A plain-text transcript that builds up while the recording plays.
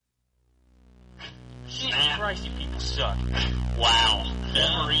Christ, you people suck. Wow.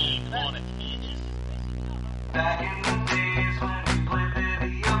 Wolverine on it. Back in the days when we played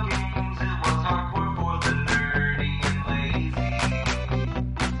video games, it was hardcore for the nerdy and lazy.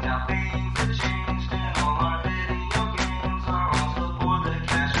 Now things have changed and all our video games are also for the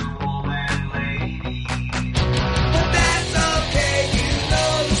casual and lady. But that's okay, you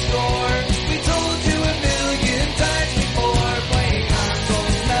know the score. We told you a million times before. Playing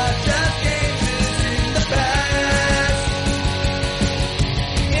consoles, not just games, is in the past.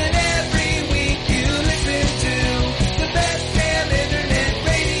 And every week you listen to the best damn internet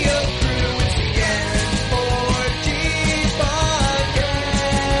radio crew. It's the N4G podcast.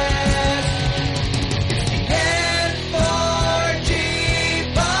 It's the N4G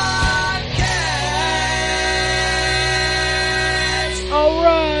podcast.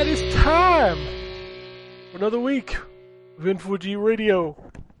 Alright, it's time for another week of N4G Radio.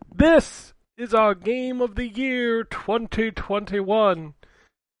 This is our Game of the Year 2021.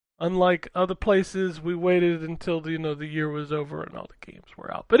 Unlike other places, we waited until the year was over and all the games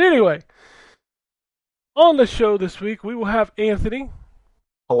were out. But anyway, on the show this week, we will have Anthony.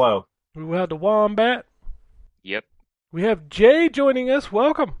 Hello. We will have the Wombat. Yep. We have Jay joining us.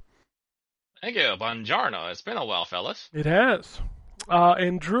 Welcome. Thank you. Buongiorno. It's been a while, fellas. It has.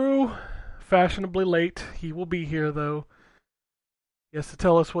 And Drew, fashionably late. He will be here, though. He has to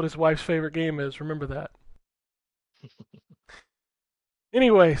tell us what his wife's favorite game is. Remember that.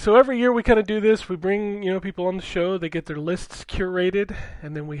 Anyway, so every year we kind of do this. We bring, people on the show. They get their lists curated,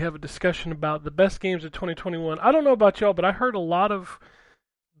 and then we have a discussion about the best games of 2021. I don't know about y'all, but I heard a lot of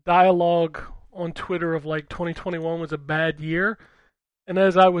dialogue on Twitter of, 2021 was a bad year. And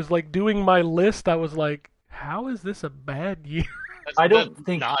as I was, doing my list, I was like, how is this a bad year? I don't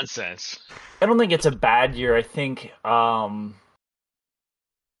think nonsense. I don't think it's a bad year. I think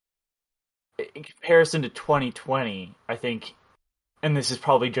in comparison to 2020, I think, and this is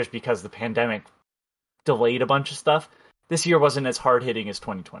probably just because the pandemic delayed a bunch of stuff, this year wasn't as hard-hitting as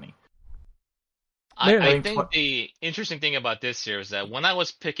 2020. I think the interesting thing about this year is that when I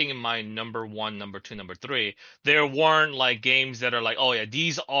was picking my number 1, number 2, number 3, there weren't games that are oh yeah,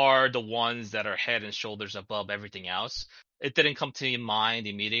 these are the ones that are head and shoulders above everything else. It didn't come to mind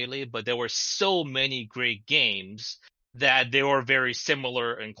immediately, but there were so many great games that they were very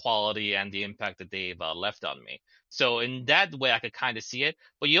similar in quality and the impact that they've left on me. So in that way, I could kind of see it.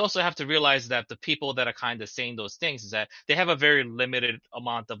 But you also have to realize that the people that are kind of saying those things is that they have a very limited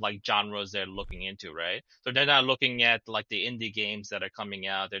amount of genres they're looking into, right? So they're not looking at the indie games that are coming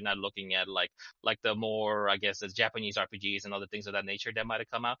out. They're not looking at like the more, I guess, the Japanese RPGs and other things of that nature that might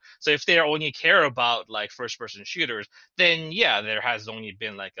have come out. So if they only care about first person shooters, then yeah, there has only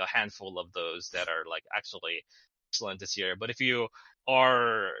been a handful of those that are actually excellent this year. But if you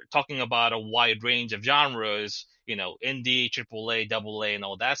are talking about a wide range of genres, indie, AAA, AA, and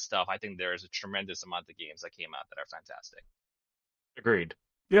all that stuff, I think there's a tremendous amount of games that came out that are fantastic. Agreed.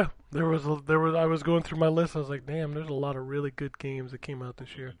 Yeah, there was. I was going through my list. I was like, damn, there's a lot of really good games that came out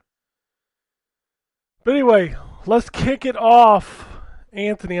this year. But anyway, let's kick it off.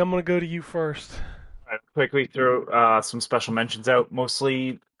 Anthony, I'm going to go to you first. All right, quickly throw some special mentions out.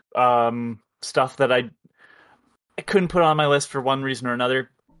 Mostly stuff that I couldn't put on my list for one reason or another.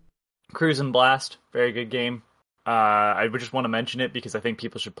 Cruise and Blast, very good game. I would just want to mention it because I think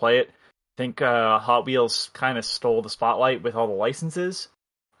people should play it. I think Hot Wheels kind of stole the spotlight with all the licenses,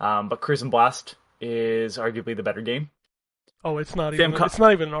 but Cruise and Blast is arguably the better game. Oh, it's not even. It's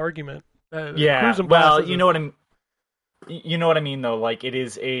not even an argument. Yeah, Cruise and Blast well, you know what I mean, though. It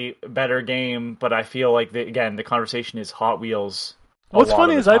is a better game, but I feel the conversation is Hot Wheels. What's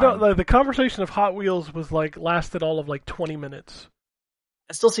funny is the conversation of Hot Wheels was lasted all of 20 minutes.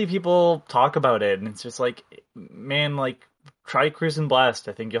 I still see people talk about it, and it's just man, try Cruise and Blast.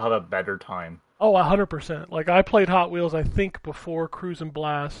 I think you'll have a better time. Oh, 100%. I played Hot Wheels, I think, before Cruise and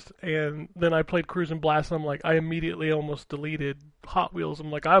Blast, and then I played Cruise and Blast, and I immediately almost deleted Hot Wheels.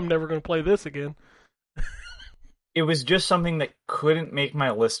 I'm I'm never going to play this again. It was just something that couldn't make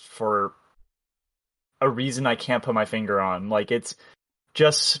my list for a reason I can't put my finger on. It's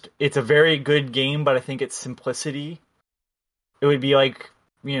a very good game, but I think its simplicity, it would be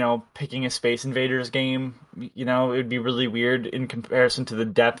picking a Space Invaders game. It would be really weird in comparison to the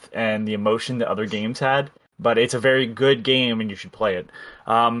depth and the emotion that other games had. But it's a very good game, and you should play it.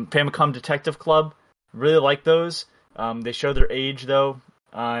 Famicom Detective Club, really like those. They show their age, though,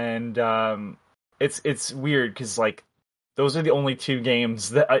 and it's weird, because those are the only 2 games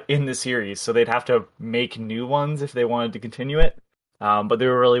that in the series, so they'd have to make new ones if they wanted to continue it. But they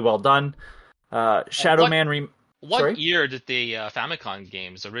were really well done. Shadow Man What Sorry? year did the Famicom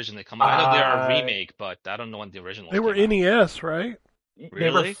games originally come out? I know they're a Uh, remake, but I don't know when the originals They were came out. NES, right? they were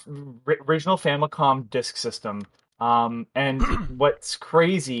Really? original Famicom disk system. And what's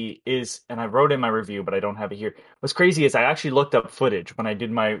crazy is, and I wrote in my review, but I don't have it here. What's crazy is I actually looked up footage when I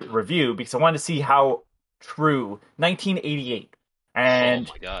did my review because I wanted to see how true 1988. Oh And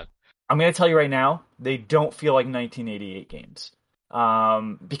my God. I'm going to tell you right now, they don't feel like 1988 games.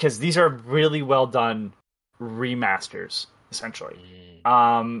 Because these are really well done remasters, essentially.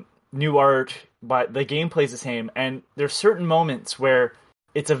 Mm. New art, but the gameplay's the same. And there's certain moments where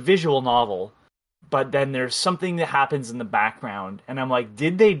it's a visual novel, but then there's something that happens in the background. And I'm like,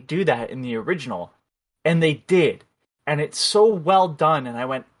 did they do that in the original? And they did. And it's so well done. And I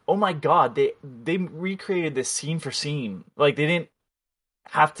went, oh my God, they recreated this scene for scene. Like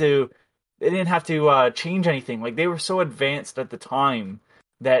have to they didn't have to change anything. Like they were so advanced at the time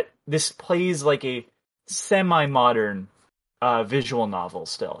that this plays like a semi-modern visual novel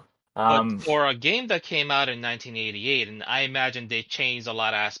still. But for a game that came out in 1988, and I imagine they changed a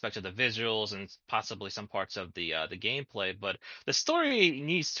lot of aspects of the visuals and possibly some parts of the gameplay, but the story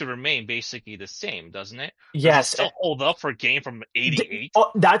needs to remain basically the same, doesn't it? Does it Yes, still hold up for a game from 88?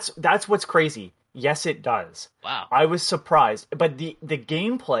 that's what's crazy. Yes, it does. Wow. I was surprised, but the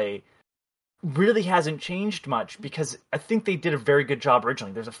gameplay really hasn't changed much because I think they did a very good job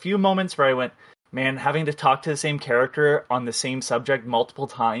originally. There's a few moments where I went, man, having to talk to the same character on the same subject multiple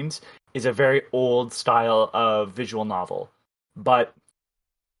times is a very old style of visual novel. But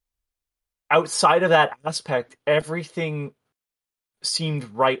outside of that aspect, everything seemed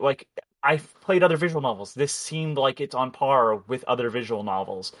right. Like, I've played other visual novels. This seemed like it's on par with other visual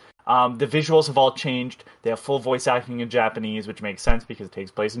novels. The visuals have all changed. They have full voice acting in Japanese, which makes sense because it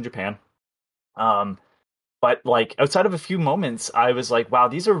takes place in Japan. But like outside of a few moments, I was like, wow,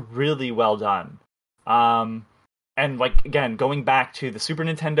 these are really well done. And like again, going back to the Super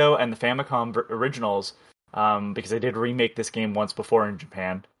Nintendo and the Famicom originals, because I did remake this game once before in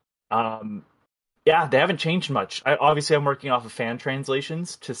Japan. Yeah, they haven't changed much. Obviously, I'm working off of fan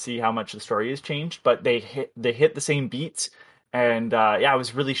translations to see how much the story has changed, but they hit the same beats, and yeah, I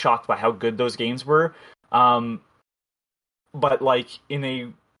was really shocked by how good those games were. But like in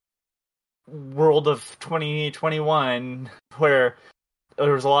a world of 2021 where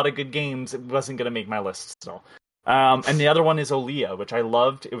there was a lot of good games, it wasn't going to make my list still. And the other one is Olea, which I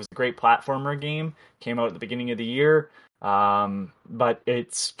loved. It was a great platformer game. Came out at the beginning of the year, but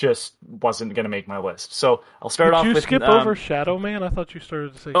it's just wasn't going to make my list. So I'll start off with... Did you skip over Shadow Man? I thought you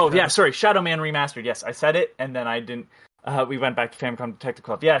started to say Oh, Shadow. yeah, sorry. Shadow Man Remastered. Yes, I said it, and then I didn't... we went back to Famicom Detective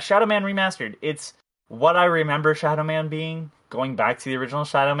Club. Yeah, Shadow Man Remastered. It's what I remember Shadow Man being. Going back to the original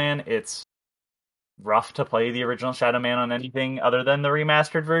Shadow Man, it's rough to play the original Shadow Man on anything other than the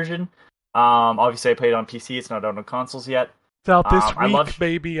remastered version. Obviously I played it on PC. It's not out on consoles yet. It's out this week,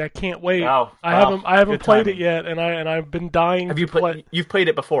 baby. I can't wait. Oh, I haven't played it yet, and I've been dying. Have you to play? You've played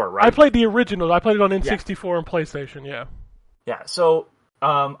it before, right? I played the original. I played it on N64 and PlayStation. Yeah. Yeah. So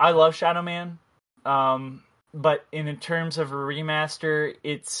I love Shadow Man, but in terms of a remaster,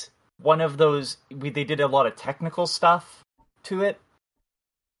 it's one of those they did a lot of technical stuff to it.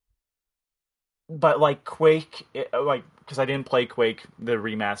 But like Quake, because I didn't play Quake, the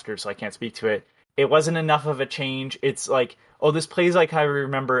remaster, so I can't speak to it. It wasn't enough of a change. It's like, oh, this plays like I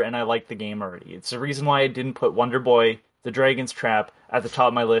remember, and I like the game already. It's the reason why I didn't put Wonder Boy, The Dragon's Trap at the top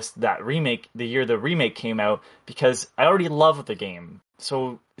of my list, that remake, the year the remake came out, because I already love the game.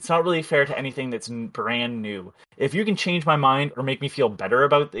 So it's not really fair to anything that's brand new. If you can change my mind or make me feel better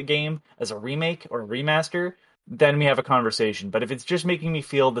about the game as a remake or a remaster, then we have a conversation. But if it's just making me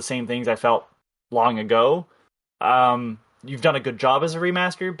feel the same things I felt long ago, you've done a good job as a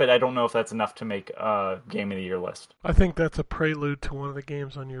remaster, but I don't know if that's enough to make a Game of the Year list. I think that's a prelude to one of the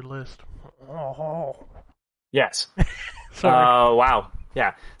games on your list. Oh. Yes. Sorry. Wow.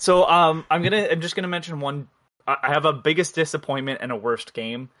 Yeah. So I'm just gonna mention one. I have a biggest disappointment and a worst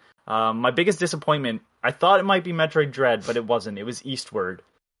game. My biggest disappointment, I thought it might be Metroid Dread, but it wasn't. It was Eastward.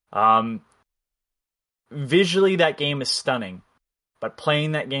 Visually, that game is stunning. But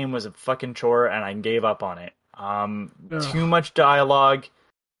playing that game was a fucking chore, and I gave up on it. Too much dialogue,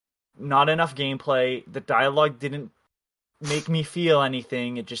 not enough gameplay. The dialogue didn't make me feel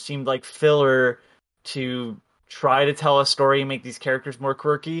anything. It just seemed like filler to try to tell a story and make these characters more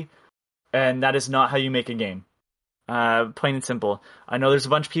quirky. And that is not how you make a game. Plain and simple. I know there's a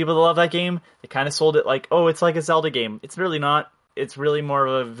bunch of people that love that game. They kind of sold it like, oh, it's like a Zelda game. It's really not. It's really more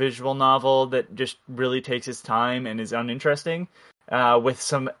of a visual novel that just really takes its time and is uninteresting. With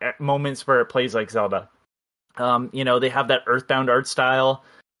some moments where it plays like Zelda. They have that Earthbound art style.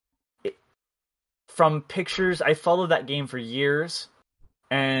 from pictures, I followed that game for years,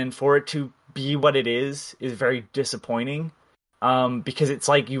 and for it to be what it is very disappointing. Because it's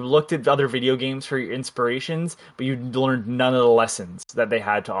like you looked at other video games for your inspirations, but you learned none of the lessons that they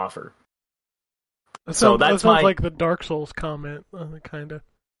had to offer. That So sounds like the Dark Souls comment, kind of.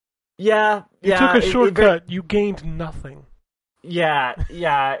 Yeah, You took a shortcut. You gained nothing. Yeah.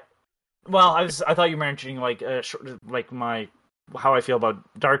 Well, I thought you were mentioning like how I feel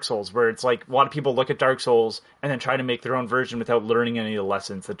about Dark Souls, where it's like a lot of people look at Dark Souls and then try to make their own version without learning any of the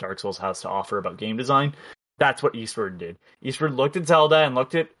lessons that Dark Souls has to offer about game design. That's what Eastward did. Eastward looked at Zelda and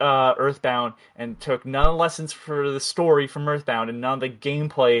looked at Earthbound and took none of the lessons for the story from Earthbound and none of the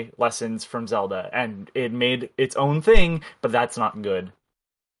gameplay lessons from Zelda, and it made its own thing, but that's not good.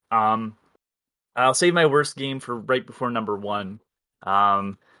 I'll save my worst game for right before number 1.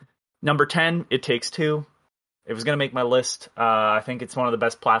 Number 10, It Takes Two. It was going to make my list. I think it's one of the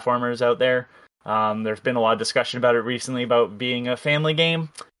best platformers out there. There's been a lot of discussion about it recently about being a family game.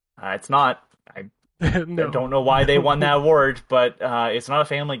 It's not. I don't know why they won that award, but it's not a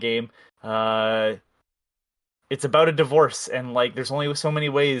family game. It's about a divorce, and like there's only so many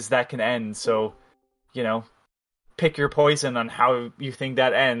ways that can end. So, pick your poison on how you think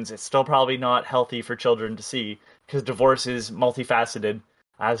that ends. It's still probably not healthy for children to see, because divorce is multifaceted,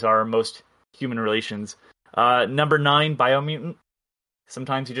 as are most human relations. Number 9, Biomutant.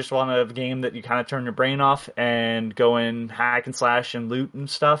 Sometimes you just want a game that you kind of turn your brain off and go and hack and slash and loot and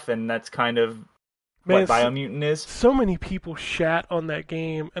stuff, and that's kind of what Biomutant is. So many people shat on that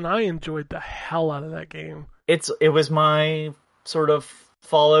game, and I enjoyed the hell out of that game. It was my sort of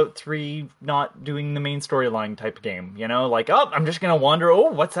Fallout 3 not doing the main storyline type of game, like, I'm just gonna wander,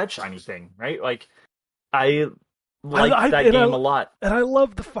 what's that shiny thing, right? Like, I liked that game a lot. And I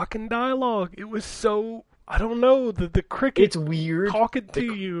love the fucking dialogue. It was so, I don't know, the cricket. It's weird. Talking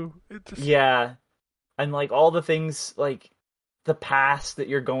to you. Yeah. And like all the things, like the past that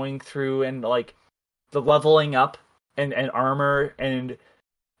you're going through and like the leveling up and armor, and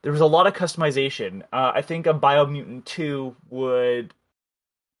there was a lot of customization. I think a Biomutant 2 would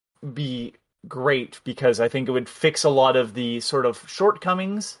be great because I think it would fix a lot of the sort of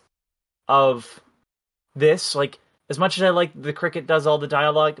shortcomings of this. Like, as much as I like the cricket does all the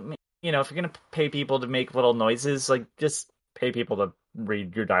dialogue, if you're gonna pay people to make little noises, like, just pay people to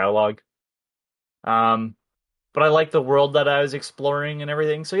read your dialogue. But I like the world that I was exploring and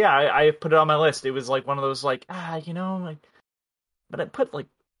everything. So yeah, I put it on my list. It was like one of those like, but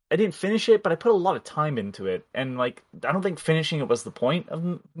I didn't finish it, but I put a lot of time into it. And like, I don't think finishing it was the point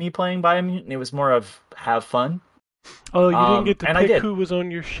of me playing Biomutant. It was more of have fun. Oh, you didn't get to pick who was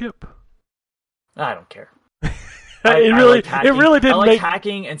on your ship. I don't care. It really didn't. I liked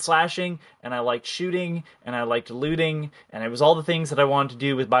hacking and slashing, and I liked shooting, and I liked looting, and it was all the things that I wanted to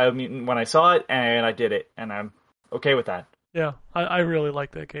do with Biomutant when I saw it, and I did it, and I'm okay with that. Yeah, I really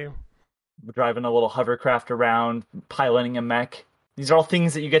like that game. Driving a little hovercraft around, piloting a mech. These are all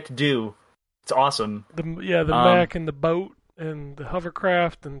things that you get to do. It's awesome. The mech and the boat and the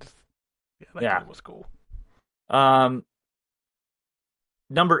hovercraft, and that game was cool.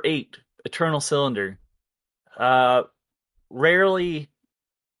 Number 8, Eternal Cylinder. Rarely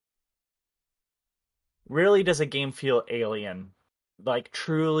does a game feel alien, like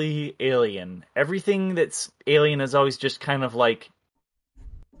truly alien. Everything that's alien is always just kind of like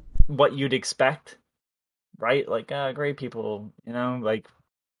what you'd expect, right? Like gray people, like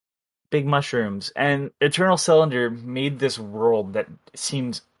big mushrooms. And Eternal Cylinder made this world that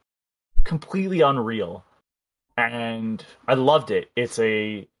seems completely unreal, and I loved it. It's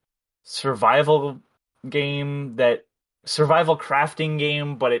a survival crafting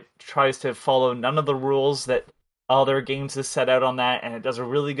game, but it tries to follow none of the rules that other games have set out on that, and it does a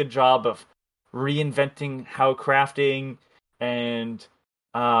really good job of reinventing how crafting and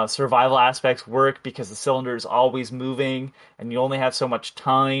survival aspects work, because the cylinder is always moving and you only have so much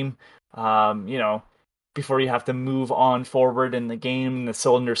time before you have to move on forward in the game, and the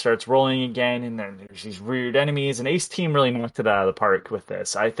cylinder starts rolling again, and then there's these weird enemies, and Ace Team really knocked it out of the park with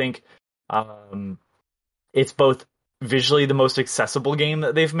this. I think it's both visually the most accessible game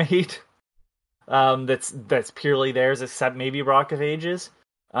that they've made, that's purely theirs, except maybe Rock of Ages,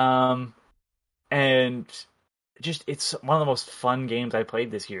 and just it's one of the most fun games I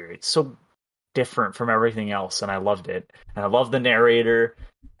played this year. It's so different from everything else, and I loved it. And I love the narrator,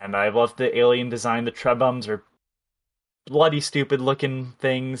 and I love the alien design. The Trebums are bloody stupid looking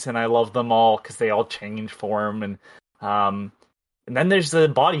things, and I love them all because they all change form, and then there's the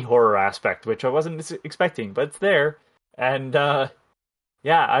body horror aspect, which I wasn't expecting, but it's there. And I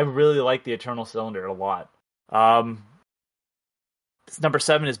really like the Eternal Cylinder a lot. Number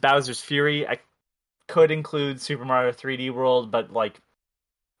 7 is Bowser's Fury. could include Super Mario 3D World, but like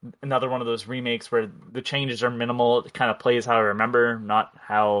another one of those remakes where the changes are minimal. It kind of plays how I remember, not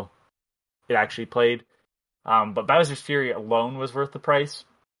how it actually played. But Bowser's Fury alone was worth the price.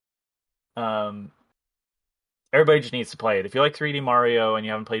 Everybody just needs to play it. If you like 3D Mario and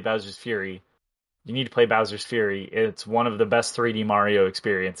you haven't played Bowser's Fury, you need to play Bowser's Fury. It's one of the best 3D Mario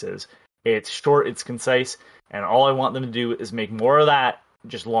experiences. It's short, it's concise, and all I want them to do is make more of that,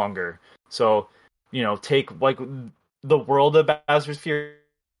 just longer. So, take like the world of Bowser's Fury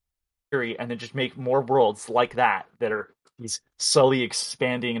and then just make more worlds like that are these slowly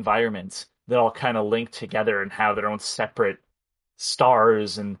expanding environments that all kind of link together and have their own separate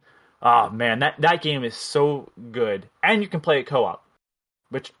stars. And oh man, that game is so good. And you can play it co-op,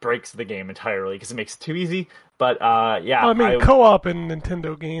 which breaks the game entirely because it makes it too easy. But yeah, well, I mean, co-op in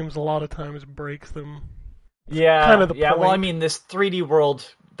Nintendo games a lot of times breaks them. Yeah, kind of the yeah. point. Well, I mean, this 3D world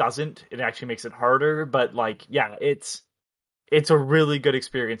doesn't. It actually makes it harder. But like, yeah, it's a really good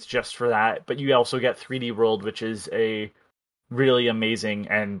experience just for that. But you also get 3D World, which is a really amazing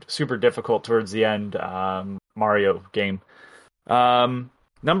and super difficult towards the end Mario game.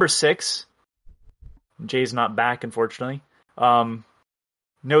 Number 6, Jay's not back, unfortunately.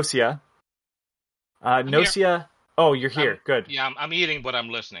 Nocia. Nocia. Oh, you're here. Good. Yeah, I'm eating, but I'm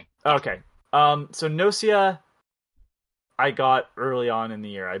listening. Okay. So Nocia, I got early on in the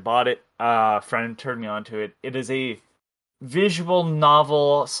year. I bought it. A friend turned me onto it. It is a visual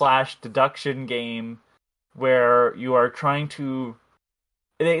novel / deduction game where you are trying to.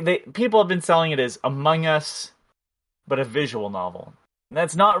 People have been selling it as Among Us, but a visual novel. And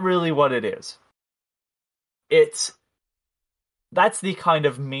that's not really what it is. That's the kind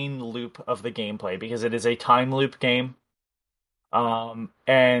of main loop of the gameplay because it is a time loop game.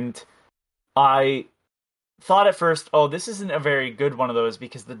 And I thought at first, oh, this isn't a very good one of those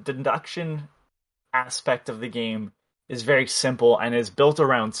because the deduction aspect of the game is very simple and is built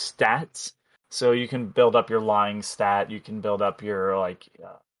around stats. So you can build up your lying stat, you can build up your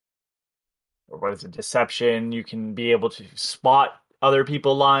deception, you can be able to spot other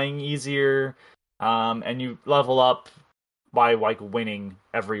people lying easier, and you level up by winning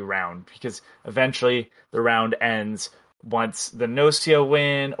every round because eventually the round ends once the Nocia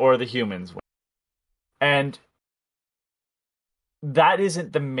win or the humans win. And that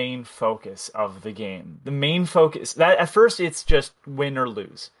isn't the main focus of the game. The main focus that at first it's just win or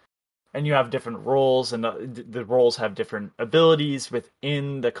lose. And you have different roles, and the roles have different abilities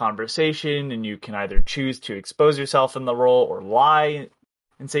within the conversation, and you can either choose to expose yourself in the role or lie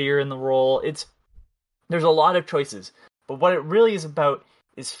and say you're in the role. There's a lot of choices, but what it really is about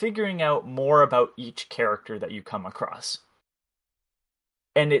is figuring out more about each character that you come across.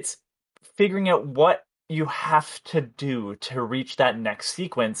 And it's figuring out what you have to do to reach that next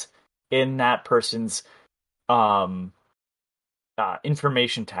sequence in that person's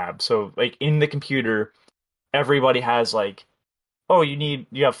information tab. So like in the computer, everybody has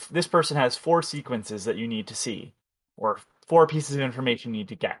this person has 4 sequences that you need to see, or 4 pieces of information you need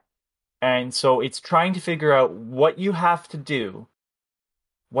to get. And so it's trying to figure out what you have to do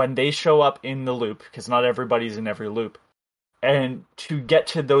when they show up in the loop, because not everybody's in every loop, and to get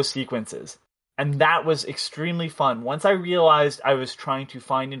to those sequences. And that was extremely fun. Once I realized I was trying to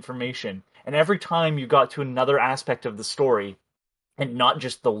find information, and every time you got to another aspect of the story, and not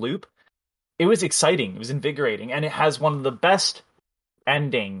just the loop, it was exciting, it was invigorating, and it has one of the best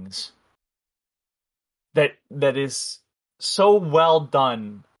endings that is so well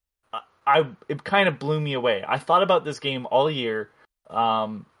done. It kind of blew me away. I thought about this game all year.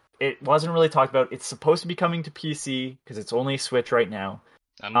 It wasn't really talked about. It's supposed to be coming to PC because it's only Switch right now.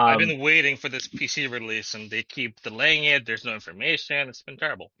 I've been waiting for this PC release, and they keep delaying it. There's no information. It's been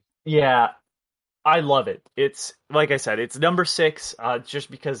terrible. Yeah, I love it. It's like I said, it's number 6,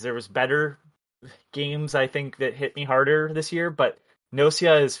 just because there was better games I think that hit me harder this year. But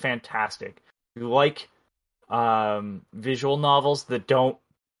Nocia is fantastic. If you like visual novels that don't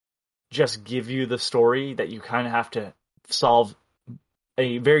just give you the story, that you kind of have to solve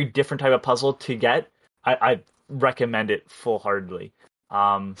a very different type of puzzle to get, I recommend it full-heartedly.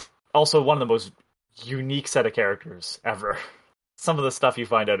 Also, one of the most unique set of characters ever. Some of the stuff you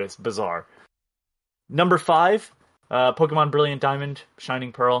find out is bizarre. Number 5, Pokemon Brilliant Diamond,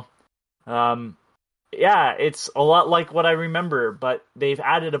 Shining Pearl. Yeah, it's a lot like what I remember, but they've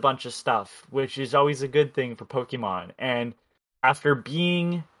added a bunch of stuff, which is always a good thing for Pokemon. And after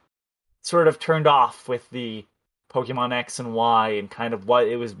being sort of turned off with the Pokemon X and Y and kind of what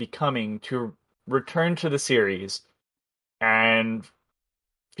it was becoming, to return to the series and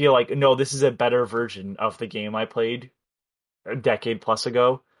feel like, no, this is a better version of the game I played a decade plus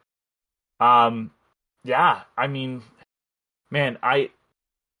ago. yeah, I mean, man, I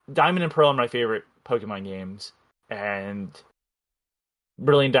Diamond and Pearl are my favorite Pokemon games, and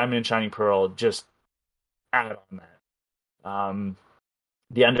Brilliant Diamond and Shining Pearl just add on that.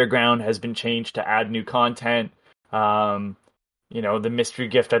 The Underground has been changed to add new content. Um, the mystery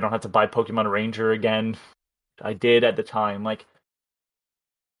gift, I don't have to buy Pokemon Ranger again. I did at the time. Like,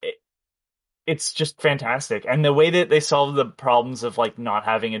 it's just fantastic. And the way that they solve the problems of like not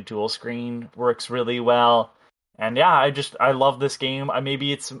having a dual screen works really well. And yeah, I love this game.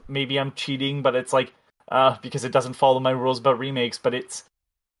 Maybe I'm cheating, but it's like because it doesn't follow my rules about remakes, but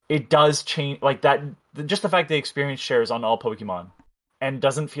it does change like that. Just the fact the experience shares on all Pokemon and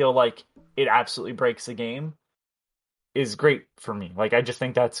doesn't feel like it absolutely breaks the game is great for me. Like I just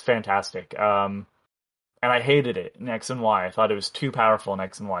think that's fantastic. And I hated it in X and Y. I thought it was too powerful in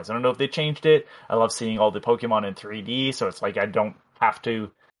X and Y. So I don't know if they changed it. I love seeing all the Pokemon in 3D, so it's like I don't have to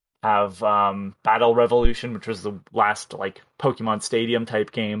have Battle Revolution, which was the last like Pokemon Stadium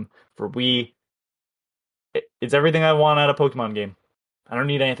type game for Wii. It's everything I want out of a Pokemon game. I don't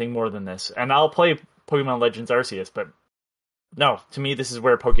need anything more than this. And I'll play Pokemon Legends Arceus, but no, to me this is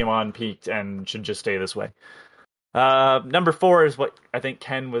where Pokemon peaked and should just stay this way. Number 4 is what I think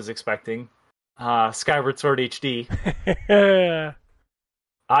Ken was expecting. Skyward Sword HD.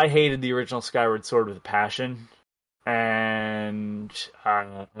 I hated the original Skyward Sword with a passion, and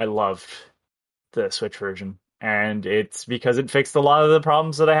I loved the Switch version. And it's because it fixed a lot of the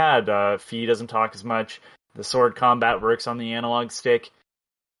problems that I had. Fee doesn't talk as much. The sword combat works on the analog stick.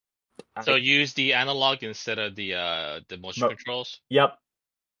 So use the analog instead of the motion controls? Yep.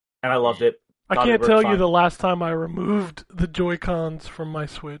 And I loved it. I can't tell you the last time I removed the Joy-Cons from my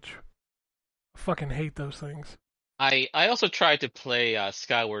Switch. I fucking hate those things. I also tried to play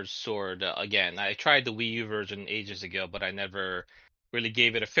Skyward Sword again. I tried the Wii U version ages ago, but I never really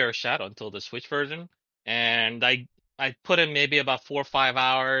gave it a fair shot until the Switch version. And I put in maybe about 4 or 5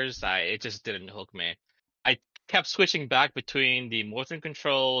 hours. It just didn't hook me. I kept switching back between the motion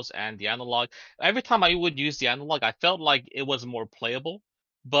controls and the analog. Every time I would use the analog, I felt like it was more playable,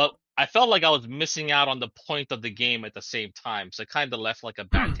 but I felt like I was missing out on the point of the game at the same time. So it kind of left like a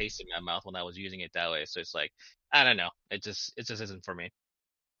bad taste in my mouth when I was using it that way. So it's like, I don't know. It just isn't for me.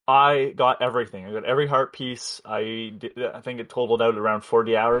 I got everything. I got every heart piece. I think it totaled out around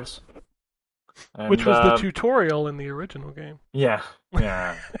 40 hours. And, which was the tutorial in the original game. Yeah.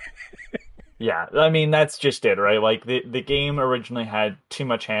 Yeah. I mean, that's just it, right? Like, the game originally had too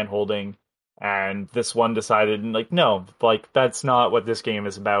much hand-holding, and this one decided, like, no, like, that's not what this game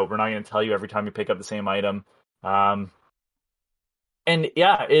is about. We're not going to tell you every time you pick up the same item. And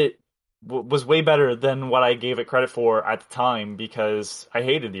yeah, it was way better than what I gave it credit for at the time, because I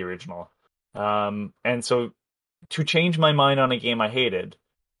hated the original. And so, to change my mind on a game I hated,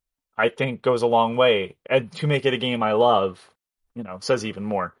 I think goes a long way. And to make it a game I love, says even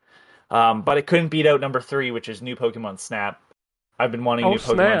more. But it couldn't beat out number 3, which is New Pokemon Snap. I've been wanting a new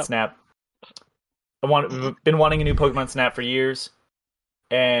Pokemon Snap. Been wanting a new Pokemon Snap for years,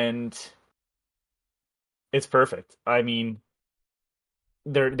 and it's perfect. I mean,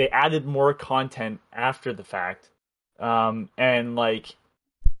 they added more content after the fact, and like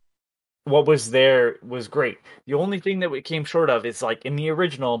what was there was great. The only thing that we came short of is like in the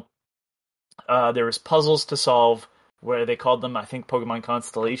original, there was puzzles to solve where they called them, I think, Pokemon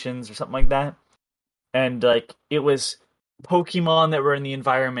Constellations or something like that, and like it was Pokemon that were in the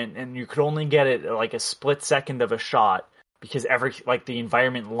environment, and you could only get it like a split second of a shot because the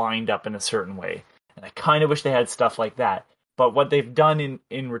environment lined up in a certain way. And I kind of wish they had stuff like that. But what they've done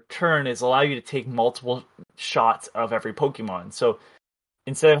in return is allow you to take multiple shots of every Pokemon. So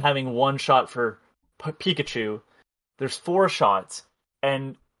instead of having one shot for Pikachu, there's 4 shots,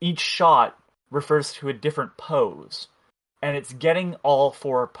 and each shot refers to a different pose. And it's getting all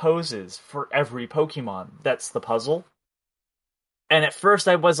 4 poses for every Pokemon. That's the puzzle. And at first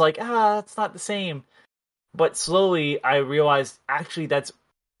I was like, that's not the same. But slowly I realized, actually, that's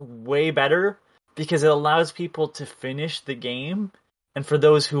way better because it allows people to finish the game. And for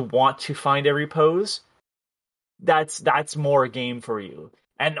those who want to find every pose, that's more a game for you.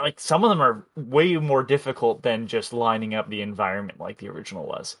 And like some of them are way more difficult than just lining up the environment like the original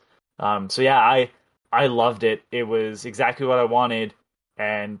was. So yeah, I loved it. It was exactly what I wanted,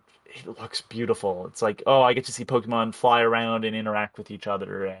 and it looks beautiful. It's like, I get to see Pokemon fly around and interact with each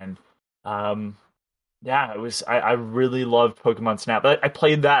other, and yeah, it was. I really loved Pokemon Snap. I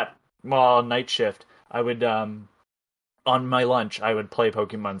played that while on night shift. I would on my lunch I would play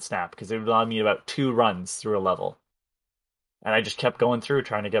Pokemon Snap because it would allow me about 2 runs through a level, and I just kept going through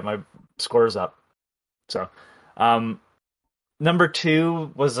trying to get my scores up. So, number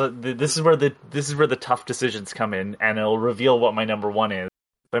 2 was this is where the tough decisions come in, and it'll reveal what my number 1 is.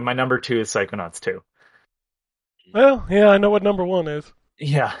 But my number 2 is Psychonauts 2. Well, yeah, I know what number 1 is.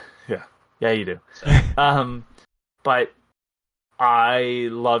 Yeah, you do. But I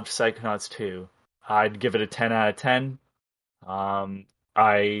loved Psychonauts 2. I'd give it a 10 out of 10.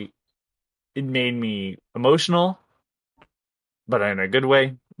 It made me emotional, but in a good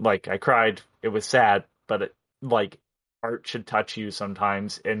way. Like, I cried. It was sad, but art should touch you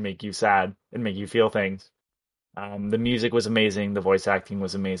sometimes and make you sad and make you feel things. The music was amazing. The voice acting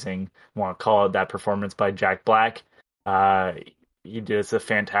was amazing. I want to call out that performance by Jack Black. He did a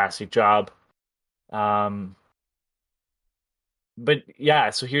fantastic job. But yeah,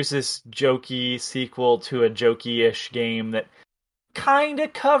 so here's this jokey sequel to a jokey-ish game that kind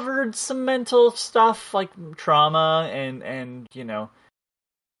of covered some mental stuff like trauma and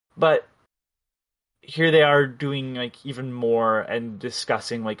but here they are doing like even more and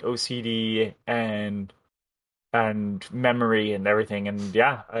discussing like OCD and memory and everything, and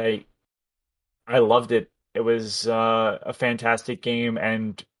yeah, I loved it. It was a fantastic game,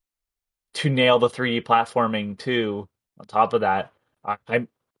 and to nail the 3D platforming too. On top of that, I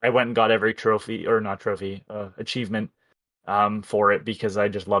went and got every achievement for it because I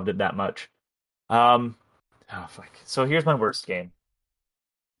just loved it that much. Oh fuck! So here's my worst game.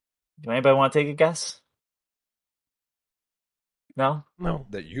 Do anybody want to take a guess? No.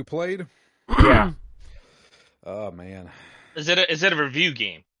 That you played? Yeah. Oh man. Is it a review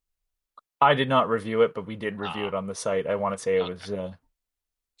game? I did not review it, but we did review it on the site. I want to say it was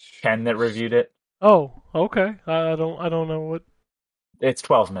Ken that reviewed it. Oh, okay. I don't know what. It's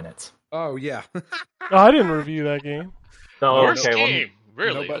 12 minutes. Oh yeah. Oh, I didn't review that game. Oh, Worst okay. game,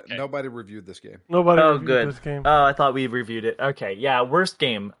 really? Nobody reviewed this game. Nobody Oh, reviewed good. this game. Oh, I thought we reviewed it. Okay, yeah, worst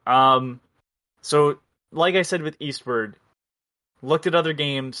game. So like I said with Eastward, looked at other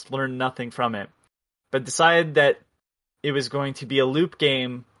games, learned nothing from it, but decided that it was going to be a loop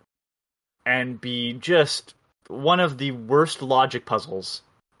game and be just one of the worst logic puzzles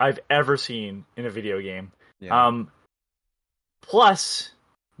I've ever seen in a video game. Yeah. Plus,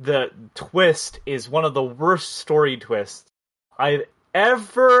 the twist is one of the worst story twists I've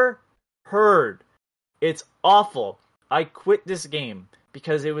ever heard. It's awful. I quit this game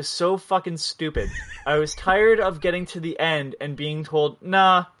because it was so fucking stupid. I was tired of getting to the end and being told,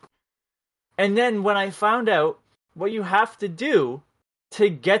 nah. And then when I found out what you have to do to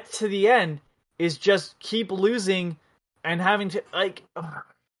get to the end is just keep losing and having to, like...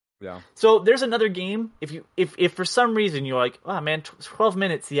 Yeah. So there's another game. If for some reason you're like, oh man, 12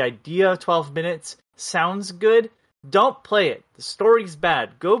 minutes, the idea of 12 minutes sounds good, don't play it. The story's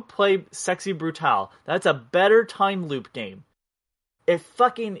bad. Go play Sexy Brutale. That's a better time loop game. It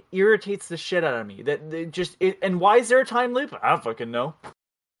fucking irritates the shit out of me. And why is there a time loop? I don't fucking know.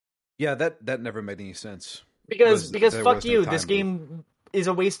 Yeah, that never made any sense. Because there fuck was no you, time this loop. game is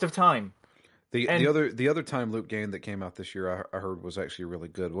a waste of time. The other time loop game that came out this year, I heard was actually really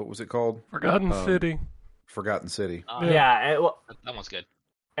good. What was it called? Forgotten City. Forgotten City. That one's good.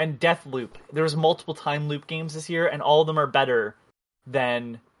 And Deathloop. There's multiple time loop games this year, and all of them are better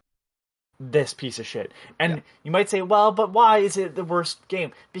than this piece of shit. And you might say, well, but why is it the worst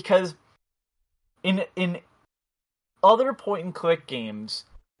game? Because in other point-and-click games,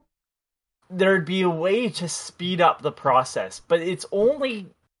 there'd be a way to speed up the process, but it's only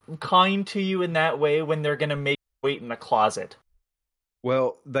kind to you in that way when they're going to make you wait in the closet.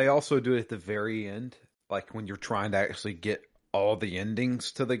 Well, they also do it at the very end, like when you're trying to actually get all the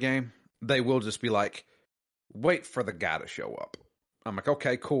endings to the game. They will just be like, wait for the guy to show up. I'm like,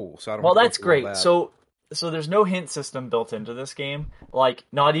 okay, cool. So I don't. Well, have to that's go through all great. that. So there's no hint system built into this game. Like,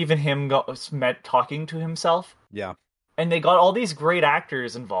 not even him talking to himself. Yeah. And they got all these great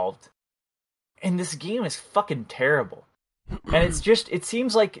actors involved. And this game is fucking terrible. And it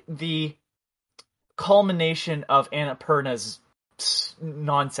seems like the culmination of Annapurna's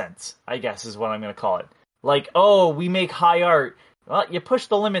nonsense, I guess is what I'm going to call it. Like, oh, we make high art. Well, you push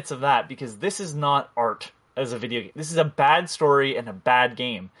the limits of that because this is not art as a video game. This is a bad story and a bad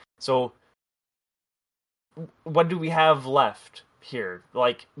game. So, what do we have left here?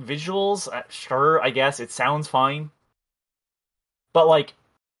 Like, visuals? Sure, I guess. It sounds fine. But, like,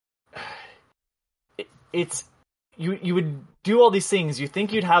 it's... You would do all these things. You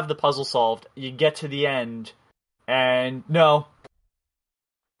think you'd have the puzzle solved. You get to the end, and no.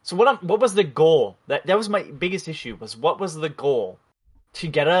 So what was the goal? That was my biggest issue. What was the goal? To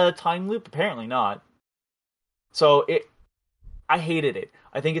get a time loop? Apparently not. So I hated it.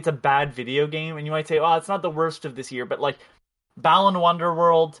 I think it's a bad video game, and you might say, "Oh, it's not the worst of this year," but like Balan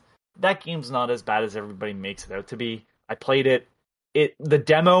Wonderworld, that game's not as bad as everybody makes it out to be. I played it. The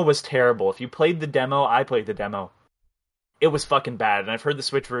demo was terrible. If you played the demo, I played the demo. It was fucking bad, and I've heard the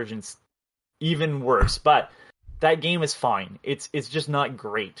Switch version's even worse. But that game is fine. It's just not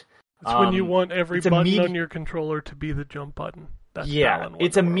great. It's when you want every button on your controller to be the jump button. That's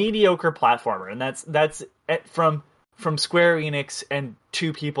it's a mediocre platformer, and that's from Square Enix and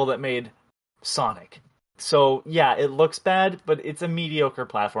two people that made Sonic. So yeah, it looks bad, but it's a mediocre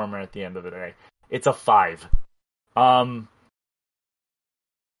platformer at the end of the day. It's a 5. I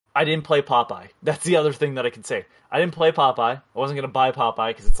didn't play Popeye. That's the other thing that I can say. I didn't play Popeye. I wasn't gonna buy Popeye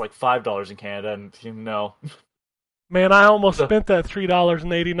because it's like $5 in Canada, and you know. Man, I almost spent that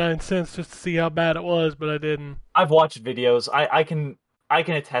 $3.89 just to see how bad it was, but I didn't. I've watched videos. I can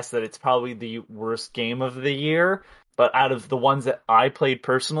attest that it's probably the worst game of the year, but out of the ones that I played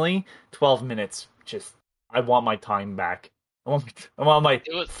personally, 12 minutes, I want my time back. I want my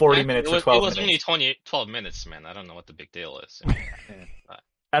 40 minutes or 12 minutes. It was only 12 minutes, man. I don't know what the big deal is.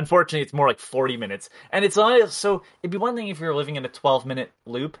 Unfortunately, it's more like 40 minutes. And it's not, so it'd be one thing if you're living in a 12-minute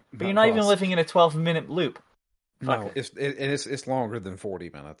loop, but you're not even living in a 12-minute loop. No, it's longer than 40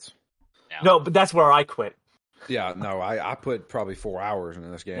 minutes. Yeah. No, but that's where I quit. Yeah, no, I put probably 4 hours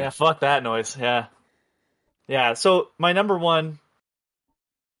in this game. Yeah, fuck that noise. Yeah. Yeah, so my number one,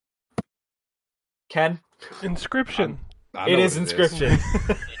 Ken? Inscription. It is Inscription.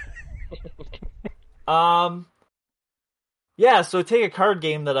 Yeah, so take a card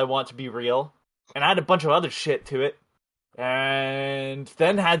game that I want to be real, and add a bunch of other shit to it, and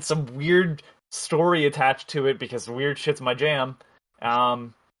then had some weird story attached to it because weird shit's my jam.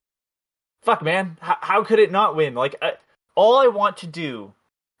 Fuck, man, how could it not win? Like, all I want to do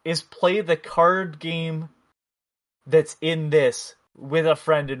is play the card game that's in this with a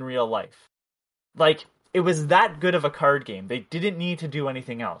friend in real life. Like, it was that good of a card game. They didn't need to do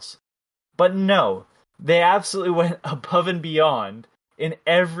anything else. But no, they absolutely went above and beyond in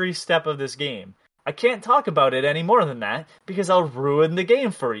every step of this game. I can't talk about it any more than that because I'll ruin the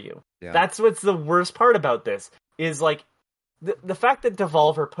game for you. Yeah. That's what's the worst part about this, is like the fact that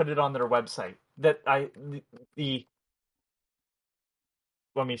Devolver put it on their website. That let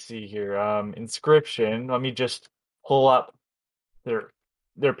me see here. Inscription. Let me just pull up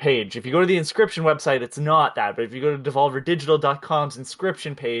their page. If you go to the Inscription website, it's not that. But if you go to DevolverDigital.com's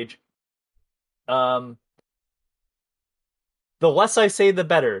Inscription page, the less I say, the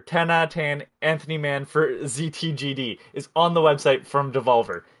better. 10 out of 10, Anthony Mann for ZTGD is on the website from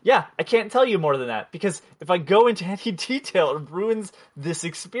Devolver. Yeah, I can't tell you more than that, because if I go into any detail, it ruins this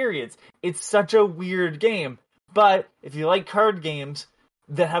experience. It's such a weird game. But if you like card games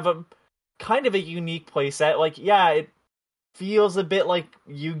that have a kind of a unique playset, like, yeah, it feels a bit like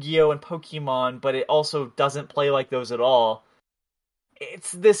Yu-Gi-Oh! And Pokemon, but it also doesn't play like those at all.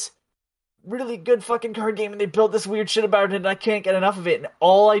 It's this really good fucking card game, and they built this weird shit about it, and I can't get enough of it. And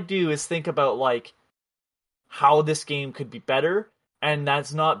all I do is think about, like, how this game could be better, and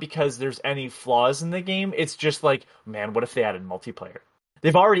that's not because there's any flaws in the game. It's just like, man, what if they added multiplayer?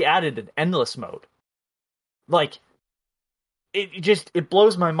 They've already added an endless mode. Like, it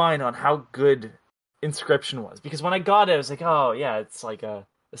blows my mind on how good Inscription was, because when I got it, I was like, oh yeah, it's like a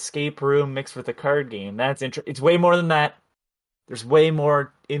escape room mixed with a card game. It's way more than that. There's way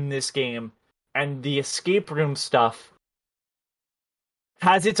more in this game, and the escape room stuff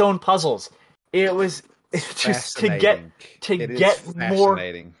has its own puzzles. It was just to get more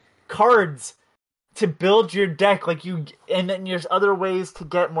cards to build your deck, like and then there's other ways to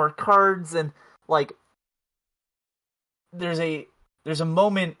get more cards, and like there's a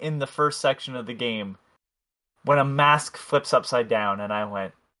moment in the first section of the game when a mask flips upside down, and I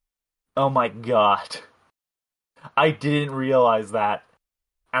went, oh my god. I didn't realize that.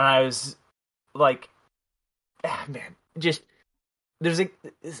 And I was like, man, just,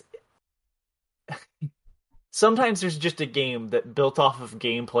 sometimes there's just a game that built off of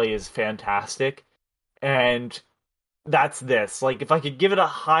gameplay is fantastic. And that's this. Like, if I could give it a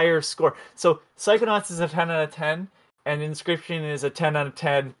higher score. So, Psychonauts is a 10 out of 10, and Inscription is a 10 out of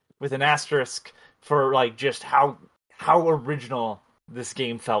 10 with an asterisk for, like, just how original this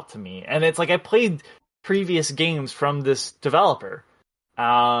game felt to me. And it's like, I played previous games from this developer,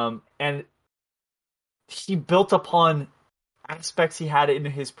 and he built upon aspects he had in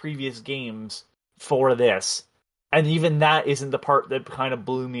his previous games for this, and even that isn't the part that kind of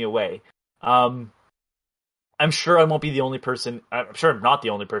blew me away. I'm sure I won't be the only person, I'm sure I'm not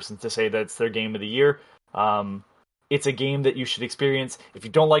the only person to say that it's their game of the year. It's a game that you should experience. If you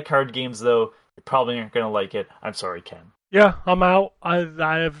don't like card games, though, you probably aren't going to like it. I'm sorry, Ken. Yeah, I'm out.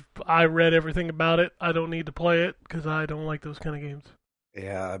 I read everything about it. I don't need to play it because I don't like those kind of games.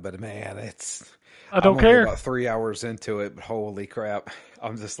 Yeah, but man, I don't I'm only care. about 3 hours into it, but holy crap.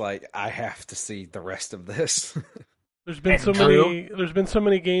 I'm just like, I have to see the rest of this. There's been And so Drew? many. There's been so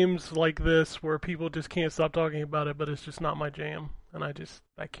many games like this where people just can't stop talking about it, but it's just not my jam, and I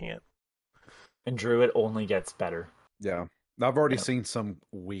can't. And Drew, it only gets better. Yeah. I've already Yep. seen some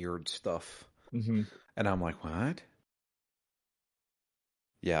weird stuff. Mm-hmm. And I'm like, what?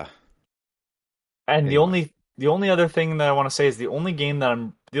 Yeah. And Anyway. the only other thing that I want to say is the only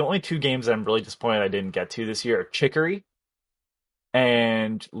two games that I'm really disappointed I didn't get to this year are Chicory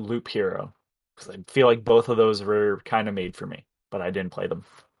and Loop Hero. Because I feel like both of those were kind of made for me, but I didn't play them.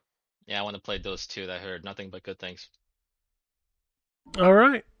 Yeah, I want to play those two. I heard nothing but good things. All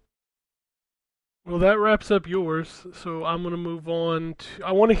right. Well, that wraps up yours. So I'm gonna move on to.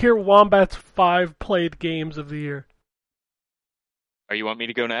 I want to hear Wombat's 5 played games of the year. Or you want me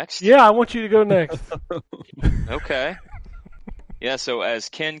to go next? Yeah, I want you to go next. Okay. Yeah, so as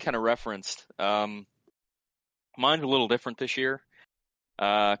Ken kind of referenced, mine's a little different this year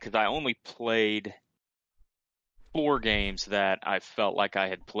because I only played 4 games that I felt like I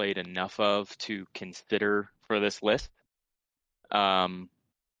had played enough of to consider for this list. And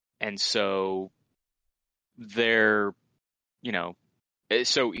so they're,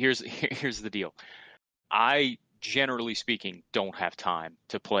 so here's the deal. I generally speaking don't have time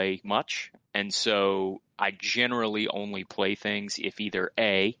to play much, and so I generally only play things if either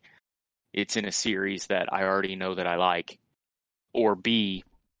A, it's in a series that I already know that I like, or B,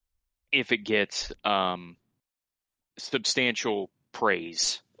 if it gets substantial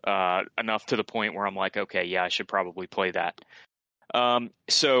praise, enough to the point where I'm like, okay, yeah, I should probably play that.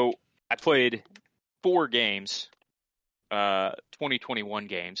 So I played 4 games, 2021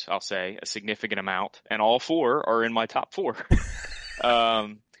 games, I'll say, a significant amount, and all 4 are in my top 4.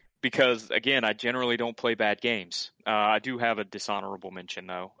 Because, again, I generally don't play bad games. I do have a dishonorable mention,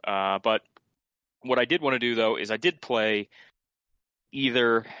 though. But what I did want to do, though, is I did play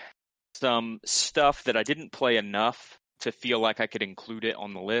either some stuff that I didn't play enough to feel like I could include it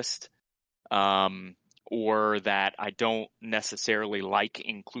on the list, or that I don't necessarily like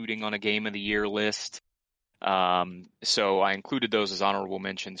including on a Game of the Year list. So I included those as honorable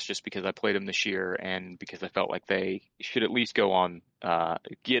mentions just because I played them this year and because I felt like they should at least go on,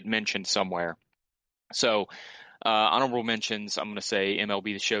 get mentioned somewhere. So, honorable mentions, I'm going to say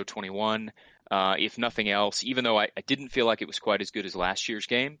MLB The Show 21. If nothing else, even though I didn't feel like it was quite as good as last year's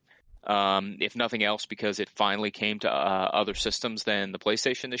game, if nothing else, because it finally came to other systems than the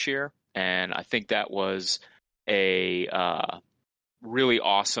PlayStation this year. And I think that was a really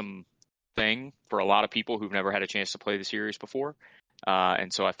awesome thing for a lot of people who've never had a chance to play the series before.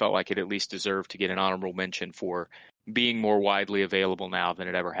 And so I felt like it at least deserved to get an honorable mention for being more widely available now than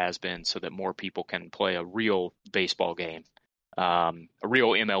it ever has been, so that more people can play a real baseball game, a real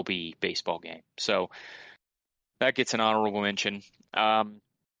MLB baseball game. So that gets an honorable mention.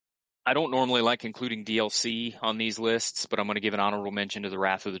 I don't normally like including DLC on these lists, but I'm going to give an honorable mention to the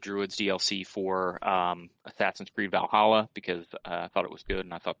Wrath of the Druids DLC for Assassin's Creed Valhalla because I thought it was good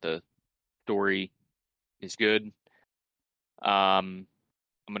and I thought the story is good. I'm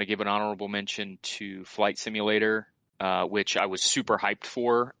going to give an honorable mention to Flight Simulator, which I was super hyped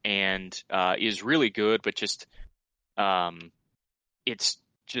for and is really good, but just it's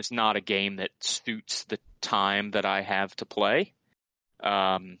just not a game that suits the time that I have to play.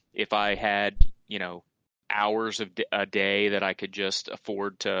 If I had, hours of a day that I could just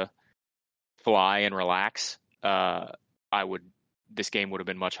afford to fly and relax, this game would have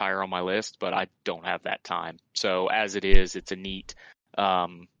been much higher on my list, but I don't have that time. So as it is, it's a neat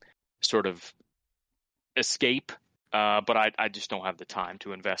sort of escape, but I just don't have the time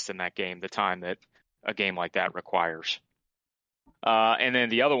to invest in that game, the time that a game like that requires. And then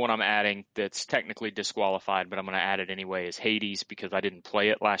the other one I'm adding that's technically disqualified, but I'm going to add it anyway, is Hades, because I didn't play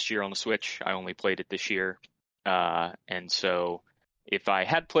it last year on the Switch. I only played it this year. And so if I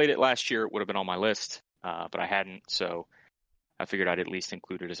had played it last year, it would have been on my list, but I hadn't. So I figured I'd at least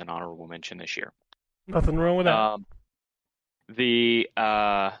include it as an honorable mention this year. Nothing wrong with that.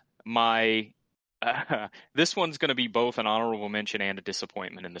 This one's going to be both an honorable mention and a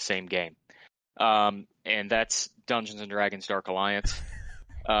disappointment in the same game. And that's Dungeons and Dragons Dark Alliance.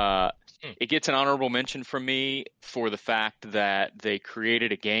 It gets an honorable mention from me for the fact that they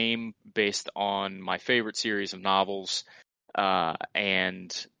created a game based on my favorite series of novels,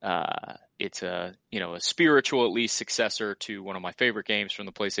 and it's a spiritual, at least, successor to one of my favorite games from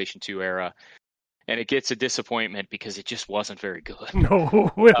the PlayStation 2 era. And it gets a disappointment because it just wasn't very good.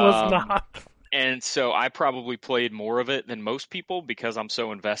 No, it was not. And so I probably played more of it than most people because I'm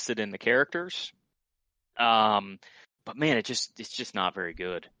so invested in the characters. but man, it's just not very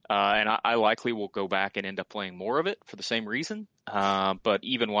good. And I likely will go back and end up playing more of it for the same reason. But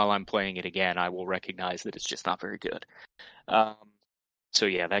even while I'm playing it again, I will recognize that it's just not very good. So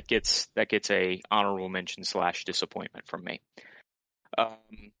yeah, that gets a honorable mention / disappointment from me.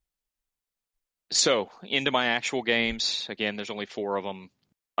 So into my actual games. Again, there's only 4 of them.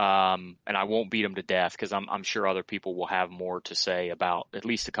 And I won't beat them to death because I'm sure other people will have more to say about at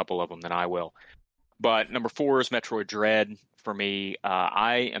least a couple of them than I will. But number 4 is Metroid Dread for me.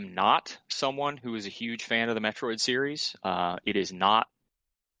 I am not someone who is a huge fan of the Metroid series. It is not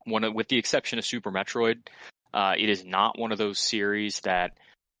with the exception of Super Metroid, it is not one of those series that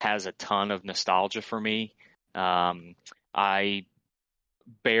has a ton of nostalgia for me. I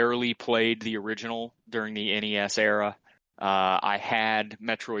barely played the original during the NES era. I had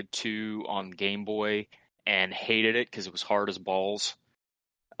Metroid 2 on Game Boy and hated it because it was hard as balls.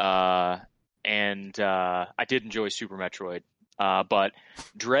 And I did enjoy Super Metroid. But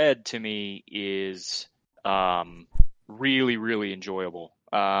Dread to me is really, really enjoyable.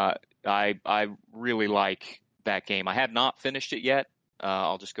 I really like that game. I have not finished it yet.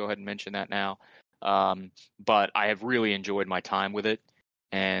 I'll just go ahead and mention that now. But I have really enjoyed my time with it,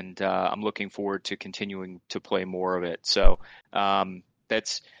 and I'm looking forward to continuing to play more of it. So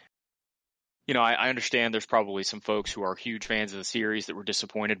that's, I understand there's probably some folks who are huge fans of the series that were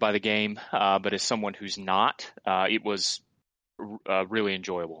disappointed by the game, but as someone who's not, it was really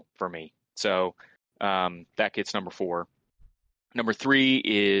enjoyable for me. So that gets number 4. Number 3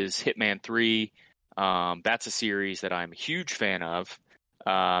 is Hitman 3. That's a series that I'm a huge fan of.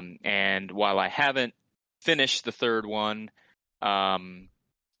 And while I haven't finished the 3rd one, Ryan,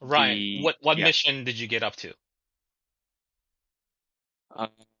 what mission did you get up to?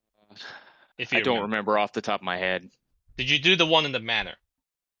 If you I don't remember off the top of my head. Did you do the one in the manor?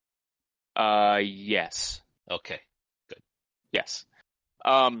 Yes. Okay, good. Yes.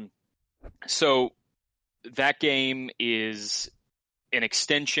 So that game is an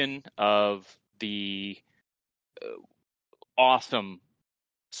extension of the awesome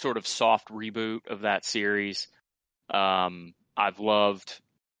sort of soft reboot of that series. I've loved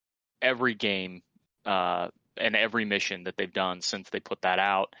every game and every mission that they've done since they put that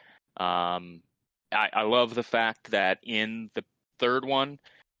out. I love the fact that in the 3rd one,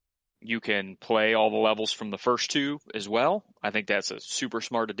 you can play all the levels from the first 2 as well. I think that's a super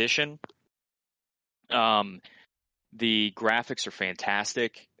smart addition. The graphics are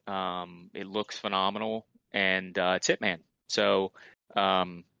fantastic. It looks phenomenal, and it's Hitman. So,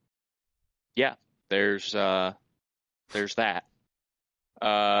 yeah, there's that.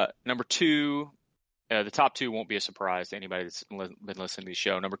 Number 2, the top 2 won't be a surprise to anybody that's been listening to the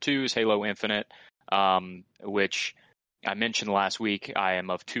show. Number 2 is Halo Infinite, which I mentioned last week. I am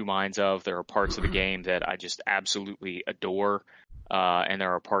of 2 minds of. There are parts of the game that I just absolutely adore, and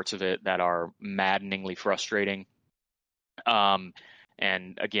there are parts of it that are maddeningly frustrating.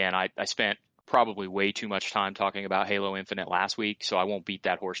 And again, I spent probably way too much time talking about Halo Infinite last week, so I won't beat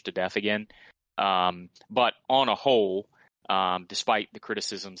that horse to death again. But on a whole, despite the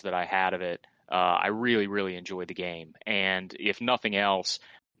criticisms that I had of it, I really, really enjoyed the game. And if nothing else,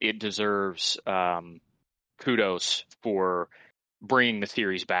 it deserves kudos for bringing the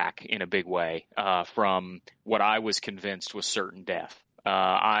series back in a big way from what I was convinced was certain death.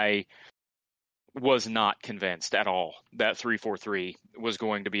 I was not convinced at all that 343 was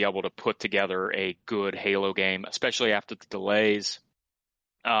going to be able to put together a good Halo game, especially after the delays.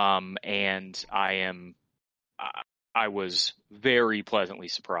 And I was very pleasantly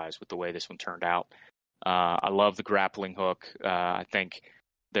surprised with the way this one turned out. I love the grappling hook. I think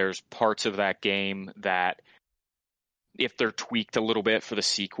there's parts of that game that, if they're tweaked a little bit for the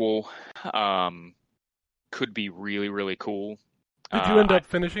sequel, could be really, really cool. Did you end up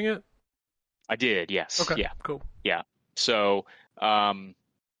finishing it? I did, yes. Okay, yeah. Cool. Yeah. So, the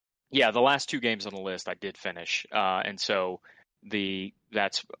last 2 games on the list I did finish. And so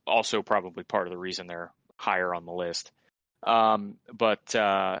that's also probably part of the reason they're higher on the list. But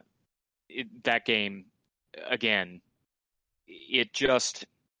that game, again, it just,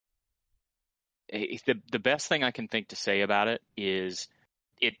 the best thing I can think to say about it is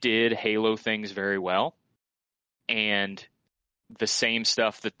it did Halo things very well. And the same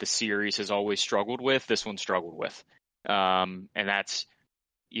stuff that the series has always struggled with, this one struggled with. And that's,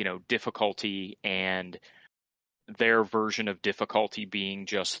 difficulty, and their version of difficulty being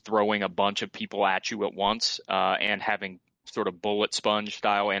just throwing a bunch of people at you at once, and having sort of bullet sponge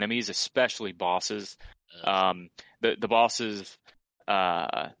style enemies, especially bosses. The bosses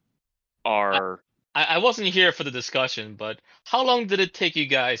are I wasn't here for the discussion, but how long did it take you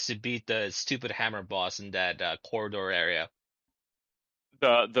guys to beat the stupid hammer boss in that corridor area?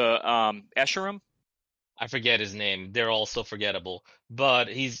 The Escherum? I forget his name. They're all so forgettable. But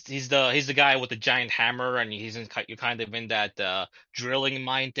he's the guy with the giant hammer, and you're kind of in that drilling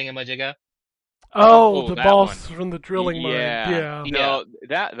mine thingamajigga. Oh, Oh, the that one. boss from the drilling mine. Yeah. Yeah. Yeah. No,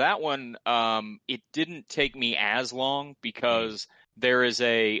 that one it didn't take me as long Mm. because there is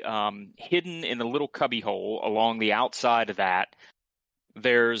a hidden in a little cubby hole along the outside of that.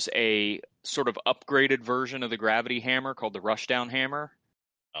 There's a sort of upgraded version of the gravity hammer called the Rushdown hammer.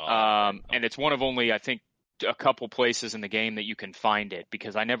 Oh, And it's one of only, I think, a couple places in the game that you can find it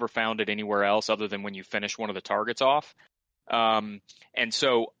because I never found it anywhere else other than when you finish one of the targets off. And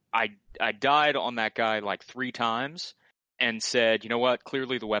so I died on that guy like 3 times and said, you know what?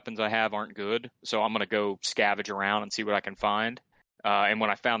 Clearly the weapons I have aren't good, so I'm going to go scavenge around and see what I can find. And when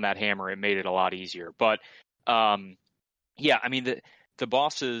I found that hammer, it made it a lot easier. But yeah, I mean the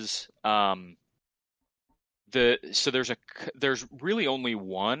bosses. So there's really only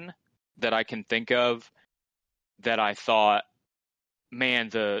one that I can think of that I thought, man,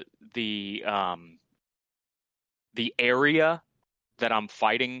 the area that I'm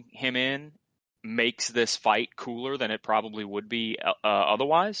fighting him in makes this fight cooler than it probably would be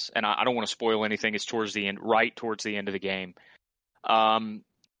otherwise. And I don't want to spoil anything. It's towards the end, right towards the end of the game.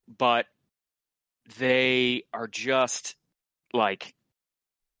 But they are just like,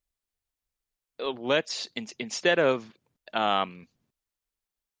 instead of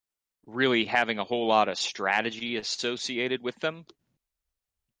really having a whole lot of strategy associated with them,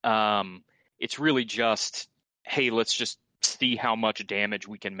 it's really just, hey, let's just see how much damage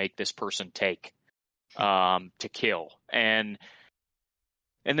we can make this person take to kill. And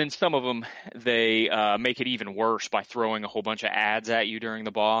then some of them, they make it even worse by throwing a whole bunch of ads at you during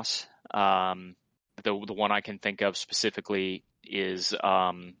the boss. The one I can think of specifically is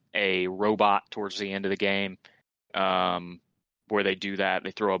a robot towards the end of the game, where they do that.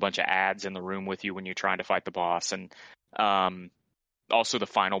 They throw a bunch of ads in the room with you when you're trying to fight the boss. And also the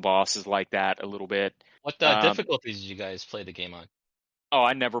final boss is like that a little bit. what difficulties did you guys play the game on? Oh,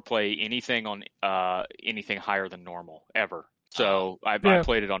 I never play anything on anything higher than normal ever. So I Yeah.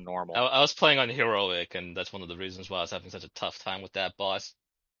 played it on normal. I was playing on heroic, and that's one of the reasons why I was having such a tough time with that boss.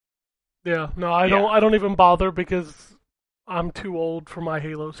 Yeah. No, I don't even bother because I'm too old for my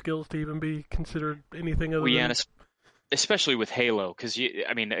Halo skills to even be considered anything other than. Especially with Halo, because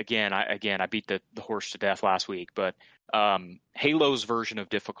I mean, again, I beat the horse to death last week, but Halo's version of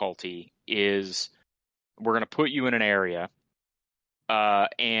difficulty is we're going to put you in an area,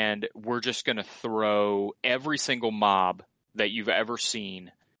 and we're just going to throw every single mob that you've ever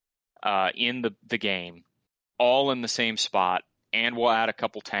seen in the game, all in the same spot, and we'll add a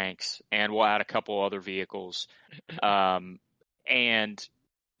couple tanks, and we'll add a couple other vehicles, and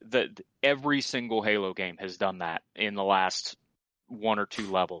every single Halo game has done that in the last 1 or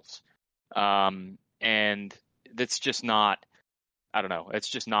 2 levels, and that's just not. I don't know. It's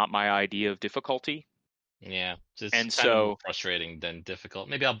just not my idea of difficulty. Yeah, it's And kind of more so, frustrating than difficult.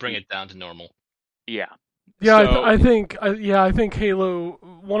 Maybe I'll bring it down to normal. yeah. Yeah, So, I think Halo.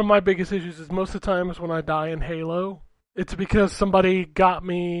 One of my biggest issues is most of the times when I die in Halo, it's because somebody got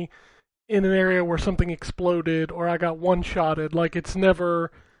me in an area where something exploded or I got one-shotted. Like it's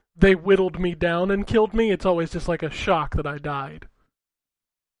never they whittled me down and killed me. It's always just like a shock that I died.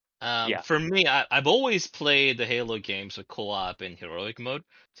 Yeah. For me, I've always played the Halo games with co-op in heroic mode,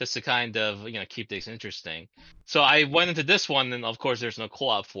 just to kind of keep things interesting. So I went into this one, and of course there's no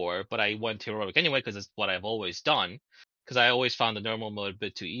co-op for it, but I went heroic anyway because it's what I've always done. Because I always found the normal mode a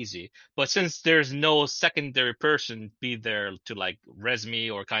bit too easy. But since there's no secondary person be there to like res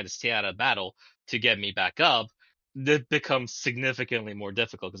me or kind of stay out of battle to get me back up, it becomes significantly more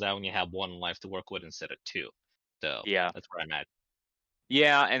difficult because I only have 1 life to work with instead of 2. So yeah. that's where I'm at.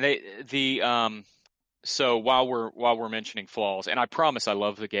 Yeah, and so while we're mentioning flaws, and I promise I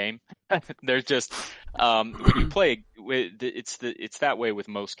love the game, there's just when you play it's that way with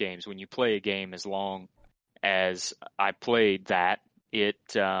most games. When you play a game as long as I played that,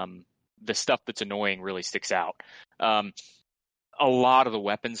 the stuff that's annoying really sticks out. A lot of the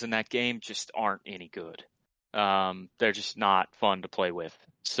weapons in that game just aren't any good. They're just not fun to play with.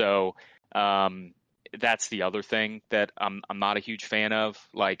 So that's the other thing that I'm not a huge fan of.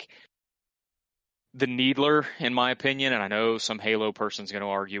 Like the Needler, in my opinion, and I know some Halo person's going to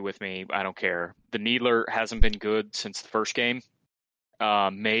argue with me. I don't care. The Needler hasn't been good since the first game.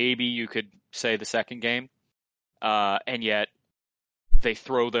 Maybe you could say the second game. And yet they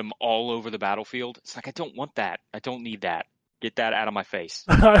throw them all over the battlefield. It's like, I don't want that. I don't need that. Get that out of my face.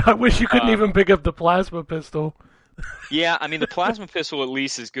 I wish you couldn't even pick up the plasma pistol. Yeah, I mean, the plasma pistol at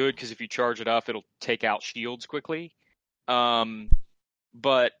least is good because if you charge it up, it'll take out shields quickly.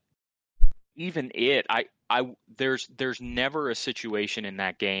 But even there's never a situation in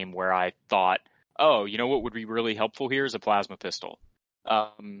that game where I thought, oh, you know what would be really helpful here is a plasma pistol,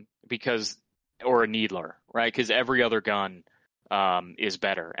 or a needler, right? Because every other gun is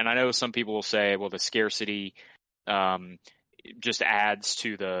better. And I know some people will say, well, the scarcity just adds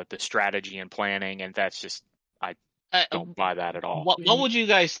to the strategy and planning, and that's just I don't buy that at all. What would you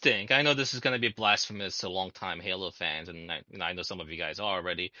guys think? I know this is going to be blasphemous to long-time Halo fans, and I know some of you guys are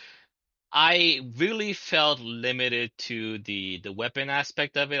already. I really felt limited to the weapon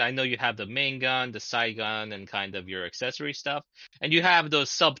aspect of it. I know you have the main gun, the side gun, and kind of your accessory stuff, and you have those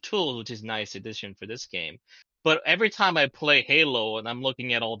sub tools, which is nice addition for this game. But every time I play Halo and I'm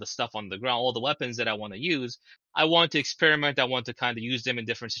looking at all the stuff on the ground, all the weapons that I want to use, I want to experiment. I want to kind of use them in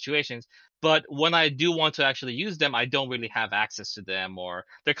different situations. But when I do want to actually use them, I don't really have access to them, or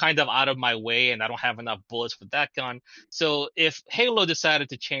they're kind of out of my way and I don't have enough bullets for that gun. So if Halo decided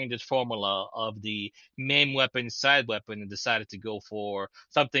to change its formula of the main weapon, side weapon, and decided to go for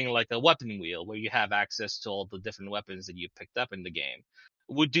something like a weapon wheel where you have access to all the different weapons that you picked up in the game,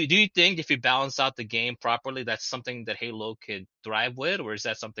 do you think if you balance out the game properly, that's something that Halo could thrive with, or is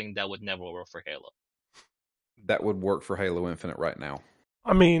that something that would never work for Halo? That would work for Halo Infinite right now.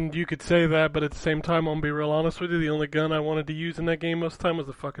 I mean, you could say that, but at the same time, I'm gonna be real honest with you. The only gun I wanted to use in that game most of the time was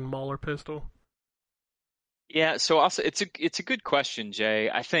the fucking Mauler pistol. Yeah, so also it's a good question, Jay.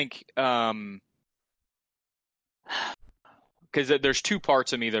 I think because there's two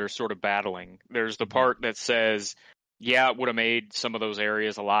parts of me that are sort of battling. There's the part that says, yeah, it would have made some of those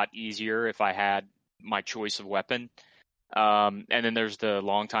areas a lot easier if I had my choice of weapon. And then there's the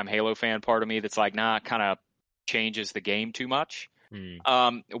longtime Halo fan part of me that's like, nah, it kind of changes the game too much.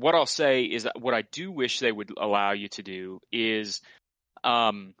 What I'll say is that what I do wish they would allow you to do is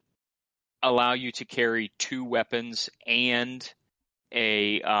allow you to carry two weapons and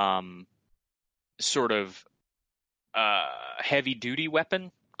a sort of heavy duty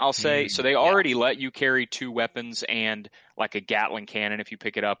weapon, I'll say. So they already let you carry two weapons and like a Gatling cannon if you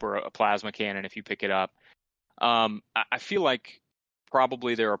pick it up, or a plasma cannon if you pick it up. I feel like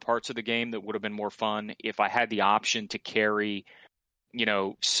probably there are parts of the game that would have been more fun if I had the option to carry,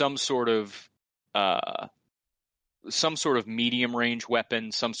 some sort of medium range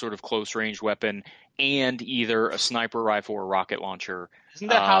weapon, some sort of close range weapon, and either a sniper rifle or rocket launcher. Isn't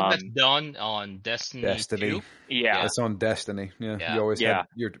that how that's done on Destiny 2? Yeah. It's on Destiny. Yeah. You always have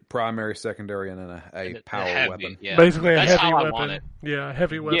your primary, secondary, and then a power heavy, weapon. Yeah. Basically, That's a heavy how I weapon. want it. Yeah, a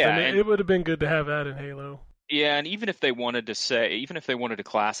heavy weapon. Yeah, It would have been good to have that in Halo. Yeah, and even if they wanted to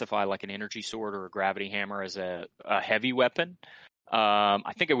classify like an energy sword or a gravity hammer as a heavy weapon,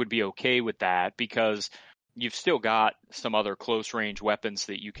 I think I would be okay with that because you've still got some other close range weapons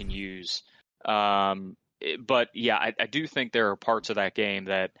that you can use. But yeah, I do think there are parts of that game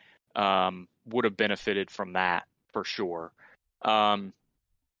that would have benefited from that for sure.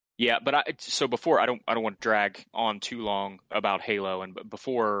 Yeah, but so before I don't want to drag on too long about Halo, and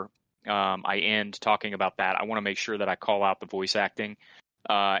before I end talking about that, I want to make sure that I call out the voice acting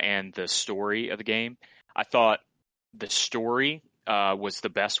and the story of the game. I thought the story was the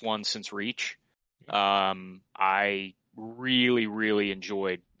best one since Reach. I really, really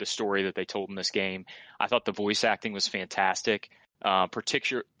enjoyed the story that they told in this game. I thought the voice acting was fantastic,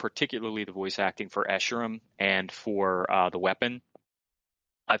 particularly the voice acting for Escharum and for the weapon.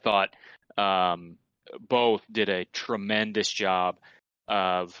 I thought both did a tremendous job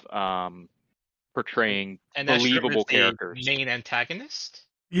of portraying and believable the characters. Main antagonist?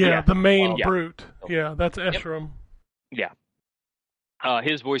 Yeah, the main yeah. brute. Yeah, that's Escharum. Yeah.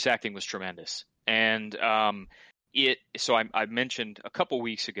 His voice acting was tremendous. And so I mentioned a couple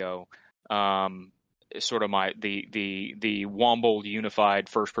weeks ago sort of the Womble unified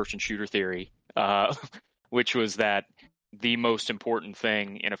first person shooter theory, which was that the most important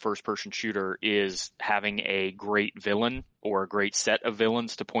thing in a first person shooter is having a great villain or a great set of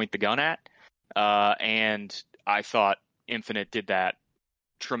villains to point the gun at. And I thought Infinite did that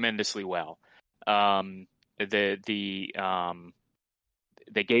tremendously well.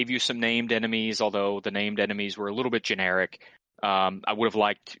 They gave you some named enemies, although the named enemies were a little bit generic. I would have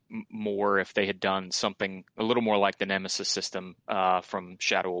liked more if they had done something a little more like the Nemesis system from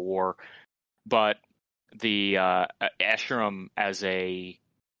Shadow of War. But the Escharum as a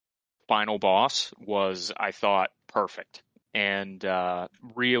final boss was, I thought, perfect and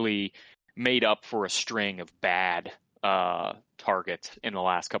really made up for a string of bad targets in the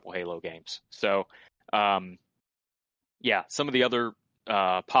last couple Halo games. So yeah, some of the other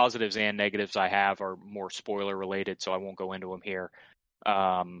positives and negatives I have are more spoiler related, so I won't go into them here.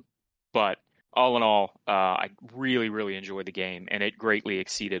 But all in all, I really, really enjoyed the game, and it greatly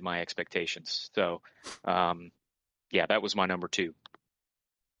exceeded my expectations. So, yeah, that was my number 2.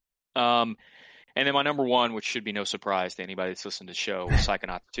 And then my number 1, which should be no surprise to anybody that's listened to the show, was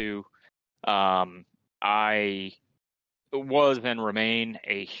Psychonauts 2. I was and remain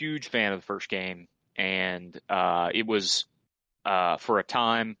a huge fan of the first game, and it was for a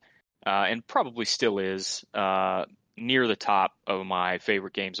time, and probably still is, near the top of my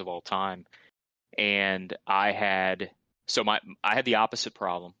favorite games of all time. And I had the opposite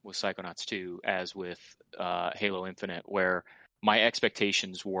problem with Psychonauts 2 as with Halo Infinite, where my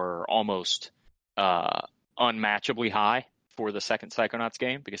expectations were almost unmatchably high for the second Psychonauts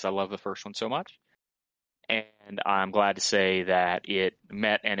game because I love the first one so much. And I'm glad to say that it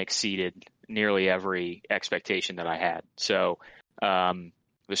met and exceeded nearly every expectation that I had. So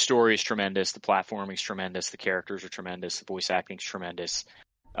the story is tremendous, the platforming is tremendous, the characters are tremendous, the voice acting is tremendous.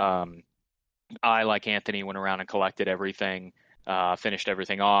 I, like Anthony, went around and collected everything, finished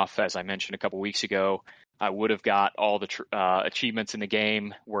everything off. As I mentioned a couple weeks ago, I would have got all the achievements in the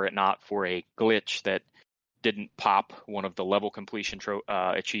game were it not for a glitch that didn't pop one of the level completion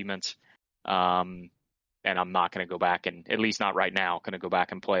achievements. And I'm not going to go back and, at least not right now, going to go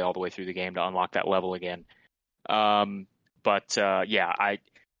back and play all the way through the game to unlock that level again. But yeah,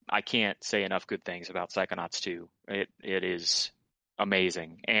 I can't say enough good things about Psychonauts 2. It is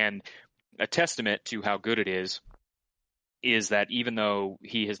amazing. And a testament to how good it is that even though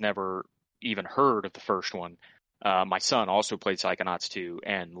he has never even heard of the first one, my son also played Psychonauts 2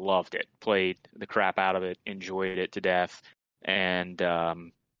 and loved it, played the crap out of it, enjoyed it to death. And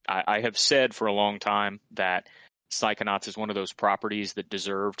I have said for a long time that Psychonauts is one of those properties that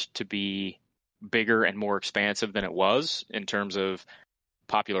deserved to be bigger and more expansive than it was in terms of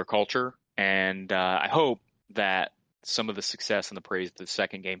popular culture. And I hope that some of the success and the praise that the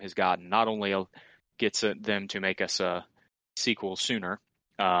second game has gotten not only gets them to make us a sequel sooner,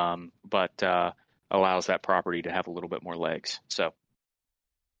 but allows that property to have a little bit more legs. So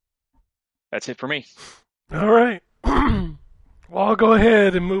that's it for me. All right. Well, I'll go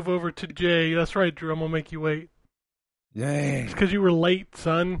ahead and move over to Jay. That's right, Drew. I'm going to make you wait. Yay. It's because you were late,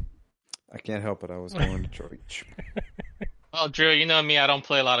 son. I can't help it. I was going to church. Well, Drew, you know me. I don't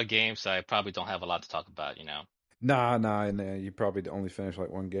play a lot of games, so I probably don't have a lot to talk about, you know. Nah. You probably only finished like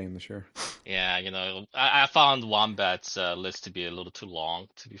one game this year. Yeah, you know, I found Wombat's list to be a little too long,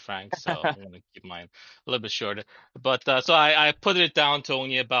 to be frank, so I'm going to keep mine a little bit shorter. But so I put it down to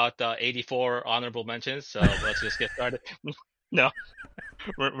only about 84 honorable mentions, so let's just get started. No,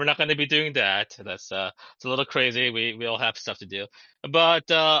 we're not going to be doing that. That's it's a little crazy. We all have stuff to do.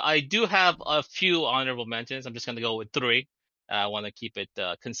 But I do have a few honorable mentions. I'm just going to go with 3. I want to keep it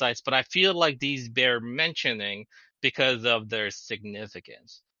concise, but I feel like these bear mentioning because of their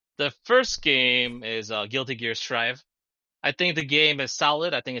significance. The first game is Guilty Gear Strive. I think the game is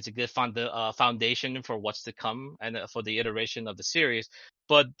solid. I think it's a good foundation for what's to come and for the iteration of the series.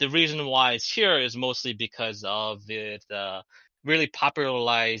 But the reason why it's here is mostly because of it really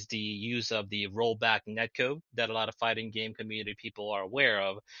popularized the use of the rollback netcode that a lot of fighting game community people are aware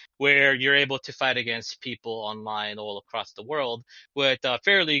of, where you're able to fight against people online all across the world with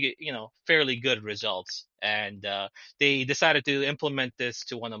fairly good results. And they decided to implement this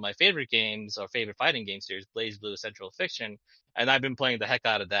to one of my favorite games or favorite fighting game series, BlazBlue Central Fiction. And I've been playing the heck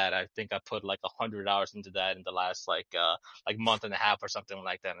out of that. I think I put like 100 hours into that in the last like month and a half or something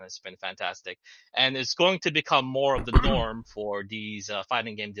like that, and it's been fantastic. And it's going to become more of the norm for these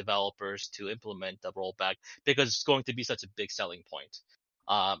fighting game developers to implement the rollback because it's going to be such a big selling point.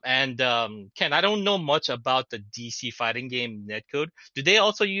 Ken, I don't know much about the DC fighting game netcode. Do they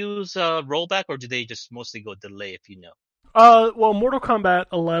also use rollback, or do they just mostly go delay, if you know? Well, Mortal Kombat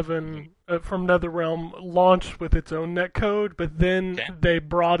 11 from NetherRealm launched with its own netcode, but then they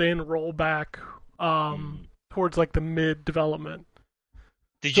brought in rollback towards like the mid development.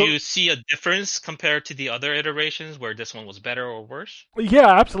 Did you see a difference compared to the other iterations where this one was better or worse? Yeah,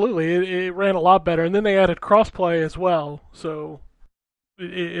 absolutely. It ran a lot better, and then they added crossplay as well. So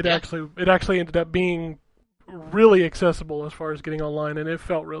it actually ended up being really accessible as far as getting online, and it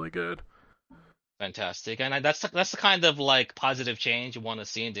felt really good. Fantastic, and that's the kind of like positive change you want to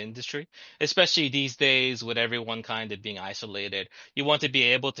see in the industry, especially these days with everyone kind of being isolated. You want to be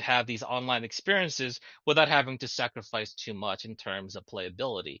able to have these online experiences without having to sacrifice too much in terms of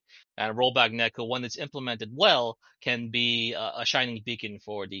playability. And rollback netcode, when it's implemented well, can be a shining beacon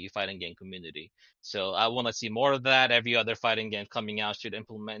for the fighting game community. So I want to see more of that. Every other fighting game coming out should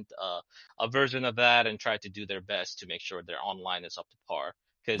implement a version of that and try to do their best to make sure their online is up to par.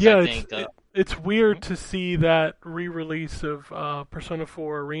 Because I Yeah, think it's weird to see that re-release of Persona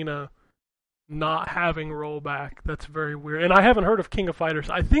 4 Arena not having rollback. That's very weird. And I haven't heard of King of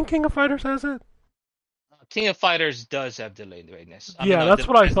Fighters. I think King of Fighters has it. King of Fighters does have delayed readiness. I mean, Yeah, that's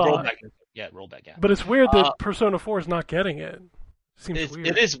what I thought. rollback. Yeah, rollback. Yeah, But it's weird uh, that Persona 4 is not getting it. Seems weird.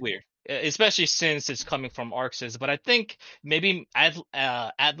 it is weird, especially since it's coming from Arxis. But I think maybe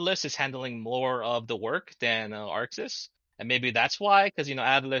Atlas is handling more of the work than Arxis, and maybe that's why. Because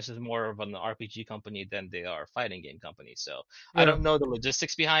Atlas is more of an RPG company than they are a fighting game company. So I Yeah. don't know the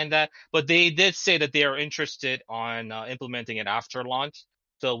logistics behind that, but they did say that they are interested on implementing it after launch.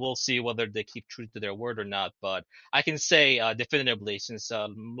 So we'll see whether they keep true to their word or not. But I can say definitively, since a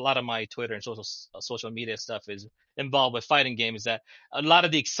lot of my Twitter and social media stuff is involved with fighting games, that a lot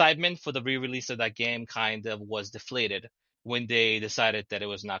of the excitement for the re-release of that game kind of was deflated when they decided that it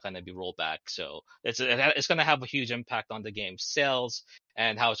was not going to be rolled back. So it's going to have a huge impact on the game's sales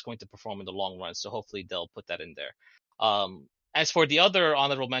and how it's going to perform in the long run. So hopefully they'll put that in there. As for the other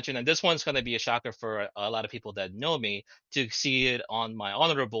honorable mention, and this one's going to be a shocker for a lot of people that know me to see it on my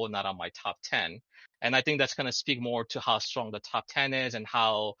honorable, not on my top 10. And I think that's going to speak more to how strong the top 10 is and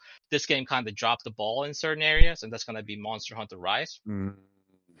how this game kind of dropped the ball in certain areas. And that's going to be Monster Hunter Rise.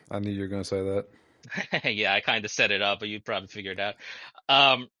 I knew you were going to say that. Yeah, I kind of set it up, but you probably figured it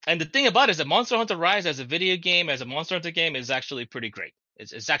out. And the thing about it is that Monster Hunter Rise as a video game, as a Monster Hunter game, is actually pretty great.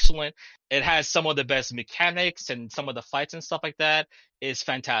 It's excellent. It has some of the best mechanics and some of the fights and stuff like that is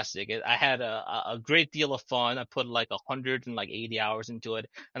fantastic. I had a great deal of fun. I put like 180 hours into it,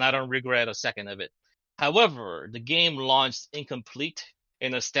 and I don't regret a second of it. However, the game launched incomplete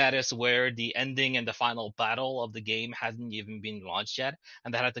in a status where the ending and the final battle of the game hasn't even been launched yet,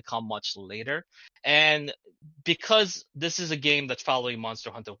 and that had to come much later. And because this is a game that's following Monster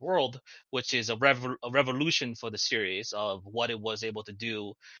Hunter World, which is a revolution for the series of what it was able to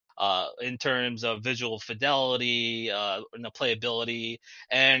do in terms of visual fidelity, playability,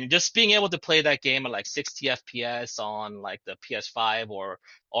 and just being able to play that game at like 60 FPS on like the PS5 or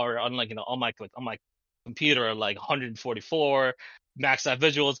on like on my computer at like 144 max out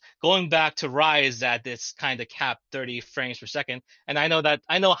visuals, going back to Rise at this kind of capped 30 frames per second. And I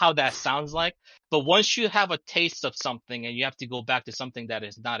know how that sounds like, but once you have a taste of something and you have to go back to something that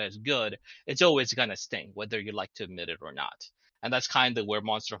is not as good, it's always gonna sting, whether you like to admit it or not. And that's kind of where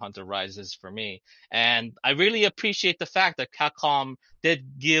Monster Hunter Rise is for me. And I really appreciate the fact that Capcom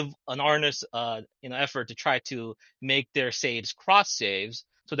did give an earnest, effort to try to make their saves cross saves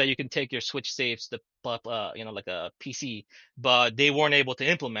so that you can take your Switch saves to, like a PC, but they weren't able to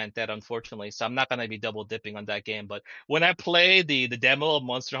implement that, unfortunately. So I'm not gonna be double dipping on that game. But when I played the demo of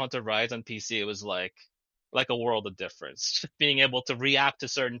Monster Hunter Rise on PC, it was like a world of difference. Being able to react to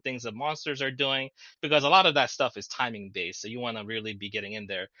certain things that monsters are doing, because a lot of that stuff is timing based, so you want to really be getting in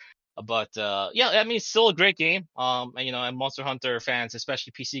there. But yeah, I mean, it's still a great game. And Monster Hunter fans,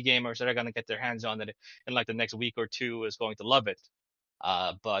 especially PC gamers that are gonna get their hands on it in like the next week or two, is going to love it.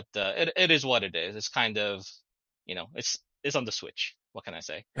 But it is what it is. It's kind of, it's on the Switch. What can I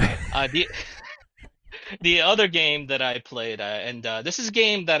say? The the other game that I played, and this is a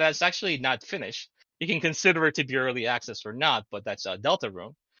game that is actually not finished. You can consider it to be early access or not, but that's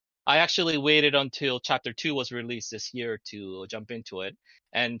Deltarune. I actually waited until Chapter 2 was released this year to jump into it,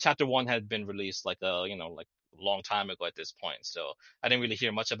 and Chapter 1 had been released like a long time ago at this point, so I didn't really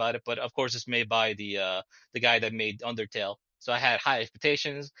hear much about it. But of course, it's made by the guy that made Undertale, so I had high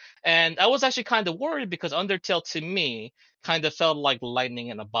expectations, and I was actually kind of worried because Undertale to me kind of felt like lightning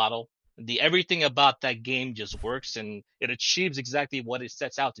in a bottle. The everything about that game just works and it achieves exactly what it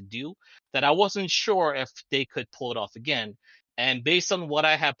sets out to do, that I wasn't sure if they could pull it off again. And based on what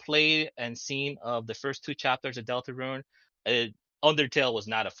I have played and seen of the first two chapters of Deltarune, Undertale was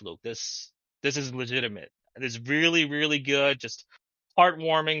not a fluke. This is legitimate. It is really, really good. Just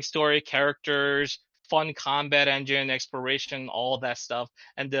heartwarming story, characters, fun combat engine, exploration, all that stuff,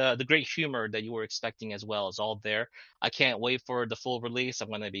 and the great humor that you were expecting as well is all there. I can't wait for the full release. I'm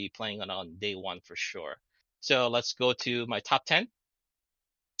going to be playing it on day one for sure. So let's go to my top 10.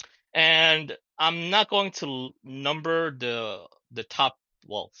 And I'm not going to number the top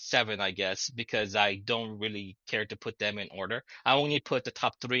well, 7, I guess, because I don't really care to put them in order. I only put the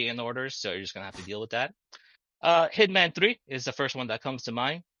top 3 in order, so you're just gonna have to deal with that. Hitman 3 is the first one that comes to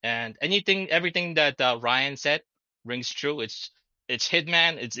mind, and everything that Ryan said rings true. It's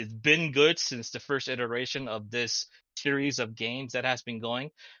Hitman. It's been good since the first iteration of this series of games that has been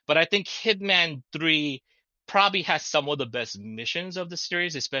going. But I think Hitman 3 probably has some of the best missions of the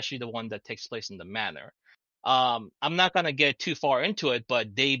series, especially the one that takes place in the manor. I'm not gonna get too far into it,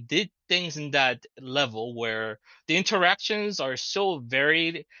 but they did things in that level where the interactions are so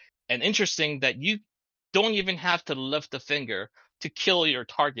varied and interesting that you don't even have to lift a finger to kill your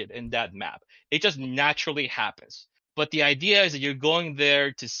target in that map. It just naturally happens. But the idea is that you're going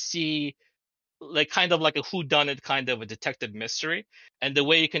there to see like kind of like a whodunit kind of a detective mystery, and the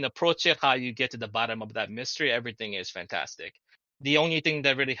way you can approach it, how you get to the bottom of that mystery, everything is fantastic. The only thing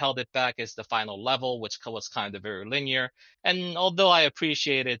that really held it back is the final level, which was kind of very linear. And although I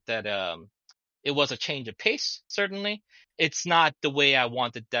appreciated that it was a change of pace, certainly. It's not the way I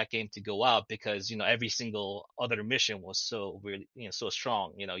wanted that game to go out because, every single other mission was so really, so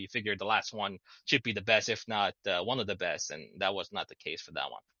strong. You figure the last one should be the best, if not one of the best, and that was not the case for that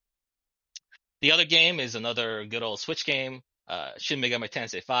one. The other game is another good old Switch game, Shin Megami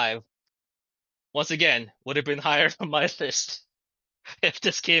Tensei 5. Once again, would have been higher on my list if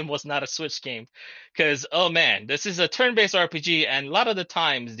this game was not a Switch game. Because, oh man, this is a turn-based RPG, and a lot of the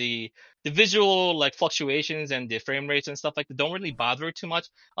times the visual like fluctuations and the frame rates and stuff like that don't really bother it too much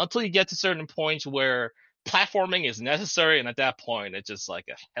until you get to certain points where platforming is necessary, and at that point, it's just like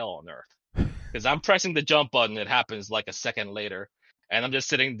a hell on earth. Because I'm pressing the jump button, it happens like a second later, and I'm just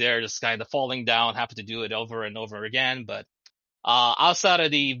sitting there just kind of falling down, having to do it over and over again, but outside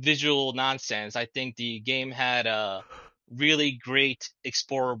of the visual nonsense, I think the game had a really great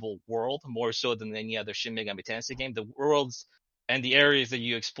explorable world, more so than any other Shin Megami Tensei game. The worlds and the areas that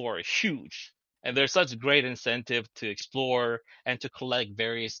you explore are huge, and there's such great incentive to explore and to collect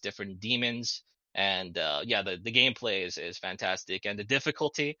various different demons. And yeah, the gameplay is fantastic, and the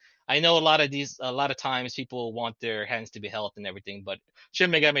difficulty. I know a lot of times people want their hands to be held and everything, but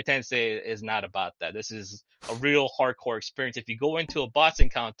Shin Megami Tensei is not about that. This is a real hardcore experience. If you go into a boss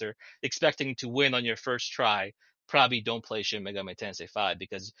encounter expecting to win on your first try, probably don't play Shin Megami Tensei 5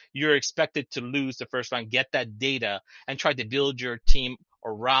 because you're expected to lose the first round, get that data, and try to build your team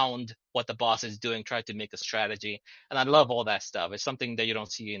around what the boss is doing, try to make a strategy. And I love all that stuff. It's something that you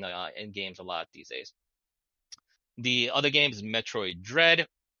don't see in games a lot these days. The other game is Metroid Dread.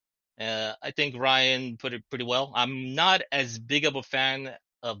 I think Ryan put it pretty well. I'm not as big of a fan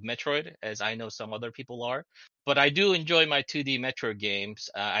of Metroid as I know some other people are, but I do enjoy my 2D Metroid games.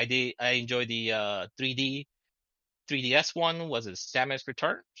 I enjoy the 3DS one. Was it Samus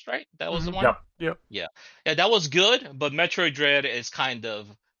Returns, right? That was the one? Yep. Yeah, that was good, but Metroid Dread is kind of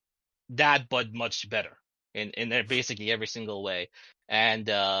that, but much better in basically every single way. And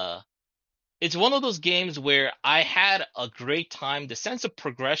it's one of those games where I had a great time. The sense of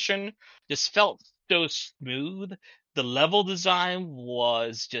progression just felt so smooth. The level design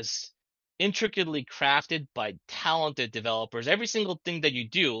was just intricately crafted by talented developers. Every single thing that you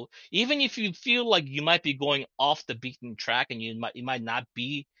do, even if you feel like you might be going off the beaten track and you might not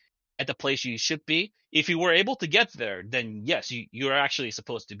be at the place you should be, if you were able to get there, then yes, you're actually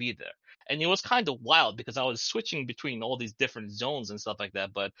supposed to be there. And it was kind of wild because I was switching between all these different zones and stuff like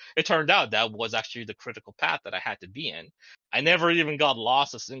that, but it turned out that was actually the critical path that I had to be in. I never even got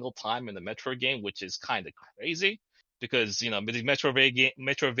lost a single time in the Metro game, which is kind of crazy because, these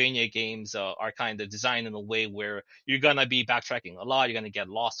Metrovania games are kind of designed in a way where you're going to be backtracking a lot, you're going to get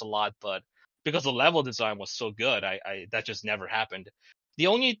lost a lot, but because the level design was so good, I that just never happened. The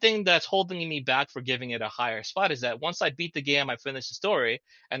only thing that's holding me back for giving it a higher spot is that once I beat the game, I finished the story,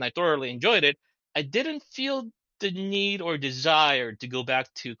 and I thoroughly enjoyed it, I didn't feel the need or desire to go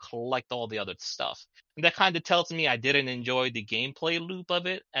back to collect all the other stuff. And that kind of tells me I didn't enjoy the gameplay loop of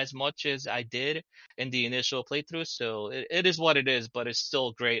it as much as I did in the initial playthrough. So it is what it is, but it's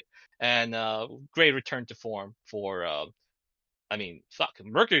still great, and great return to form for,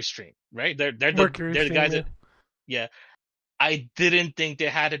 Mercury Stream, right? They're the guys that, yeah. I didn't think they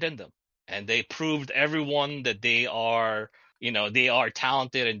had it in them, and they proved everyone that they are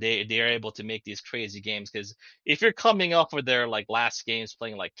talented and they are able to make these crazy games. Because if you're coming up with their like last games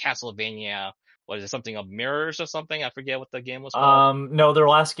playing like Castlevania, what is it, something of Mirrors or something? I forget what the game was called. No, their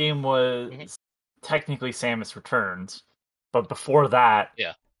last game was technically Samus Returns, but before that,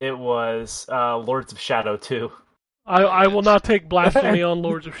 it was Lords of Shadow 2. I will not take blasphemy on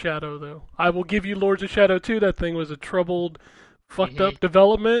Lords of Shadow, though. I will give you Lords of Shadow 2. That thing was a troubled, fucked up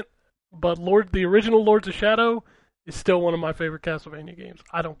development. But the original Lords of Shadow is still one of my favorite Castlevania games.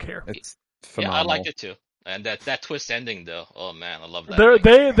 I don't care. It's Yeah, phenomenal. I liked it too. And that twist ending though, oh man, I love that.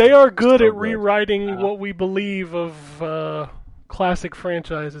 They are good So at good. rewriting what we believe of classic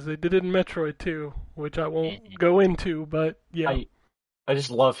franchises. They did it in Metroid too, which I won't go into, but yeah. I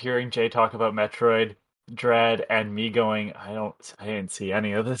just love hearing Jay talk about Metroid Dread and me going, I didn't see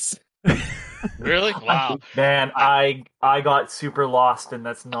any of this. Really? Wow. Man, I got super lost, and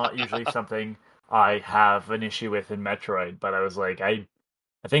that's not usually something I have an issue with in Metroid, but I was like, I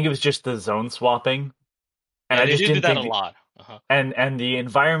think it was just the zone swapping. And Yeah, I they just do didn't that think a lot. Uh-huh. and the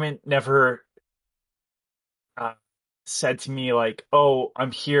environment never said to me like, "Oh,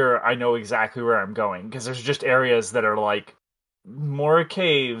 I'm here. I know exactly where I'm going." Because there's just areas that are like more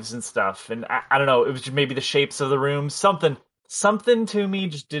caves and stuff, and I don't know. It was just maybe the shapes of the rooms. Something to me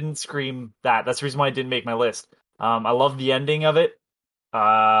just didn't scream that. That's the reason why I didn't make my list. I love the ending of it.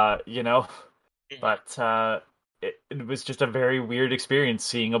 But it was just a very weird experience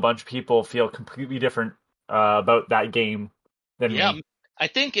seeing a bunch of people feel completely different about that game than Yeah, me. I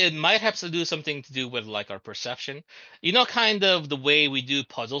think it might have to do something to do with like our perception. You know, kind of the way we do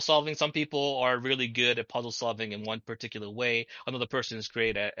puzzle solving. Some people are really good at puzzle solving in one particular way. Another person is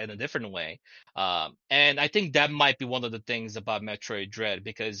great at in a different way. And I think that might be one of the things about Metroid Dread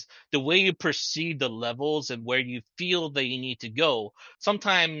because the way you perceive the levels and where you feel that you need to go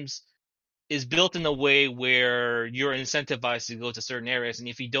sometimes is built in a way where you're incentivized to go to certain areas, and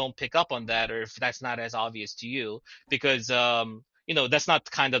if you don't pick up on that or if that's not as obvious to you because that's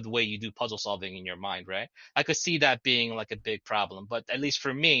not kind of the way you do puzzle solving in your mind, right? I could see that being like a big problem, but at least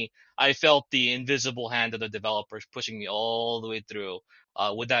for me, I felt the invisible hand of the developers pushing me all the way through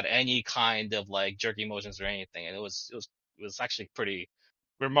without any kind of like jerky motions or anything, and it was actually pretty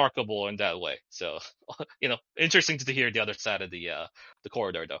remarkable in that way. So interesting to hear the other side of the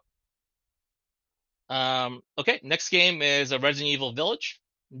corridor though. Okay, next game is a Resident Evil Village.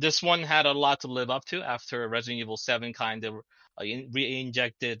 This one had a lot to live up to after Resident Evil 7 kind of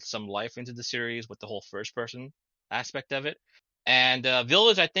re-injected some life into the series with the whole first-person aspect of it. And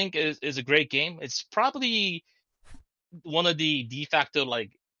Village, I think, is a great game. It's probably one of the de facto a,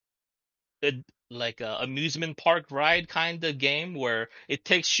 a amusement park ride kind of game where it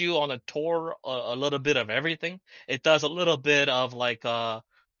takes you on a tour a little bit of everything. It does a little bit of like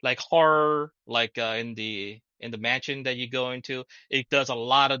horror in the mansion that you go into. It does a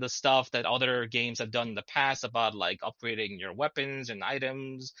lot of the stuff that other games have done in the past about like upgrading your weapons and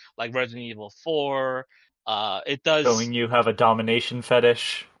items like Resident Evil 4. It does Showing you have a domination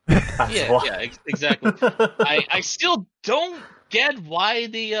fetish. That's yeah, why. yeah, exactly. I still don't get why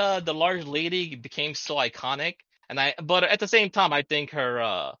the large lady became so iconic, but at the same time, I think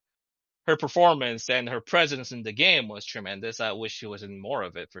her performance and her presence in the game was tremendous. I wish she was in more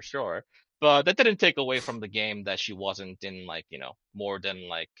of it for sure, but that didn't take away from the game that she wasn't in more than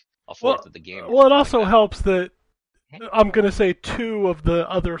like a fourth of the game or Well, it something like also that. helps that Mhm. I'm going to say 2 of the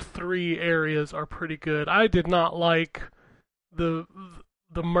other 3 areas are pretty good. I did not like the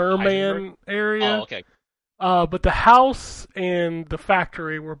Heisenberg? merman Oh, area, okay. but the house and the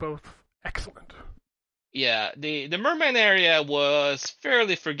factory were both excellent. Yeah, the merman area was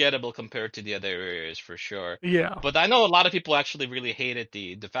fairly forgettable compared to the other areas for sure. Yeah. But I know a lot of people actually really hated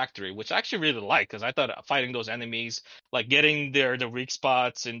the factory, which I actually really like because I thought fighting those enemies, like getting the weak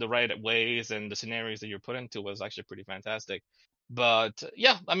spots in the right ways and the scenarios that you're put into was actually pretty fantastic. But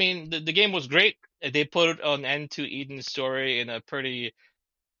yeah, I mean the game was great. They put an end to Eden's story in a pretty,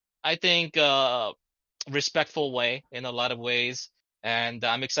 I think, respectful way in a lot of ways, and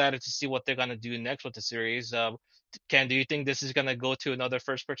I'm excited to see what they're gonna do next with the series. Ken, do you think this is gonna go to another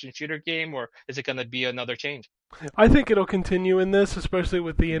first-person shooter game, or is it gonna be another change? I think it'll continue in this, especially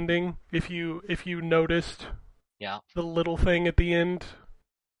with the ending. If you noticed Yeah. the little thing at the end,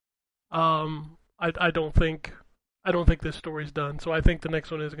 I don't think this story's done. So I think the next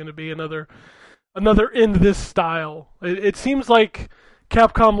one is going to be another in this style. It seems like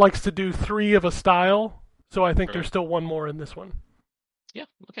Capcom likes to do 3 of a style, so I think Sure. there's still one more in this one. Yeah,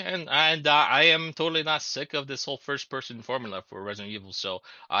 okay, and I am totally not sick of this whole first-person formula for Resident Evil, so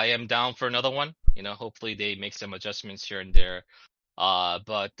I am down for another one. Hopefully they make some adjustments here and there.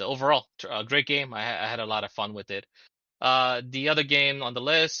 But overall, a great game. I had a lot of fun with it. The other game on the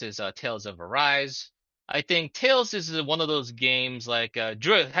list is Tales of Arise. I think Tales is one of those games like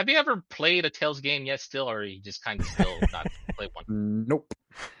Drew. Have you ever played a Tales game yet? Still, or you just kind of still not played one? Nope.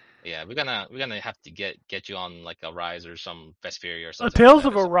 Yeah, we're gonna have to get you on like a Rise or some Vesperia or something like Tales that.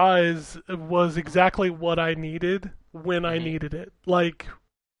 of Arise was exactly what I needed when I Mhm. needed it. Like,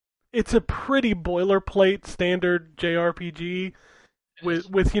 it's a pretty boilerplate standard JRPG,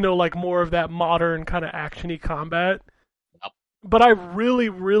 with like more of that modern kind of actiony combat. Yep. But I really,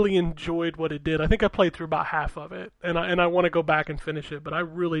 really enjoyed what it did. I think I played through about half of it, and I want to go back and finish it. But I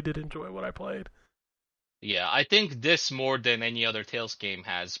really did enjoy what I played. Yeah, I think this more than any other Tales game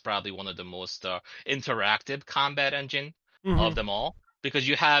has probably one of the most interactive combat engine of Mm-hmm. them all because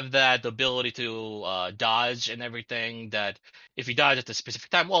you have that ability to dodge and everything that if you dodge at a specific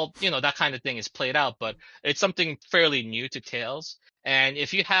time, well, that kind of thing is played out, but it's something fairly new to Tales. And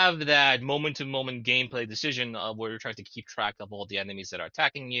if you have that moment-to-moment gameplay decision where you're trying to keep track of all the enemies that are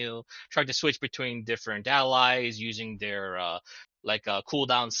attacking you, trying to switch between different allies using their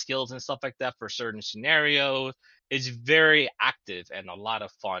cooldown skills and stuff like that for certain scenarios. It's very active and a lot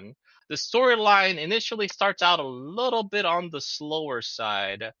of fun. The storyline initially starts out a little bit on the slower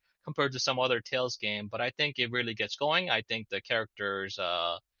side compared to some other Tales game, but I think it really gets going. I think the characters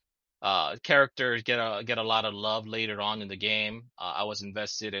get a lot of love later on in the game. I was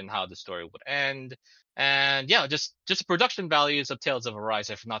invested in how the story would end, and yeah, just the production values of Tales of Arise,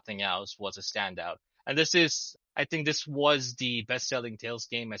 if nothing else, was a standout. And I think this was the best-selling Tales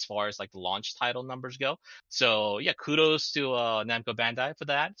game as far as like the launch title numbers go. So yeah, kudos to Namco Bandai for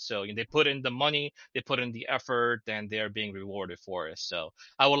that. So they put in the money, they put in the effort, and they're being rewarded for it. So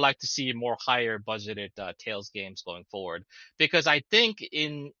I would like to see more higher budgeted Tales games going forward because I think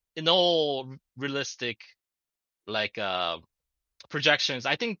in all realistic like projections,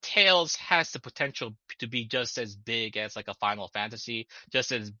 I think Tales has the potential to be just as big as like a Final Fantasy,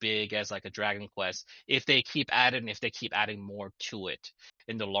 just as big as like a Dragon Quest if they keep adding more to it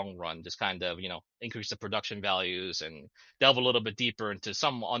in the long run. Just kind of, increase the production values and delve a little bit deeper into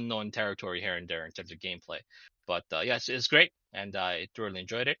some unknown territory here and there in terms of gameplay. But yeah, it's great, and I thoroughly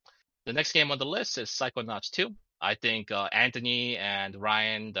enjoyed it. The next game on the list is Psychonauts 2. I think Anthony and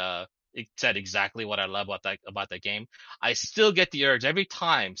Ryan it said exactly what I love about that game. I still get the urge every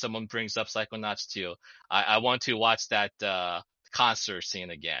time someone brings up Psychonauts 2. I want to watch that concert scene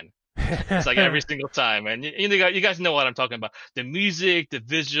again. It's like every single time, and you guys know what I'm talking about. The music, the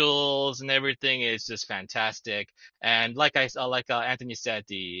visuals, and everything is just fantastic. And like Anthony said,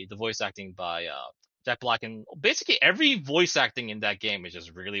 the voice acting by Jack Black, and basically every voice acting in that game is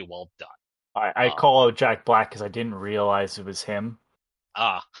just really well done. I call out Jack Black because I didn't realize it was him.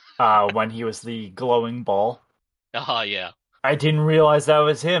 When he was the glowing ball. Yeah. I didn't realize that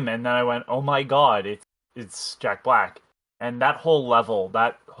was him, and then I went, "Oh my god, it's Jack Black." And that whole level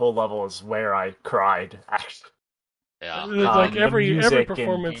is where I cried. Actually, yeah. It's like every music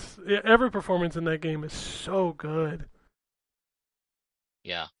performance in that game is so good.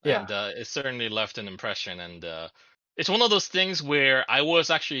 Yeah. Yeah. And it certainly left an impression, and it's one of those things where I was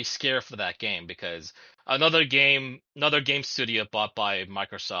actually scared for that game because another game studio bought by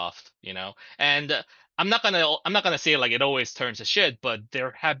Microsoft, and I'm not gonna say like it always turns to shit, but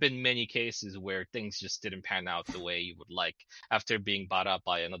there have been many cases where things just didn't pan out the way you would like after being bought up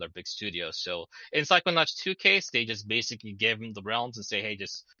by another big studio. So in Psychonauts 2 case, they just basically gave them the realms and say, hey,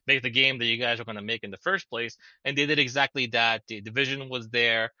 just make the game that you guys are gonna make in the first place, and they did exactly that. The vision was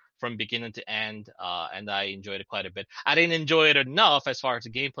there from beginning to end, and I enjoyed it quite a bit. I didn't enjoy it enough as far as the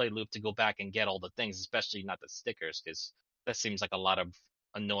gameplay loop to go back and get all the things, especially not the stickers, because that seems like a lot of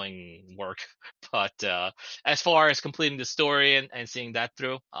annoying work. But as far as completing the story and seeing that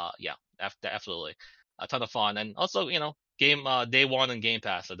through, yeah, absolutely, a ton of fun, and also game day one and Game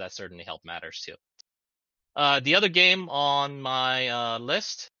Pass, so that certainly helped matters too. The other game on my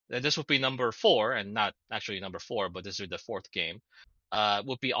list, this would be number 4, and not actually number 4, but this is the 4th game.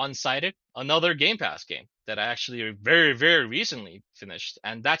 Would be Unsighted, another Game Pass game that I actually very, very recently finished.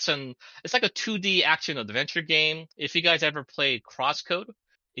 And it's like a 2D action adventure game. If you guys ever played Crosscode,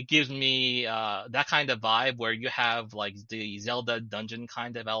 it gives me that kind of vibe where you have like the Zelda dungeon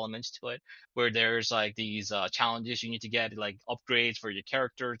kind of elements to it, where there's like these challenges you need to get, like upgrades for your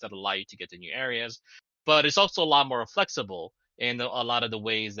characters that allow you to get to new areas. But it's also a lot more flexible in a lot of the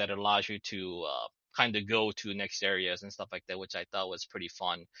ways that it allows you to kind of go to next areas and stuff like that, which I thought was pretty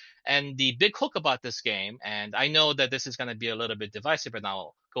fun. And the big hook about this game, and I know that this is going to be a little bit divisive, and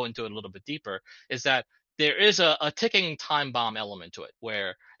I'll go into it a little bit deeper, is that there is a ticking time bomb element to it,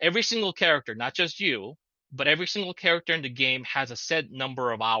 where every single character, not just you, but every single character in the game has a set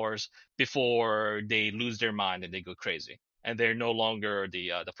number of hours before they lose their mind and they go crazy, and they're no longer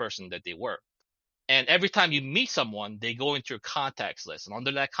the person that they were. And every time you meet someone, they go into your contacts list. And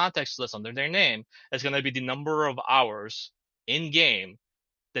under that contacts list, under their name, is going to be the number of hours in game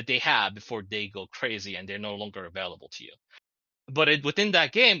that they have before they go crazy and they're no longer available to you. But within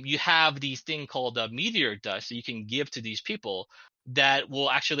that game, you have these thing called meteor dust that you can give to these people that will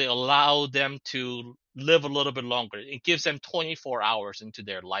actually allow them to live a little bit longer. It gives them 24 hours into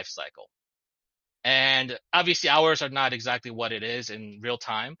their life cycle. And obviously hours are not exactly what it is in real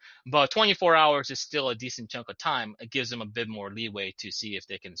time, but 24 hours is still a decent chunk of time. It gives them a bit more leeway to see if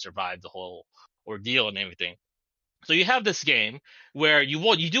they can survive the whole ordeal and everything. So you have this game where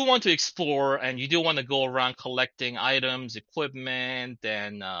you do want to explore and you do want to go around collecting items, equipment,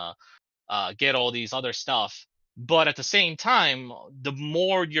 and get all these other stuff. But at the same time, the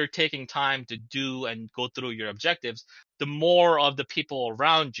more you're taking time to do and go through your objectives, the more of the people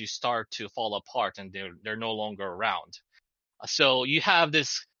around you start to fall apart and they're no longer around. So you have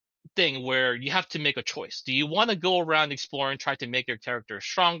this thing where you have to make a choice. Do you want to go around exploring, try to make your character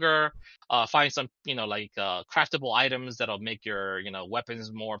stronger, find some, craftable items that'll make your,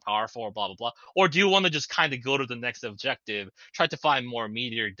 weapons more powerful, blah, blah, blah? Or do you want to just kind of go to the next objective, try to find more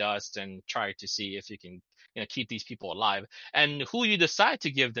meteor dust and try to see if you can, keep these people alive? And who you decide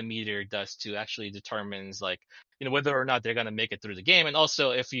to give the meteor dust to actually determines whether or not they're going to make it through the game. And also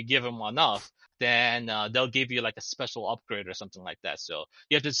if you give them enough, then they'll give you like a special upgrade or something like that. So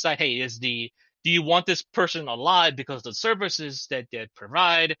you have to decide, hey, do you want this person alive because of the services that they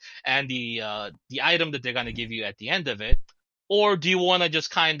provide and the item that they're going to give you at the end of it? Or do you want to just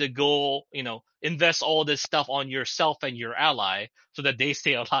kind of go, invest all this stuff on yourself and your ally so that they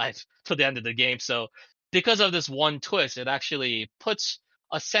stay alive to the end of the game? So because of this one twist, it actually puts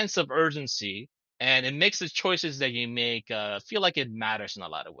a sense of urgency and it makes the choices that you make feel like it matters in a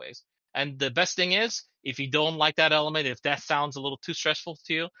lot of ways. And the best thing is, if you don't like that element, if that sounds a little too stressful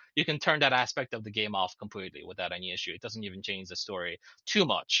to you, you can turn that aspect of the game off completely without any issue. It doesn't even change the story too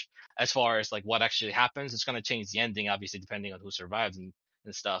much as far as like what actually happens. It's going to change the ending, obviously, depending on who survives and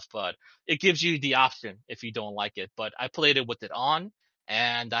stuff. But it gives you the option if you don't like it. But I played it with it on,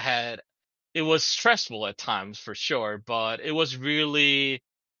 and it was stressful at times for sure, but it was really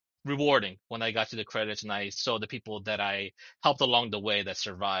rewarding when I got to the credits and I saw the people that I helped along the way that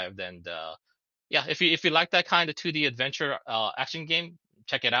survived. And yeah, if you like that kind of 2D adventure action game,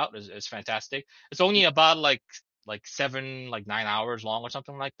 check it out. It's fantastic. It's only about like 9 hours long or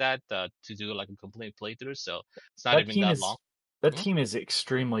something like that to do like a complete playthrough. So it's not That even team that is long. that Mhm. team is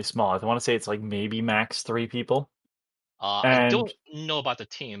extremely small. I want to say it's like maybe max 3 people. I And don't know about the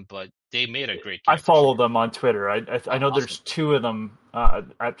team, but they made a great I game for follow sure. them on Twitter. I Oh, know awesome. there's 2 of them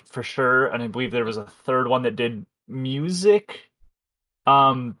for sure, and I believe there was a third one that did music.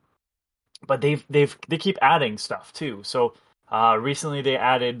 Um, but they keep adding stuff too. So recently they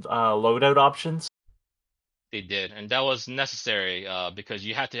added loadout options. They did, and that was necessary because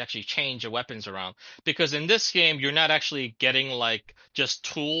you had to actually change your weapons around. Because in this game, you're not actually getting like just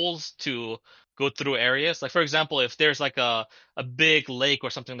tools to go through areas. Like for example, if there's like a big lake or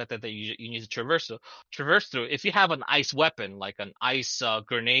something like that that you need to traverse through. If you have an ice weapon, like an ice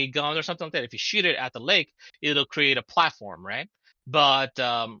grenade gun or something like that, if you shoot it at the lake, it'll create a platform, right? But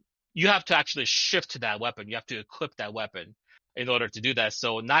you have to actually shift to that weapon. You have to equip that weapon in order to do that.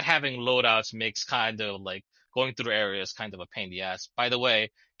 So not having loadouts makes kind of like going through areas kind of a pain in the ass. By the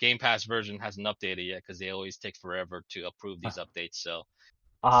way, Game Pass version hasn't updated yet because they always take forever to approve these updates. So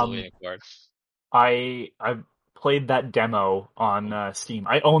still Um, waiting for it. I played that demo on Steam.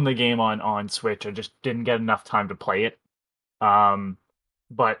 I own the game on Switch. I just didn't get enough time to play it. Um,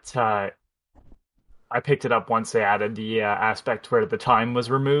 but I picked it up once they added the aspect where the time was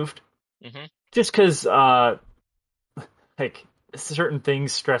removed. Hmm. Just because like certain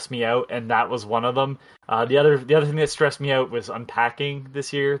things stress me out, and that was one of them. The other thing that stressed me out was unpacking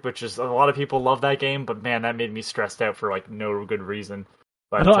this year, which is a lot of people love that game, but man, that made me stressed out for like no good reason.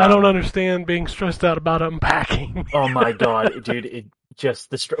 But I don't understand being stressed out about unpacking. oh my god, dude, it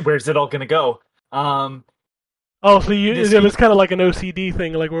just where's it all gonna go? Oh, so This it game was kind of like an OCD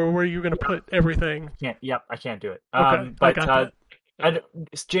thing, like where you're going to put everything. can't. Yep, I can't do it. Okay, I But got that.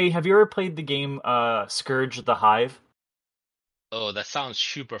 Jay, have you ever played the game Scourge the Hive? Oh, that sounds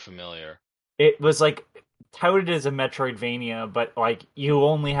super familiar. It was like touted as a Metroidvania, but like you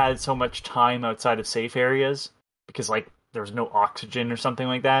only had so much time outside of safe areas because like there was no oxygen or something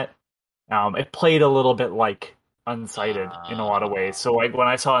like that. It played a little bit like Unsighted in a lot of ways. So like when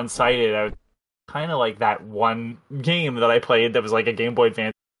I saw Unsighted, I was kind of like that one game that I played that was like a Game Boy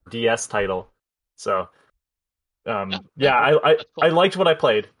Advance DS title. So Yeah, yeah, yeah, that's I cool. liked what I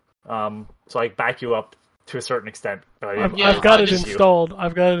played. So I back you up to a certain extent, but I I've Yeah, didn't got I it convince just you. installed.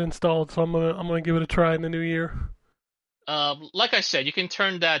 I've got it installed, so I'm gonna give it a try in the new year. like I said, you can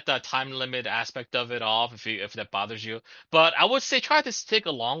turn that time limit aspect of it off if that bothers you. But I would say try to stick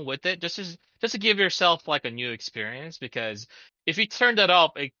along with it just to give yourself like a new experience because if you turn that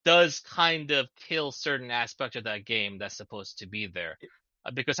off, it does kind of kill certain aspects of that game that's supposed to be there.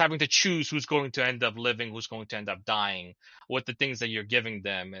 because having to choose who's going to end up living, who's going to end up dying with the things that you're giving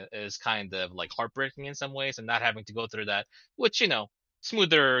them is kind of like heartbreaking in some ways, and not having to go through that, which,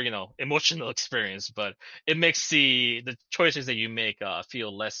 smoother, emotional experience, but it makes the choices that you make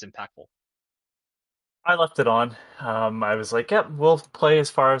feel less impactful. I left it on. I was like, yep, we'll play as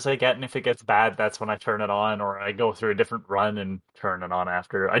far as I get, and if it gets bad, that's when I turn it on, or I go through a different run and turn it on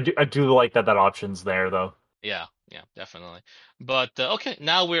after. I do like that option's there, though. Yeah, definitely. But okay,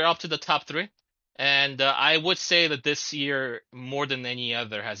 now we're up to the top three. And I would say that this year, more than any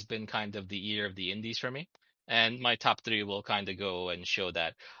other, has been kind of the year of the indies for me. And my top three will kind of go and show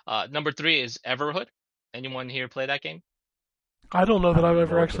that. Number three is Everhood. Anyone here play that game? I don't know that I I've don't know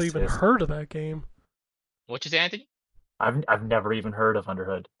ever what actually this even is. heard of that game. What you say, Anthony? I've never even heard of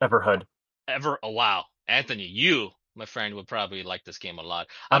Everhood. Oh, wow. Anthony, you, my friend, would probably like this game a lot.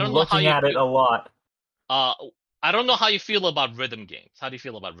 I I'm don't know how looking you at it feel. a lot. Uh, I don't know how you feel about rhythm games. How do you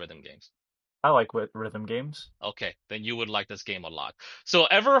feel about rhythm games? I like rhythm games. Okay, then you would like this game a lot. So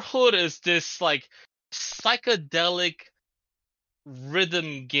Everhood is this like psychedelic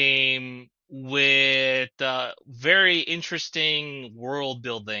rhythm game with very interesting world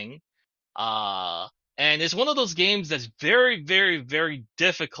building. Uh, and it's one of those games that's very, very, very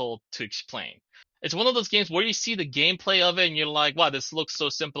difficult to explain. It's one of those games where you see the gameplay of it and you're like, wow, this looks so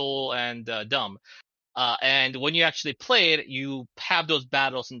simple and dumb. And when you actually play it, you have those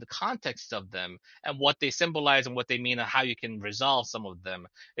battles in the context of them and what they symbolize and what they mean and how you can resolve some of them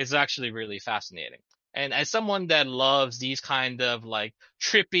is actually really fascinating. And as someone that loves these kind of like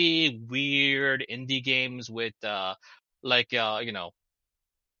trippy, weird indie games with like uh,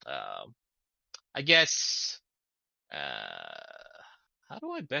 I guess how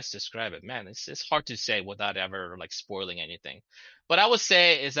do I best describe it? Man, it's hard to say without ever like spoiling anything. But I would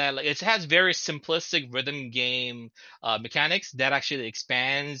say is that like, it has very simplistic rhythm game mechanics that actually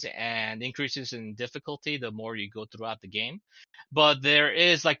expands and increases in difficulty the more you go throughout the game. But there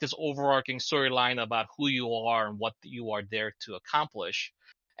is like this overarching storyline about who you are and what you are there to accomplish.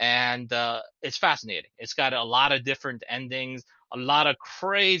 And it's fascinating. It's got a lot of different endings, a lot of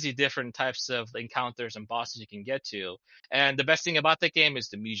crazy different types of encounters and bosses you can get to. And the best thing about the game is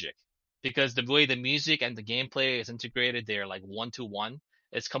the music, because the way the music and the gameplay is integrated, they're like 1-to-1.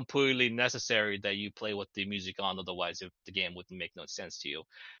 It's completely necessary that you play with the music on, otherwise, if the game wouldn't make no sense to you.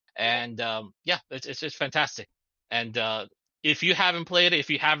 And yeah, it's just fantastic. And if you haven't played it,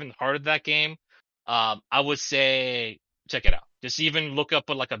 if you haven't heard of that game, I would say check it out. Just even look up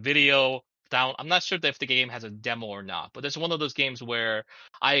like a video down. I'm not sure if the game has a demo or not, but it's one of those games where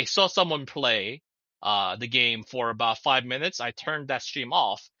I saw someone play the game for about 5 minutes. I turned that stream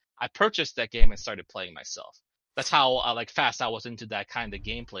off. I purchased that game and started playing myself. That's how like fast I was into that kind of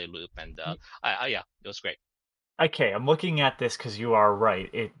gameplay loop, and yeah, it was great. Okay, I'm looking at this because you are right.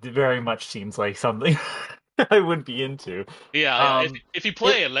 It very much seems like something I would be into. Yeah. If you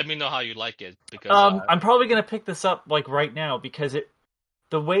play it, let me know how you like it, because I'm probably gonna pick this up like right now because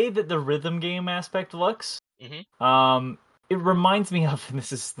the way that the rhythm game aspect looks, it reminds me of, and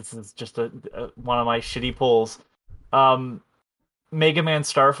this is just one of my shitty pulls, Mega Man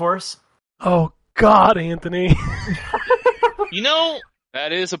Star Force. Oh God, Anthony.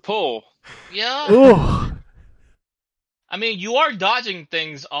 That is a pull. Yeah. Ooh. I mean, you are dodging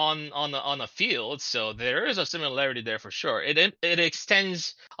things on a field, so there is a similarity there for sure. It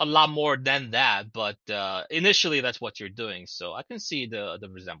extends a lot more than that, but initially that's what you're doing, so I can see the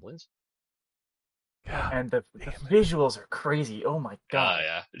resemblance. God, And the visuals are crazy. Oh my god!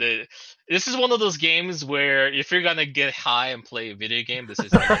 Yeah. This is one of those games where if you're gonna get high and play a video game, this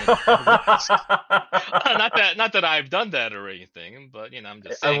is not that I've done that or anything, but I'm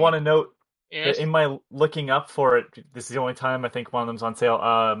just saying. I want to note. Yes. In my looking up for it, this is the only time I think one of them's on sale.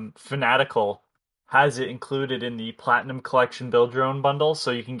 Fanatical has it included in the Platinum Collection Build Your Own bundle,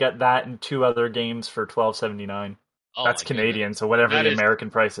 so you can get that and 2 other games for $12.79. Oh, that's my Canadian, goodness. so whatever That the is, American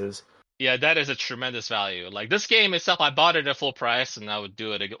price is. yeah, that is a tremendous value. Like this game itself, I bought it at full price, and I would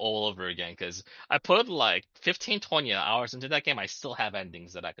do it all over again because I put like 15, 20 hours into that game. I still have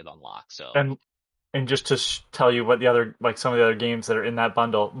endings that I could unlock. So And just to tell you what some of the other games that are in that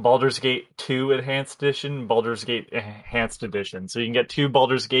bundle: Baldur's Gate 2 Enhanced Edition, Baldur's Gate Enhanced Edition. So you can get 2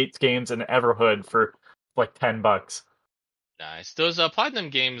 Baldur's Gate games and Everhood for like $10. nice. Those Platinum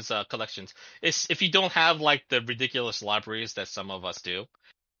Games collections. If you don't have like the ridiculous libraries that some of us do,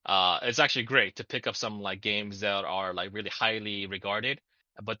 it's actually great to pick up some like games that are like really highly regarded,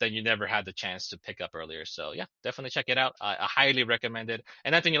 but then you never had the chance to pick up earlier. So yeah, definitely check it out. I highly recommend it.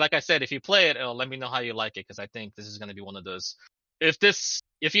 And Anthony, like I said, if you play it, let me know how you like it, because I think this is going to be one of those.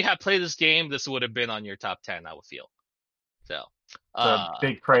 If you had played this game, this would have been on your top 10, I would feel. So,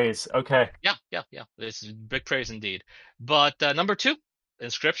 Big praise. Okay. yeah. This is big praise indeed. But number two,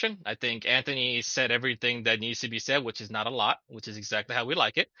 Inscription. I think Anthony said everything that needs to be said, which is not a lot, which is exactly how we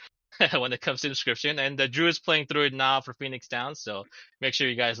like it when it comes to Inscription. And Drew is playing through it now for Phoenix Down, so make sure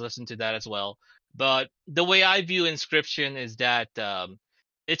you guys listen to that as well. But the way I view Inscription is that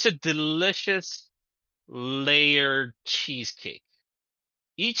it's a delicious layered cheesecake.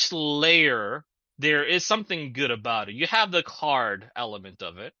 Each layer, there is something good about it. You have the card element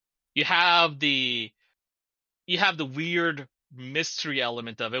of it. You have the weird mystery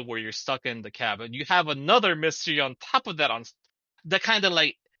element of it where you're stuck in the cabin. You have another mystery on top of that, on that kind of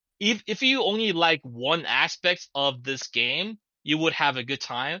like, if you only like one aspect of this game, you would have a good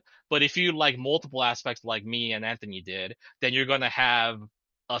time. But if you like multiple aspects like me and Anthony did, then you're gonna have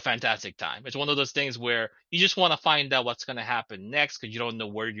a fantastic time. It's one of those things where you just want to find out what's gonna happen next because you don't know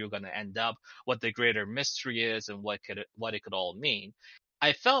where you're gonna end up, what the greater mystery is, and what it could all mean.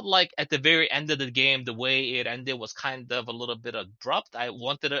 I felt like at the very end of the game, the way it ended was kind of a little bit abrupt. I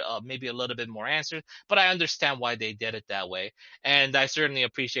wanted maybe a little bit more answers, but I understand why they did it that way. And I certainly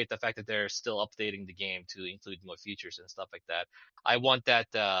appreciate the fact that they're still updating the game to include more features and stuff like that. I want that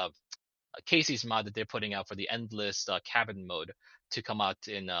Casey's mod that they're putting out for the endless cabin mode to come out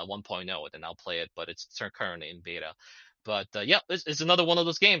in 1.0, and I'll play it, but it's currently in beta. But yeah, it's another one of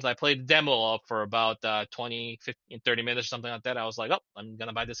those games. I played the demo up for about 20, 15, 30 minutes or something like that. I was like, oh, I'm going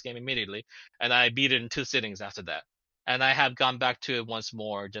to buy this game immediately. And I beat it in 2 sittings after that. And I have gone back to it once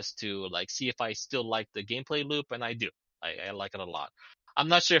more just to like see if I still like the gameplay loop, and I do. I like it a lot. I'm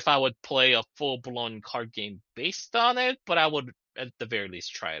not sure if I would play a full-blown card game based on it, but I would at the very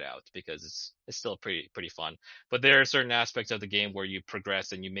least try it out because it's still pretty fun. But there are certain aspects of the game where you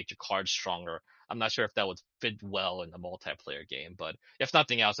progress and you make your cards stronger. I'm not sure if that would fit well in a multiplayer game, but if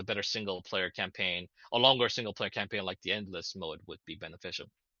nothing else, a better single player campaign, a longer single player campaign like the endless mode would be beneficial.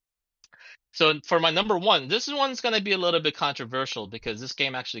 So for my number one, this one's going to be a little bit controversial because this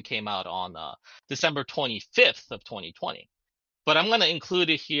game actually came out on December 25th of 2020. But I'm going to include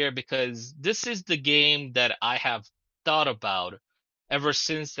it here because this is the game that I have thought about ever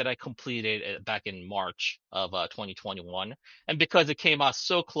since that I completed it back in March of 2021. And because it came out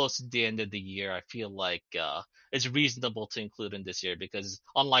so close to the end of the year, I feel like it's reasonable to include in this year because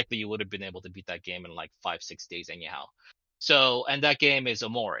unlikely you would have been able to beat that game in like 5-6 days anyhow. So, and that game is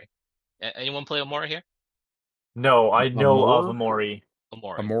Omori. Anyone play Omori here? No, I know of Amori?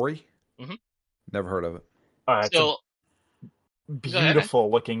 Amori. Amori? Mm-hmm. Never heard of it. It's So, a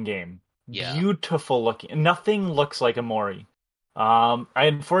beautiful looking game. Yeah. Beautiful looking. Nothing looks like Amori. I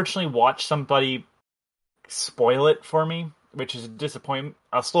unfortunately watched somebody spoil it for me, which is a disappointment.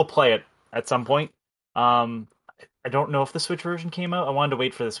 I'll still play it at some point. I don't know if the Switch version came out. I wanted to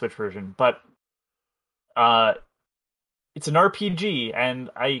wait for the Switch version, but it's an RPG, and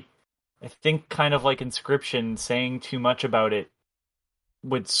I think kind of like Inscription, saying too much about it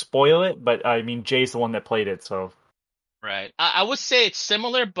would spoil it. But I mean, Jay's the one that played it, so Right. I would say it's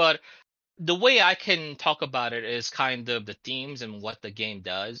similar, but the way I can talk about it is kind of the themes and what the game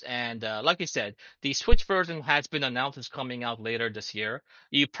does. And like I said, the Switch version has been announced as coming out later this year.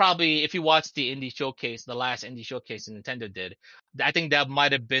 You probably, if you watched the indie showcase, the last indie showcase that Nintendo did, I think that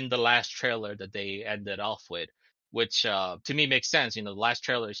might have been the last trailer that they ended off with, which to me makes sense. You know, the last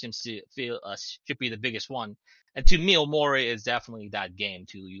trailer seems to feel should be the biggest one. And to me, Omori is definitely that game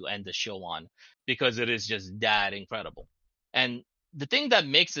to you end the show on because it is just that incredible. And the thing that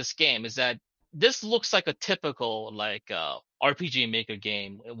makes this game is that this looks like a typical like RPG Maker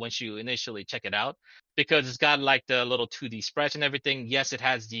game once you initially check it out because it's got like the little 2D sprites and everything. Yes, it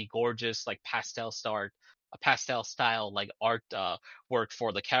has the gorgeous like pastel style like art work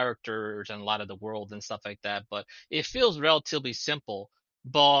for the characters and a lot of the world and stuff like that, but it feels relatively simple.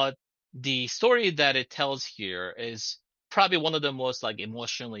 But the story that it tells here is probably one of the most like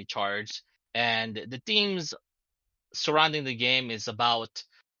emotionally charged, and the themes surrounding the game is about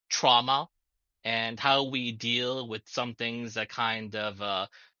trauma and how we deal with some things that kind of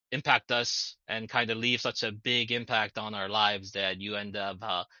impact us and kind of leave such a big impact on our lives that you end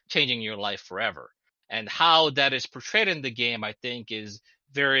up changing your life forever. And how that is portrayed in the game, I think, is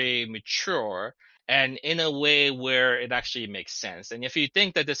very mature and in a way where it actually makes sense. And if you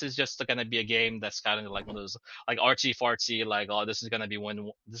think that this is just going to be a game that's kind of like one of those like artsy fartsy, like, oh, this is going to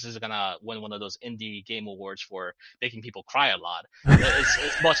win one of those indie game awards for making people cry a lot.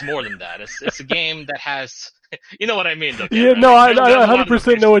 It's much more than that. It's a game that has, you know what I mean, though. Ken, Yeah, right? no, I There's a lot of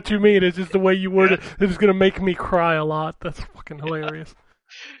 100% know what you mean. It's just the way you word Yeah. it. It's going to make me cry a lot. That's fucking hilarious.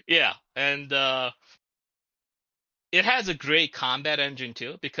 Yeah, and it has a great combat engine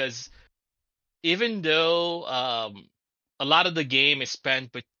too, because even though a lot of the game is spent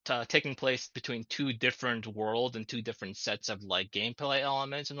taking place between two different worlds and two different sets of like gameplay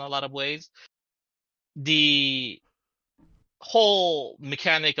elements in a lot of ways. The whole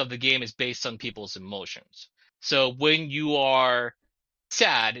mechanic of the game is based on people's emotions. So when you are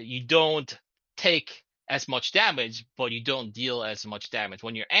sad, you don't take as much damage, but you don't deal as much damage.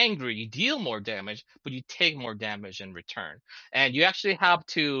 When you're angry, you deal more damage, but you take more damage in return. And you actually have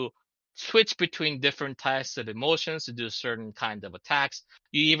to switch between different types of emotions to do certain kind of attacks.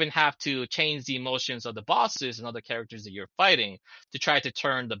 You even have to change the emotions of the bosses and other characters that you're fighting to try to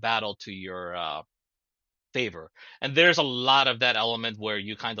turn the battle to your favor. And there's a lot of that element where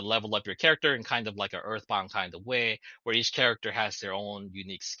you kind of level up your character in kind of like an Earthbound kind of way, where each character has their own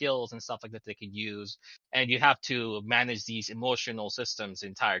unique skills and stuff like that they can use. And you have to manage these emotional systems the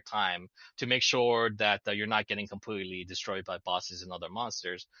entire time to make sure that you're not getting completely destroyed by bosses and other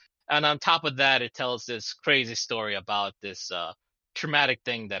monsters. And on top of that, it tells this crazy story about this traumatic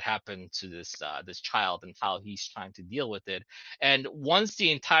thing that happened to this child and how he's trying to deal with it. And once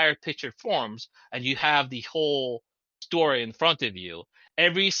the entire picture forms and you have the whole story in front of you,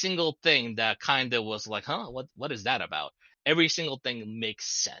 every single thing that kind of was like, huh, what is that about? Every single thing makes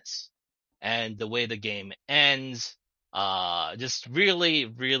sense. And the way the game ends, just really,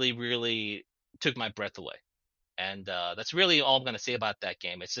 really, really took my breath away. And that's really all I'm going to say about that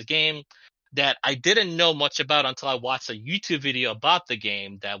game. It's a game that I didn't know much about until I watched a YouTube video about the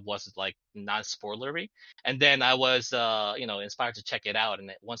game that was like non-spoilery. And then I was, inspired to check it out.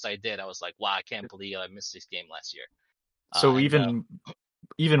 And once I did, I was like, wow, I can't believe I missed this game last year. So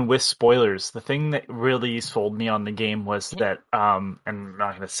even with spoilers, the thing that really sold me on the game was that, and I'm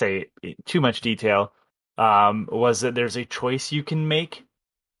not going to say too much detail, was that there's a choice you can make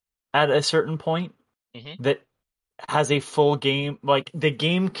at a certain point that has a full game, like the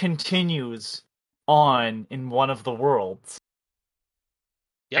game continues on in one of the worlds.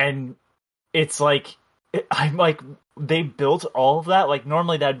 Yep. And it's like, I'm like, they built all of that. Like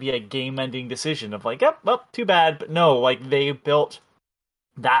normally that'd be a game ending decision of like, yep, well, too bad. But no, like they built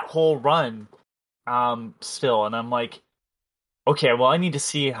that whole run still. And I'm like, okay, well, I need to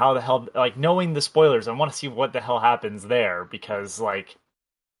see how the hell, like knowing the spoilers, I want to see what the hell happens there, because like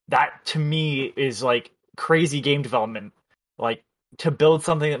that to me is like crazy game development, like to build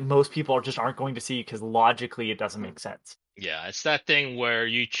something that most people just aren't going to see because logically it doesn't make sense. Yeah, it's that thing where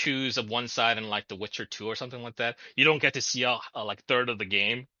you choose a one side in like The Witcher 2 or something like that. You don't get to see a like third of the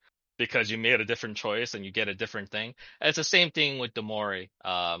game because you made a different choice and you get a different thing. And it's the same thing with Demori,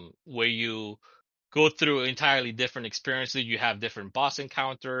 where you go through entirely different experiences. You have different boss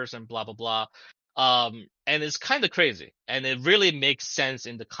encounters and blah blah blah. And it's kind of crazy, and it really makes sense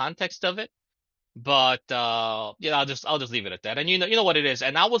in the context of it. But I'll just leave it at that. And you know what it is.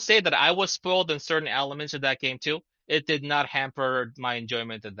 And I will say that I was spoiled in certain elements of that game too. It did not hamper my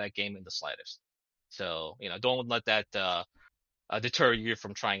enjoyment of that game in the slightest. So don't let that deter you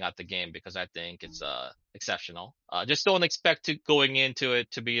from trying out the game, because I think it's exceptional. Just don't expect going into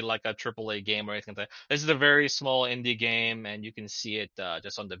it to be like a AAA game or anything like that. This is a very small indie game, and you can see it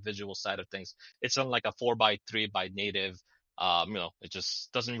just on the visual side of things. It's on like a 4x3 by native. It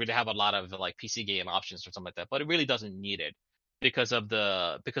just doesn't really have a lot of like PC game options or something like that, but it really doesn't need it because of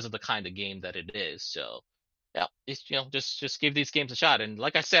the kind of game that it is. So yeah, it's, just give these games a shot. And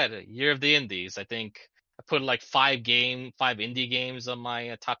like I said, year of the indies. I think I put like 5 indie games on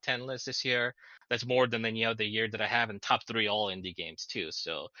my top 10 list this year. That's more than any other year that I have, in top 3 all indie games too.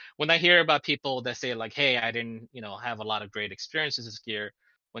 So when I hear about people that say like, hey, I didn't, have a lot of great experiences this year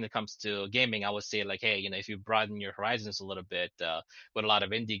when it comes to gaming, I would say like, hey, if you broaden your horizons a little bit with a lot of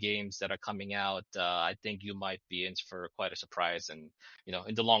indie games that are coming out, I think you might be in for quite a surprise. And,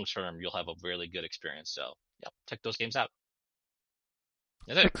 in the long term, you'll have a really good experience. So yeah, check those games out.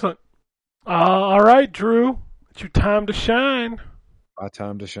 That's it. Excellent. All right, Drew, it's your time to shine. My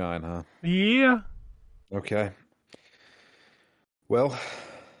time to shine, huh? Yeah. Okay. Well,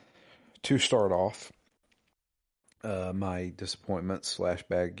 to start off, my disappointment /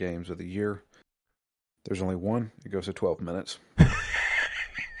 bad games of the year. There's only one. It goes to 12 minutes.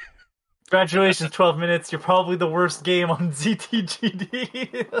 Congratulations, 12 minutes. You're probably the worst game on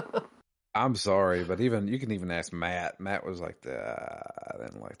ZTGD. I'm sorry, but you can even ask Matt. Matt was like, I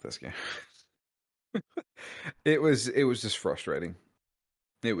didn't like this game. It was just frustrating.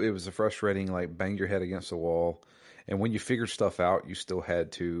 It was a frustrating, like, bang your head against the wall. And when you figured stuff out, you still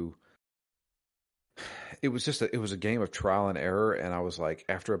had to. It was a game of trial and error. And I was like,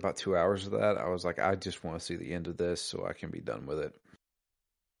 after about 2 hours of that, I was like, I just want to see the end of this so I can be done with it.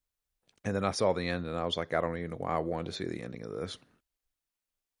 And then I saw the end and I was like, I don't even know why I wanted to see the ending of this.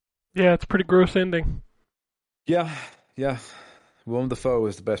 Yeah, it's a pretty gross ending. Yeah, Yeah, Willem Dafoe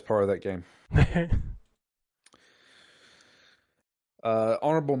is the best part of that game.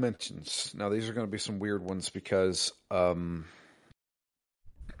 Honorable mentions. Now, these are going to be some weird ones because one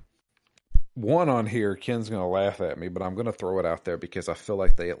on here, Ken's going to laugh at me, but I'm going to throw it out there because I feel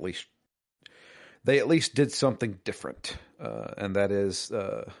like they at least did something different, and that is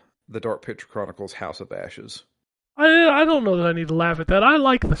the Dark Picture Chronicles House of Ashes. I don't know that I need to laugh at that. I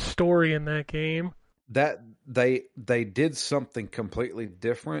like the story in that game. That they did something completely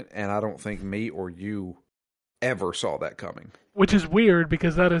different, and I don't think me or you ever saw that coming. Which is weird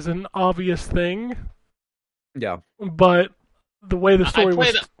because that is an obvious thing. Yeah. But the way the story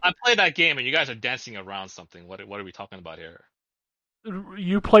I played that game, and you guys are dancing around something. What are we talking about here?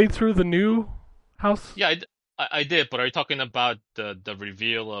 You played through the new house? Yeah, I did. But are you talking about the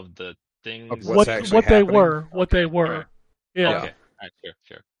reveal of the things? Of What they were? What they were? Right. Yeah. Okay. All right,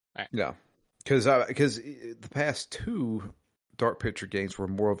 sure. All right. Yeah. Because the past two Dark Picture games were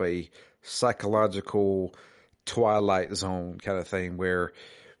more of a psychological Twilight Zone kind of thing where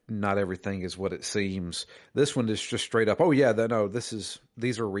not everything is what it seems. This one is just straight up, oh yeah,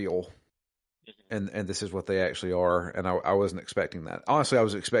 these are real. And this is what they actually are. And I wasn't expecting that. Honestly, I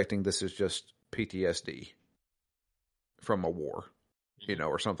was expecting this is just PTSD from a war,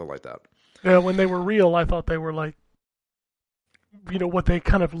 or something like that. Yeah, when they were real, I thought they were like, what they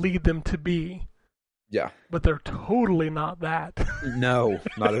kind of lead them to be. Yeah. But they're totally not that. No,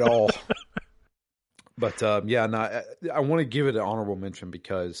 not at all. But I want to give it an honorable mention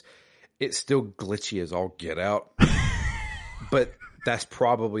because it's still glitchy as all get out. But that's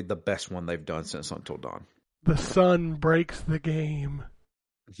probably the best one they've done since Until Dawn. The sun breaks the game.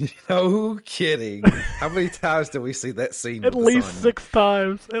 No kidding. How many times did we see that scene? At least 6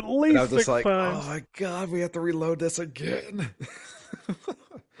 times. At least I was just 6 like, times. oh my god, we have to reload this again.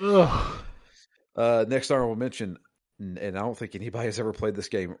 Ugh. Next honorable mention, and I don't think anybody has ever played this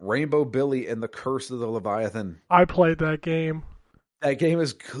game, Rainbow Billy and the Curse of the Leviathan. I played that game. That game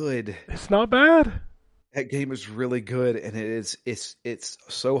is good. It's not bad. That game is really good, and it's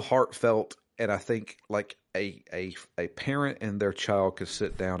so heartfelt. And I think like a parent and their child could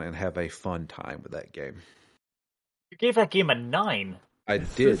sit down and have a fun time with that game. You gave that game a 9. I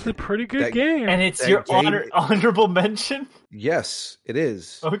did. It's a pretty good game. And it's your honorable mention? Yes, it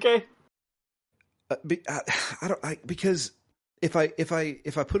is. Okay. Because if I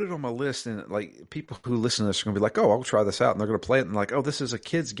put it on my list and like people who listen to this are gonna be like, oh, I'll try this out, and they're gonna play it and like, oh, this is a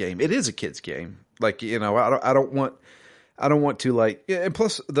kid's game. It is a kid's game. Like, I don't want to like, and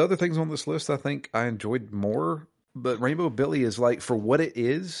plus the other things on this list I think I enjoyed more. But Rainbow Billy is like, for what it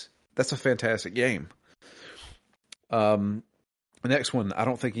is, that's a fantastic game. The next one, I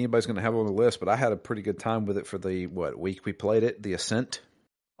don't think anybody's going to have it on the list, but I had a pretty good time with it for the week we played it, The Ascent.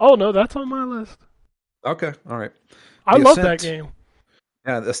 Oh no, that's on my list. Okay, all right. I love that game.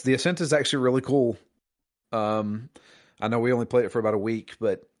 Yeah, The Ascent is actually really cool. I know we only played it for about a week,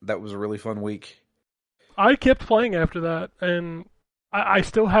 but that was a really fun week. I kept playing after that, and I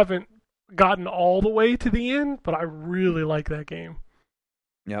still haven't gotten all the way to the end, but I really like that game.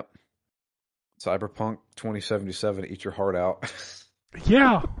 Yep. Cyberpunk 2077, eat your heart out.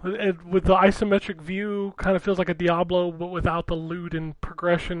 Yeah, with the isometric view, kind of feels like a Diablo, but without the loot and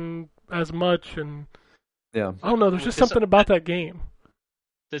progression as much. And yeah, I don't know. There's just something about that game.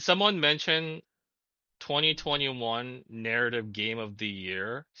 Did someone mention 2021 narrative game of the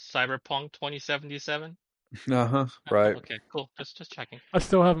year, Cyberpunk 2077? Right. Okay, cool. Just checking. I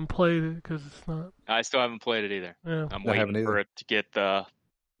still haven't played it because it's not. I still haven't played it either. Yeah. I'm waiting for it to get the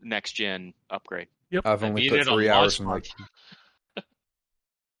next gen upgrade. Yep. I've only put 3 hours in like.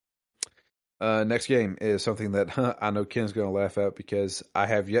 Next game is something that I know Ken's going to laugh at because I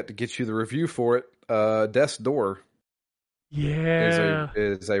have yet to get you the review for it. Death's Door. Yeah.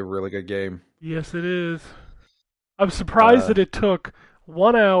 Is a really good game. Yes, it is. I'm surprised that it took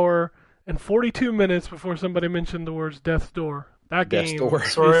 1 hour and 42 minutes before somebody mentioned the words Death's Door. That Death's game Door.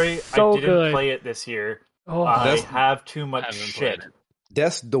 Sorry, is so I didn't good. play it this year. Oh, I have too much Haven't shit. played it.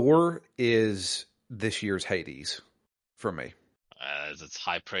 Death's Door is this year's Hades for me. It's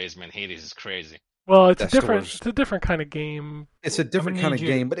high praise, man. Hades is crazy. well, it's Death's a different. Door's- It's a different kind of game. It's a different I'm kind gonna of need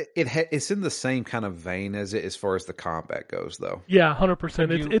you- game, but it's in the same kind of vein as it as far as the combat goes, though. Yeah, 100%.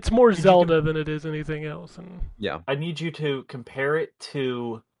 Could you- It's more could you Zelda than it is anything else. And Yeah. I need you to compare it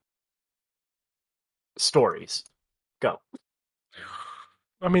to stories. Go.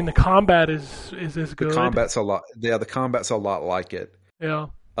 I mean, the combat is as The good. combat's a lot. Yeah, the combat's a lot like it. Yeah,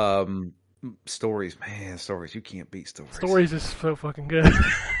 Stories, man, stories. You can't beat stories. stories is so fucking good.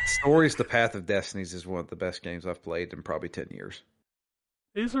 Stories, The Path of Destinies is one of the best games I've played in probably 10 years.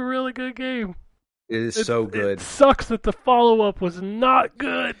 It's a really good game. It is so good. It sucks that the follow-up was not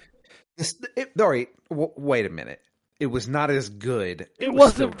good. All right, wait a minute. It was not as good. It was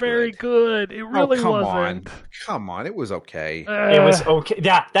wasn't still very good. It really wasn't. Come on. It was okay. It was okay.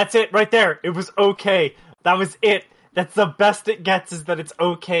 Yeah, that's it right there. It was okay. That was it. That's the best it gets, is that it's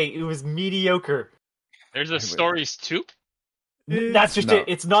okay. It was mediocre. There's a Stories 2? That's just No. it.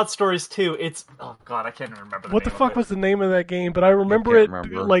 It's not Stories 2. It's... Oh, God, I can't even remember What the name fuck of it. was the name of that game? But I remember can't it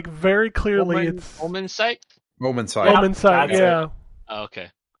remember. like very clearly. It's Omen Sight? Moment sight. Omen Sight, that's yeah. Oh, okay.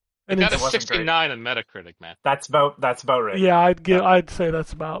 And It got a it's, wasn't 69 on Metacritic, man. That's about right. yeah, I'd say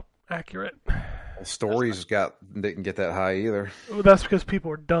that's about accurate. Stories didn't get that high either. That's because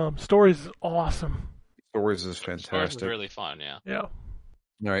people are dumb. Stories is awesome. Stories is Stories fantastic. was really fun, yeah. Yeah. All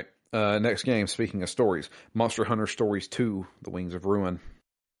right. Next game, speaking of stories, Monster Hunter Stories 2, The Wings of Ruin.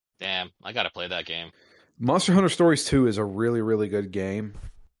 Damn, I gotta play that game. Monster Hunter Stories 2 is a really, really good game.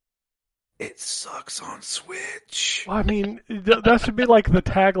 It sucks on Switch. Well, I mean, that should be like the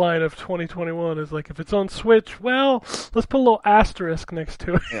tagline of 2021 is like, if it's on Switch, well, let's put a little asterisk next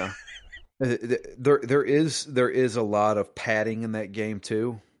to it. Yeah. There is a lot of padding in that game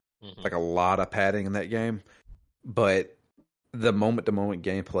too. Mhm. Like a lot of padding in that game. But the moment-to-moment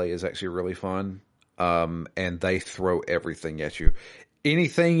gameplay is actually really fun. And they throw everything at you.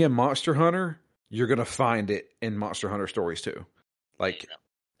 Anything in Monster Hunter, you're gonna find it in Monster Hunter Stories 2. Like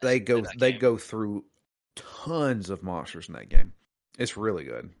they go through tons of monsters in that game. It's really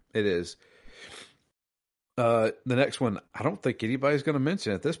good. It is. The next one, I don't think anybody's gonna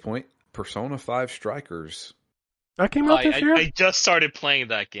mention at this point. Persona 5 Strikers. That came out this year? I just started playing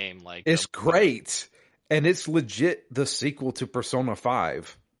that game. Like It's great, and it's legit the sequel to Persona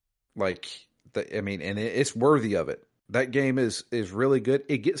 5. Like, it's worthy of it. That game is really good.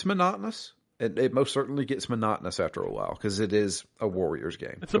 It gets monotonous. It most certainly gets monotonous after a while because it is a Warriors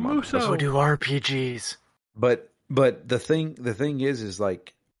game. It's a Come on. Muso. So do RPGs. But the thing is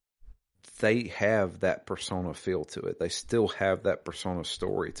like they have that Persona feel to it. They still have that Persona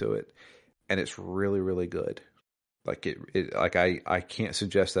story to it, and it's really, really good. Like I can't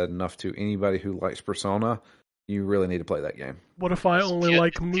suggest that enough to anybody who likes Persona. You really need to play that game. What if I only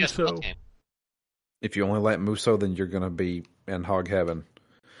like PS Muso? game. If you only like Muso, then you're gonna be in hog heaven.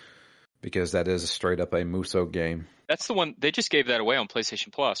 Because that is straight up a Muso game. That's the one they just gave that away on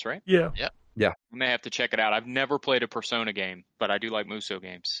PlayStation Plus, right? Yeah. I may have to check it out. I've never played a Persona game, but I do like Muso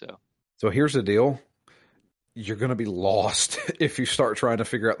games. So here's the deal. You're going to be lost if you start trying to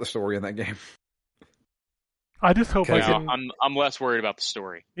figure out the story in that game. I just hope I Because can. I'm less worried about the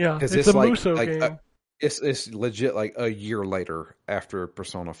story. Yeah, Because it's a Muso like, game. it's legit like a year later after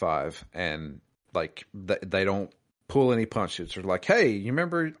Persona 5. And like they don't pull any punches. They're like, hey, you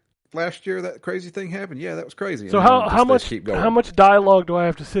remember last year that crazy thing happened? Yeah, that was crazy. So And then how they just keep going. much dialogue do I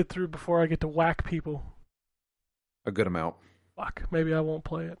have to sit through before I get to whack people? A good amount. Fuck, maybe I won't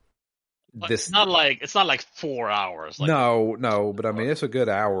play it. But This it's not like 4 hours. Like, no, but I mean it's a good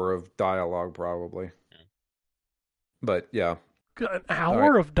hour of dialogue probably. Yeah. But yeah, An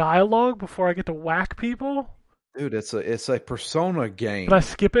hour of dialogue before I get to whack people? dude, it's a Persona game. Can I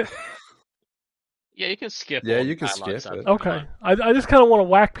skip it? Yeah, you can skip. Yeah, all you the can dialogue skip stuff it. if you Okay. want. I just kind of want to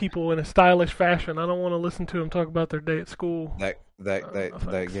whack people in a stylish fashion. I don't want to listen to them talk about their day at school. That no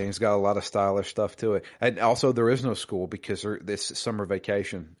thanks. game's got a lot of stylish stuff to it, and also there is no school because this is summer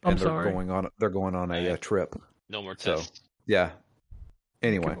vacation, I'm and sorry. they're going on a trip. No more So tests. yeah.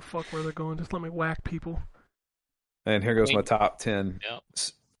 Give Anyway, a fuck where they're going. Just let me whack people. and here goes my top 10. Yep.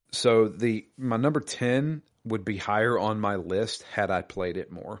 So my number 10 would be higher on my list had I played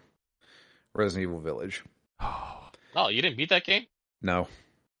it more. Resident Evil Village. Oh, you didn't beat that game? No,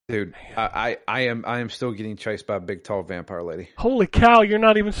 dude, I am still getting chased by a big tall vampire lady. Holy cow, you're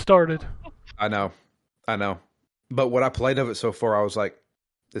not even started. I know. But what I played of it so far, I was like,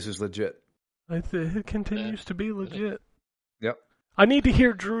 this is legit. It continues to be legit. Yep. I need to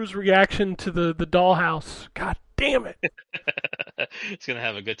hear Drew's reaction to the dollhouse. God damn it. It's gonna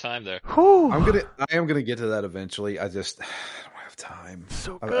have a good time there. Whew. I am gonna get to that eventually. I just I don't have time.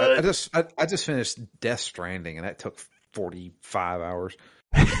 So I good. just finished Death Stranding, and that took 45 hours.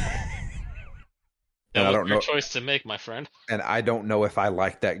 That And I was don't your know, choice to make, my friend. and I don't know if I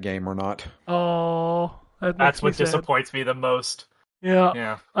like that game or not. Oh, that That's makes me what sad. disappoints me the most. Yeah,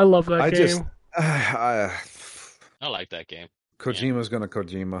 Yeah. I love that I game. just I like that game. Kojima's gonna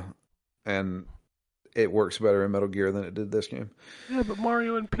Kojima, and it works better in Metal Gear than it did this game. Yeah, but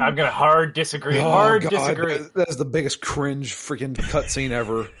Mario and Peach. I'm gonna hard disagree. Disagree. That is the biggest cringe freaking cutscene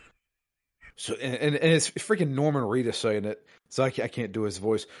ever. So and it's freaking Norman Reedus saying it. So I can't do his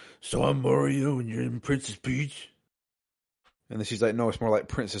voice. So I'm Mario and you're in Princess Peach. And then she's like, no, it's more like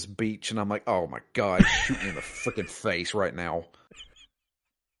Princess Beach. And I'm like, oh my God, shoot me in the freaking face right now.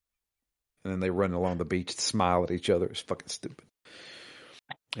 And then they run along the beach and smile at each other. It's fucking stupid.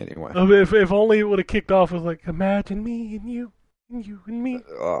 Anyway. If only it would have kicked off with like, imagine me and you and me.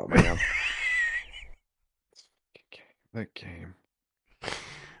 Oh, man. That game. I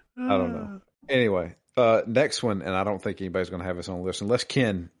don't know. Anyway, next one, and I don't think anybody's going to have this on the list unless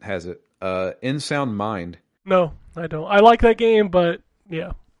Ken has it. In Sound Mind. No, I don't. I like that game, but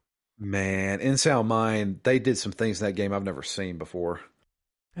yeah. Man, In Sound Mind, they did some things in that game I've never seen before.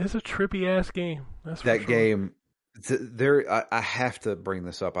 It's a trippy ass game. That's that for sure. game. I have to bring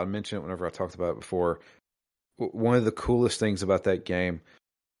this up. I mentioned it whenever I talked about it before. One of the coolest things about that game,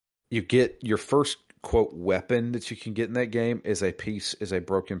 you get your first quote weapon that you can get in that game is a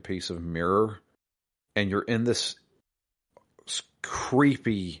broken piece of mirror, and you're in this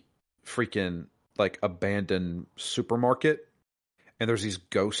creepy freaking like abandoned supermarket, and there's these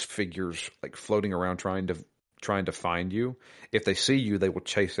ghost figures like floating around trying to find you. If they see you, they will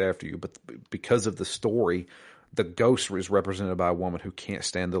chase after you. But because of the story, the ghost is represented by a woman who can't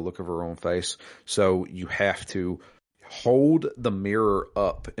stand the look of her own face. So you have to hold the mirror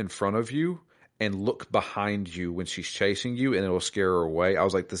up in front of you and look behind you when she's chasing you, and it'll scare her away. I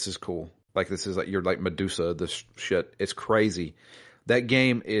was like, this is cool. Like, this is like, you're like Medusa, this shit. It's crazy. That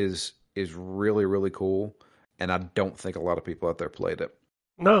game is really, really cool, and I don't think a lot of people out there played it.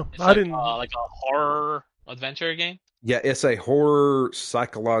 No, It's I didn't. Like a horror adventure game? Yeah, it's a horror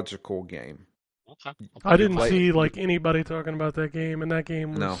psychological game. Okay. I didn't play see it. like anybody talking about that game, and that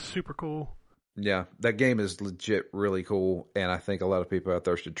game was No. super cool. Yeah, that game is legit really cool, and I think a lot of people out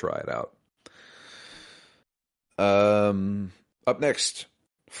there should try it out. Up next,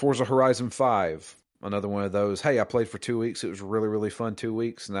 Forza Horizon 5. Another one of those, hey, I played for 2 weeks. It was really, really fun 2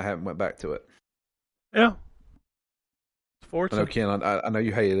 weeks, and I haven't went back to it. Yeah. I Forza. know, Ken, I know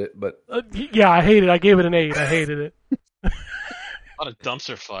you hated it, but... Yeah, I hated it. I gave it an 8. I hated it. A lot of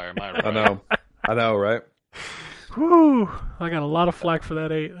dumpster fire, am I right? I know, right? Whew. I got a lot of flack for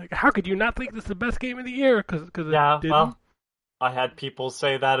that 8. Like, how could you not think this is the best game of the year? Because Yeah, it didn't. well, I had people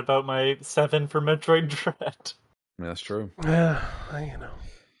say that about my 7 for Metroid Dread. Yeah, that's true. Yeah, you know.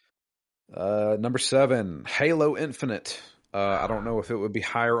 Number 7, Halo Infinite. I don't know if it would be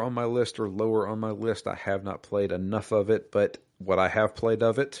higher on my list or lower on my list. I have not played enough of it, but what I have played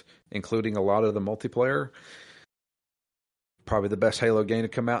of it, including a lot of the multiplayer, probably the best Halo game to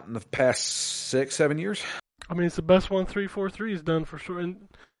come out in the past 6-7 years. I mean, it's the best one 343 has done for sure. And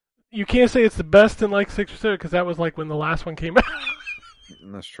you can't say it's the best in like 6 or 7 because that was like when the last one came out.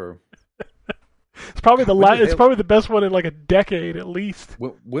 That's true. It's probably the When did It's probably the best one in like a decade at least.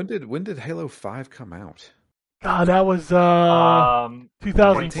 When did Halo 5 come out? God, that was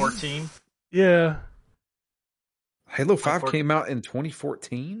 2014. Yeah. Halo 5 came out in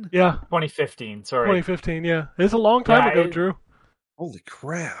 2014? Yeah. 2015, sorry. 2015, yeah. It's a long time ago, Drew. Holy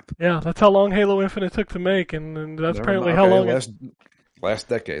crap. Yeah, that's how long Halo Infinite took to make, and that's Never apparently mind. how Okay, long last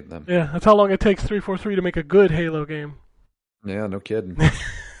decade then. Yeah, that's how long it takes 343 to make a good Halo game. Yeah, no kidding.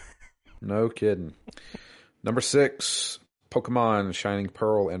 No kidding. Number 6, Pokemon Shining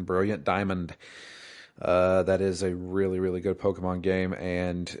Pearl and Brilliant Diamond. That is a really, really good Pokemon game,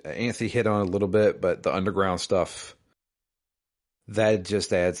 and Anthony hit on it a little bit, but the underground stuff, that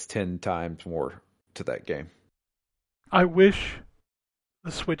just adds 10 times more to that game. I wish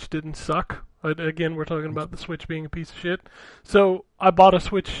the Switch didn't suck. Again, we're talking about the Switch being a piece of shit. So I bought a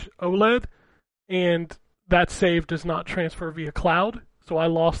Switch OLED, and that save does not transfer via cloud. So I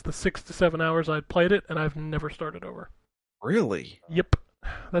lost the 6 to 7 hours I'd played it, and I've never started over. Really? Yep.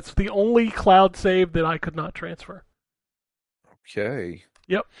 That's the only cloud save that I could not transfer. Okay.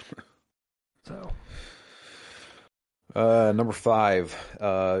 Yep. So. Number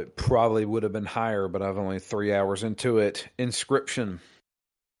 5, probably would have been higher, but I've only 3 hours into it. Inscription.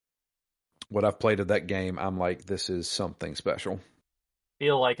 What I've played of that game, I'm like, this is something special.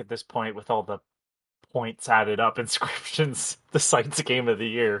 Feel like at this point, with all the points added up, Inscription's the site's game of the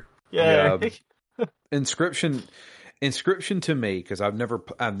year. Yay. Yeah. Inscription to me, because I've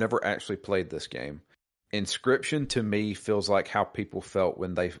never actually played this game. Inscription to me feels like how people felt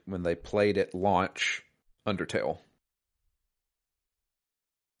when they played at launch Undertale.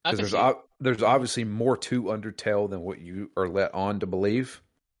 Because there's obviously more to Undertale than what you are let on to believe.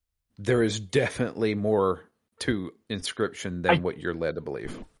 There is definitely more to Inscription than what you're led to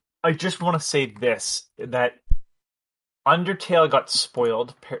believe. I just want to say this, that Undertale got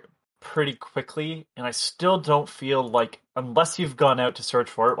spoiled pretty quickly, and I still don't feel like, unless you've gone out to search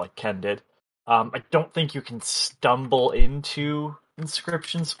for it like Ken did, I don't think you can stumble into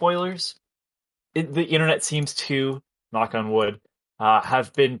Inscription spoilers. The internet seems to knock on wood,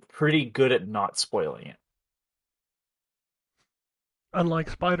 have been pretty good at not spoiling it. Unlike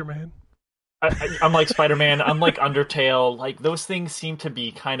Spider-Man. Unlike Spider-Man, unlike Undertale, like those things seem to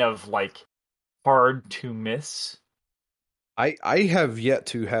be kind of like hard to miss. I have yet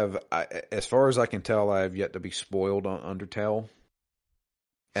to have, as far as I can tell, I have yet to be spoiled on Undertale,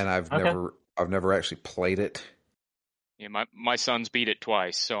 and I've never actually played it. Yeah, my son's beat it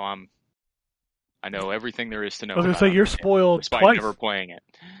twice, so I know everything there is to know. I was gonna say you're spoiled despite twice. never playing it.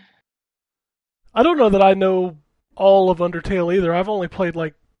 I don't know that I know all of Undertale either. I've only played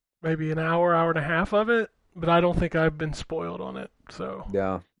like maybe an hour and a half of it, but I don't think I've been spoiled on it. So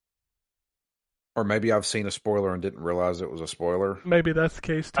Yeah. Or maybe I've seen a spoiler and didn't realize it was a spoiler. maybe that's the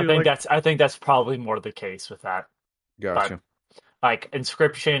case too. I think that's probably more the case with that. Gotcha. But, like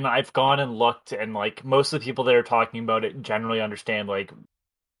Inscription, I've gone and looked, and like most of the people that are talking about it generally understand, like,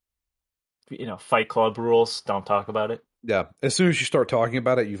 you know, Fight Club rules. Don't talk about it. Yeah. As soon as you start talking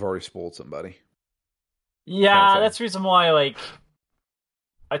about it, you've already spoiled somebody. Yeah, that's the reason why, like,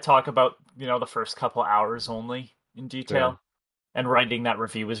 I talk about, you know, the first couple hours only in detail. Yeah. And writing that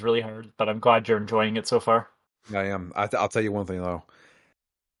review was really hard, but I'm glad you're enjoying it so far. I am. I'll tell you one thing though.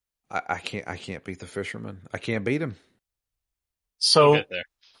 I can't beat the fisherman. I can't beat him. So We'll get there.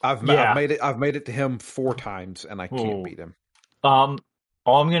 I've made it to him 4 times and I can't beat him. All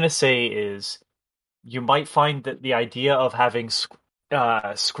I'm gonna say is, you might find that the idea of having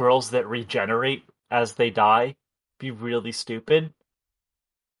squirrels that regenerate as they die be really stupid,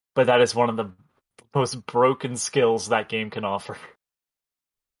 but that is one of the most broken skills that game can offer.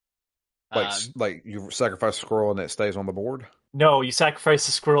 Like you sacrifice a squirrel and it stays on the board? No, you sacrifice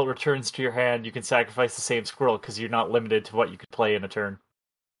a squirrel, it returns to your hand. You can sacrifice the same squirrel because you're not limited to what you could play in a turn.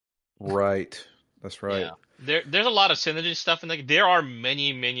 Right. That's right. Yeah. There's a lot of synergy stuff in there. There are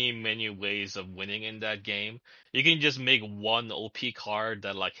many ways of winning in that game. You can just make one OP card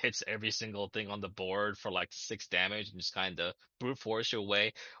that like hits every single thing on the board for like 6 damage and just kind of brute force your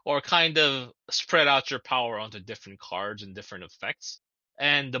way, or kind of spread out your power onto different cards and different effects.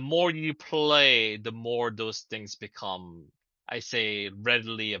 And the more you play, the more those things become, I say,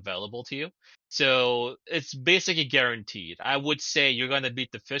 readily available to you. So it's basically guaranteed. I would say you're going to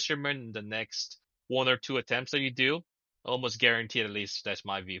beat the fisherman in the next 1 or 2 attempts that you do. Almost guaranteed, at least that's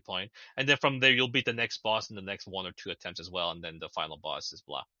my viewpoint. And then from there, you'll beat the next boss in the next 1 or 2 attempts as well. And then the final boss is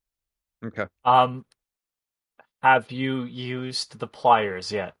blah. Okay. Have you used the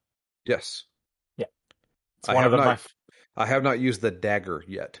pliers yet? Yes. Yeah. It's I one have of them. not, I have not used the dagger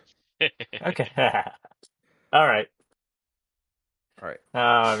yet. Okay. All right. All right.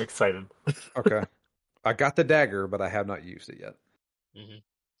 I'm excited. Okay. I got the dagger, but I have not used it yet. Mm-hmm.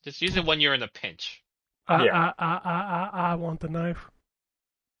 Just use it when you're in a pinch. I want the knife.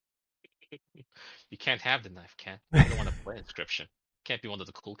 You can't have the knife, Ken. You don't want to play Inscription. Can't be one of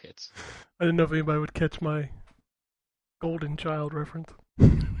the cool kids. I didn't know if anybody would catch my Golden Child reference.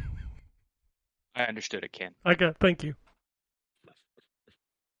 I understood it, Ken. Thank you.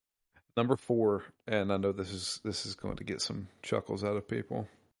 Number 4, and I know this is going to get some chuckles out of people.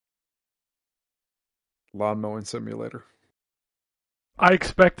 Lawn mowing simulator. I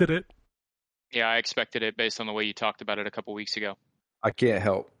expected it. Yeah, I expected it based on the way you talked about it a couple weeks ago. I can't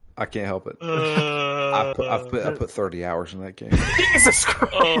help it. I put 30 hours in that game. Jesus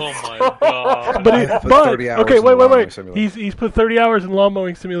Christ! Oh my god! Okay, wait. He's put 30 hours in Lawn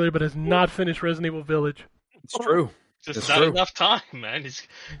Mowing Simulator, but has not finished Resident Evil Village. It's true. Just not enough time, man.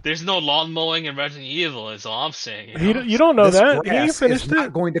 There's no lawn mowing in Resident Evil, is all I'm saying. You don't know that. He ain't finished is it.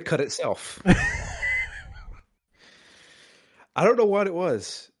 not going to cut itself. I don't know what it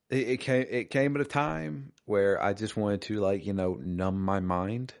was. It came at a time where I just wanted to, like, you know, numb my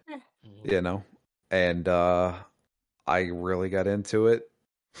mind, you know, and I really got into it.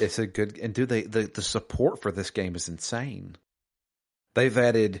 It's a good, and dude, the support for this game is insane. They've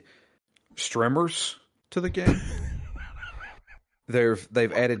added streamers to the game.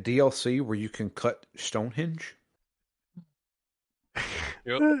 They've added DLC where you can cut Stonehenge.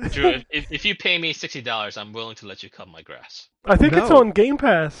 Drew, if you pay me $60, I'm willing to let you cut my grass. I think it's on Game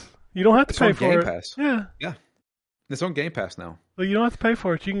Pass. You don't have to pay for Game it. Pass. Yeah, it's on Game Pass now. Well, you don't have to pay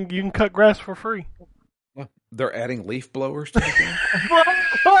for it. You can cut grass for free. Yeah. They're adding leaf blowers to the game.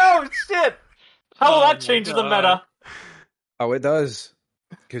 Oh shit! How will that change the meta? Oh, it does.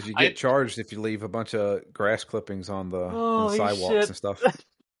 Because you get charged if you leave a bunch of grass clippings on the sidewalks and stuff.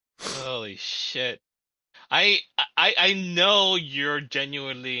 Holy shit. I know you're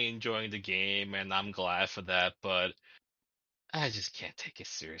genuinely enjoying the game, and I'm glad for that, but I just can't take it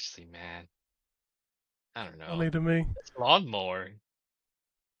seriously, man. I don't know. Only to me. It's lawnmower.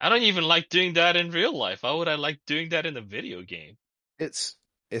 I don't even like doing that in real life. Why would I like doing that in a video game? It's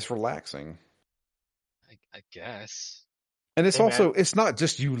relaxing. I guess. And it's Hey, also man. it's not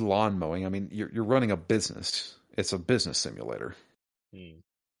just you lawn mowing. I mean, you're running a business. It's a business simulator. Hmm.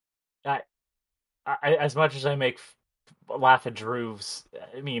 As much as I laugh at Drew's,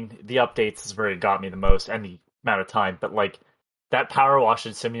 I mean, the updates is where it got me the most, and the amount of time. But like that power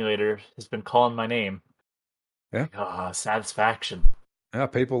washing simulator has been calling my name. Yeah. Satisfaction. Yeah,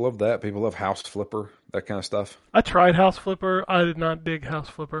 people love that. People love House Flipper, that kind of stuff. I tried House Flipper. I did not dig House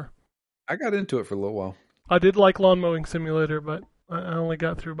Flipper. I got into it for a little while. I did like Lawn Mowing Simulator, but I only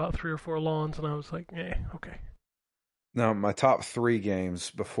got through about 3 or 4 lawns, and I was like, okay. Now, my top 3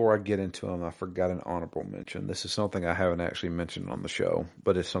 games, before I get into them, I forgot an honorable mention. This is something I haven't actually mentioned on the show,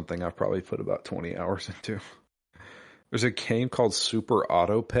 but it's something I've probably put about 20 hours into. There's a game called Super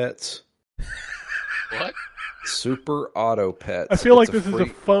Auto Pets. What? Super Auto Pets. I feel like this is a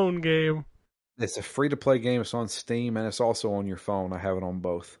phone game. It's a free-to-play game. It's on Steam, and it's also on your phone. I have it on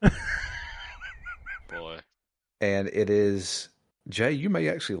both. Boy. And it is... Jay, you may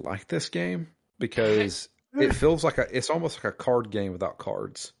actually like this game because it feels like it's almost like a card game without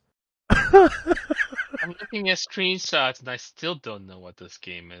cards. I'm looking at screenshots and I still don't know what this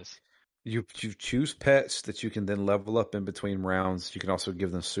game is. You choose pets that you can then level up in between rounds. You can also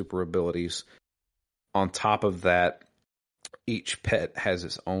give them super abilities. On top of that, each pet has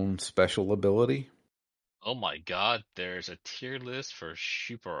its own special ability. Oh my god, there's a tier list for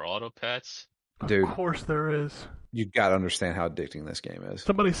Super Auto Pets. Dude, Of course there is. you got to understand how addicting this game is.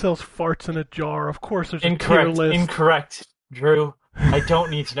 Somebody sells farts in a jar. Of course there's a tier list. Incorrect, Drew. I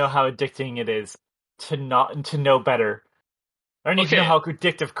don't need to know how addicting it is to know better. I don't need to know how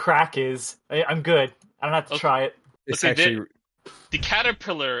addictive crack is. I'm good. I don't have to try it. It's Okay, actually... The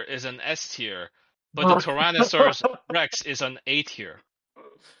Caterpillar is an S tier, but the Tyrannosaurus Rex is an A tier.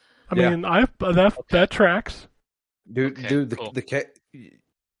 I mean, that tracks. Dude, Okay, cool.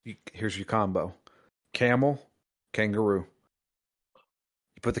 Here's your combo. Camel, kangaroo.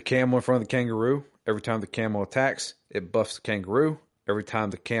 You put the camel in front of the kangaroo. Every time the camel attacks, it buffs the kangaroo. Every time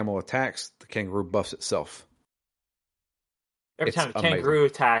the camel attacks, the kangaroo buffs itself. Every time the kangaroo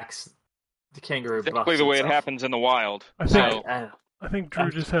attacks, the kangaroo buffs Typically the way it itself. happens in the wild. I think Drew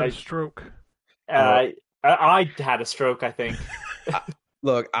just had a stroke. I had a stroke, I think.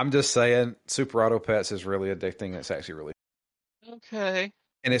 Look, I'm just saying, Super Auto Pets is really addicting. It's actually really... Okay.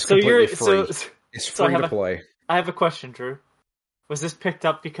 And it's completely free. It's so free to play. I have a question, Drew. Was this picked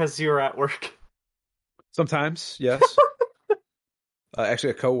up because you were at work? Sometimes, yes.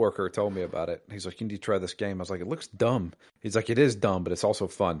 Actually, a coworker told me about it. He's like, "You need to try this game." I was like, "It looks dumb." He's like, "It is dumb, but it's also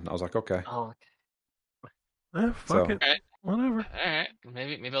fun." I was like, "Okay." Oh, Fuck it. Alright. Whatever. Alright.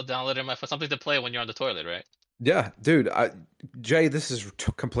 Maybe I'll download it on my phone. Something to play when you're on the toilet, right? Yeah, dude. Jay, this is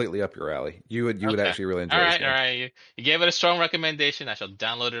completely up your alley. You would actually really enjoy this game. Alright. You gave it a strong recommendation. I shall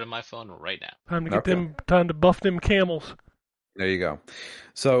download it on my phone right now. Time to buff them camels. There you go.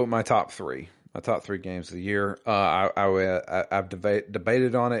 So my top 3 games of the year. I've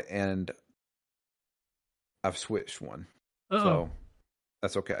debated on it, and I've switched one. So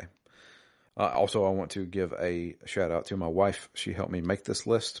that's okay. Also, I want to give a shout out to my wife. She helped me make this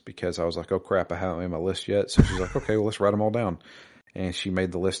list because I was like, oh crap, I haven't made my list yet. So she's like, okay, well, let's write them all down. And she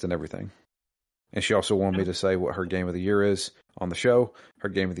made the list and everything. And she also wanted me to say what her game of the year is on the show. Her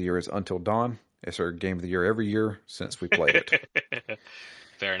game of the year is Until Dawn. It's her game of the year every year since we played it.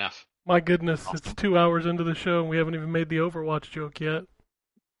 Fair enough. My goodness, it's 2 hours into the show and we haven't even made the Overwatch joke yet.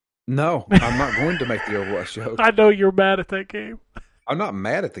 No, I'm not going to make the Overwatch joke. I know you're mad at that game. I'm not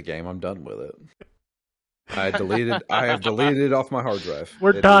mad at the game. I'm done with it. I have deleted it off my hard drive.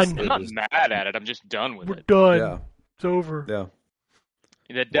 We're done. I'm not mad at it. I'm just done with We're it. done. Yeah. It's over. Yeah.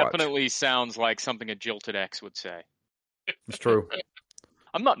 That definitely sounds like something a Jilted X would say. It's true.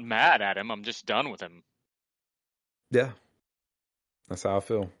 I'm not mad at him. I'm just done with him. Yeah. That's how I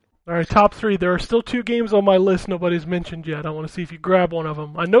feel. All right, top 3. There are still 2 games on my list nobody's mentioned yet. I want to see if you grab one of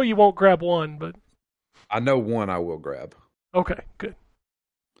them. I know you won't grab one, but... I know one I will grab. Okay, good.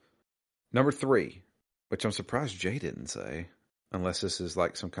 Number 3, which I'm surprised Jay didn't say, unless this is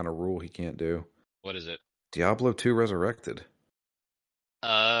like some kind of rule he can't do. What is it? Diablo 2 Resurrected.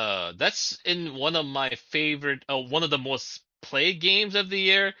 That's in one of my favorite, one of the most played games of the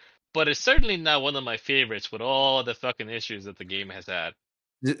year, but it's certainly not one of my favorites with all the fucking issues that the game has had.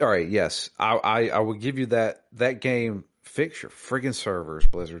 All right, yes. I will give you that. That game, fix your friggin' servers,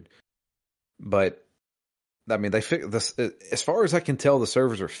 Blizzard. But, I mean, they fix this. As far as I can tell, the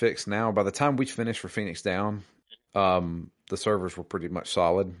servers are fixed now. By the time we finished for Phoenix Down, the servers were pretty much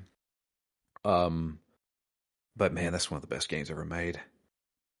solid. But man, that's one of the best games ever made.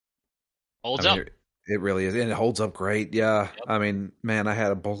 Holds I mean, up. it really is, and it holds up great. Yeah, Yep. I mean, man, I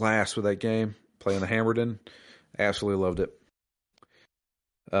had a blast with that game playing the Hammerden. Absolutely loved it.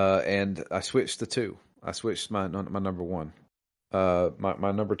 And I switched to two. I switched my number one.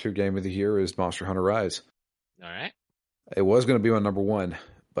 My number two game of the year is Monster Hunter Rise. All right. It was going to be my number one,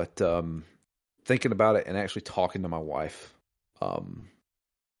 but thinking about it and actually talking to my wife,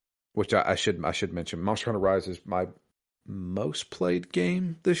 which I should mention, Monster Hunter Rise is my most played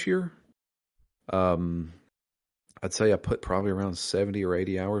game this year. I'd say I put probably around 70 or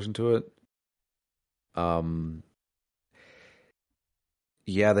 80 hours into it.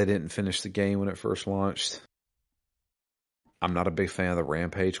 Yeah, they didn't finish the game when it first launched. I'm not a big fan of the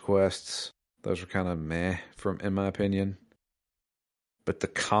Rampage quests. Those are kind of meh, in my opinion. But the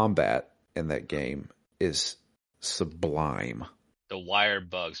combat in that game is sublime. The wire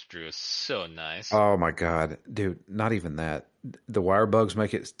bugs, Drew, is so nice. Oh my god, dude! Not even that. The wire bugs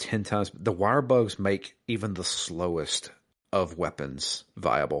make it 10 times. The wire bugs make even the slowest of weapons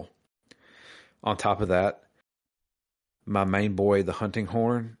viable. On top of that, my main boy, the hunting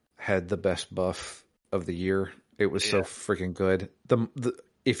horn, had the best buff of the year. It was so freaking good.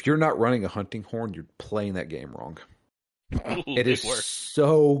 If you're not running a hunting horn, you're playing that game wrong. It is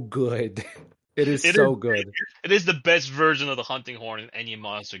so good. It is so good. It is the best version of the hunting horn in any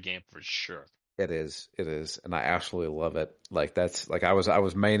monster game for sure. It is, and I absolutely love it. Like that's like I was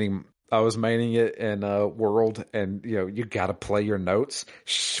maining it in World, and you got to play your notes.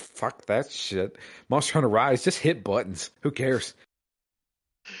 Fuck that shit. Monster Hunter Rise, just hit buttons. Who cares?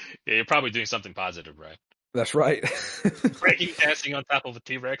 Yeah, you're probably doing something positive, right? That's right. Breaking dancing on top of a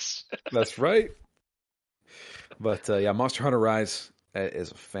T-Rex. That's right. But yeah, Monster Hunter Rise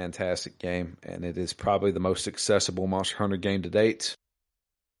is a fantastic game, and it is probably the most accessible Monster Hunter game to date.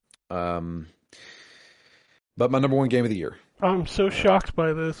 But my number one game of the year. I'm so shocked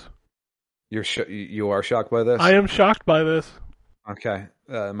by this. You are shocked by this? I am shocked by this. Okay.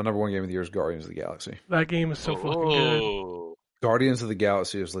 My number one game of the year is Guardians of the Galaxy. That game is so fucking good. Guardians of the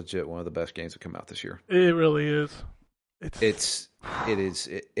Galaxy is legit one of the best games that come out this year. It really is. It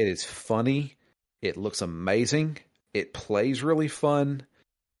is funny. It looks amazing. It plays really fun.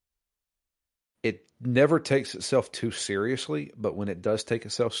 It never takes itself too seriously, but when it does take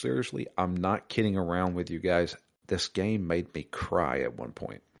itself seriously, I'm not kidding around with you guys. This game made me cry at one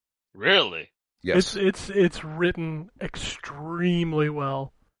point. Really? Yes. It's written extremely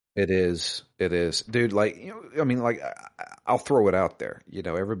well. It is, dude. Like, I mean, like, I'll throw it out there.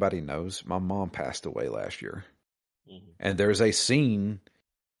 Everybody knows my mom passed away last year, and there's a scene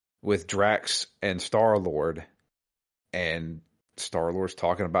with Drax and Star-Lord, and Star-Lord's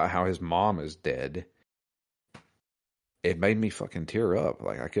talking about how his mom is dead. It made me fucking tear up.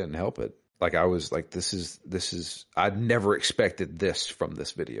 Like, I couldn't help it. Like, I was like, this is. I'd never expected this from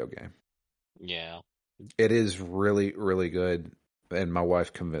this video game. Yeah, it is really, really good. And my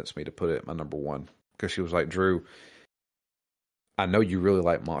wife convinced me to put it at my number one because she was like, Drew, I know you really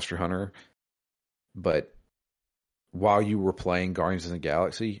like Monster Hunter, but while you were playing Guardians of the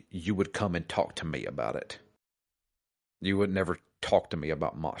Galaxy, you would come and talk to me about it. You would never talk to me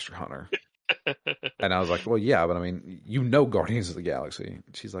about Monster Hunter. And I was like, well, yeah, but I mean, Guardians of the Galaxy.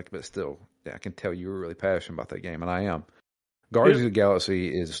 She's like, but still, yeah, I can tell you were really passionate about that game, and I am. Guardians of the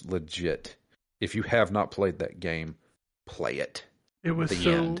Galaxy is legit. If you have not played that game, play it. It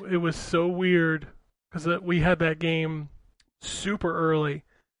was so weird because we had that game super early,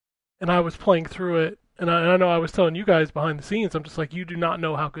 and I was playing through it, and I know I was telling you guys behind the scenes, I'm just like, you do not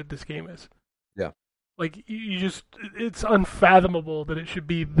know how good this game is. Yeah. Like, it's unfathomable that it should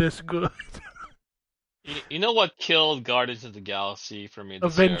be this good. You know what killed Guardians of the Galaxy for me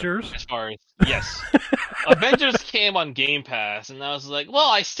this Avengers. year? As far as, yes. Avengers came on Game Pass, and I was like, well,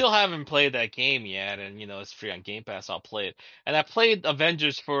 I still haven't played that game yet, and, it's free on Game Pass, I'll play it. And I played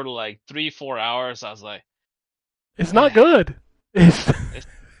Avengers for like 3-4 hours, I was like... It's not good. It's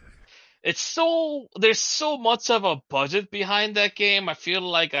so... There's so much of a budget behind that game, I feel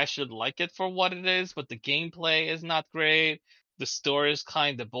like I should like it for what it is, but the gameplay is not great. The story is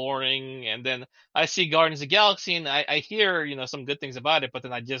kind of boring, and then I see Guardians of the Galaxy, and I hear, some good things about it, but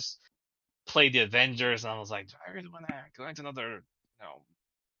then I just played the Avengers, and I was like, do I really want to go into another,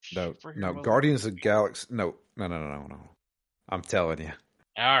 No, Guardians of the Galaxy, no. I'm telling you.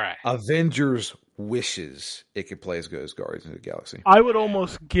 All right. Avengers wishes it could play as good as Guardians of the Galaxy. I would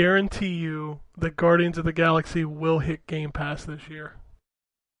almost guarantee you that Guardians of the Galaxy will hit Game Pass this year.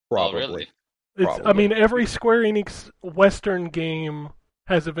 Probably. Oh, really? I mean, every Square Enix Western game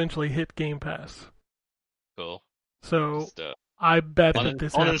has eventually hit Game Pass. Cool. So I bet that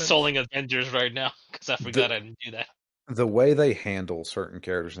this happens. Uninstalling Avengers right now because I forgot I didn't do that. the way they handle certain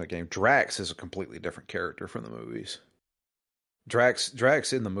characters in the game, Drax is a completely different character from the movies. Drax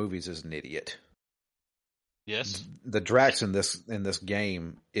in the movies is an idiot. Yes. The Drax in this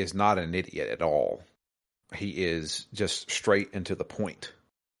game is not an idiot at all. He is just straight and to the point.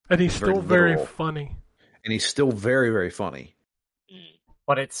 And he's still very literal. funny. And he's still very, very funny.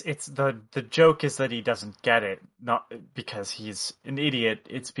 But it's the joke is that he doesn't get it, not because he's an idiot.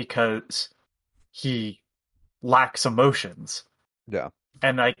 It's because he lacks emotions. Yeah.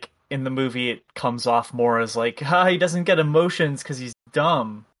 And like in the movie, it comes off more as like, he doesn't get emotions because he's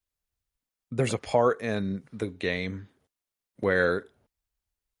dumb. There's a part in the game where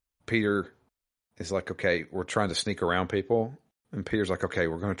Peter is like, okay, we're trying to sneak around people. And Peter's like, okay,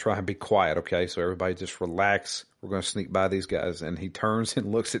 we're going to try and be quiet, okay? So everybody just relax. We're going to sneak by these guys. And he turns and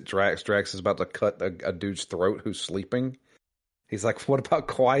looks at Drax. Drax is about to cut a dude's throat who's sleeping. He's like, what about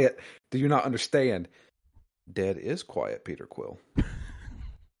quiet? Do you not understand? Dead is quiet, Peter Quill.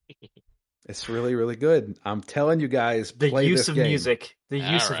 It's really, really good. I'm telling you guys, The play use this of game. music. The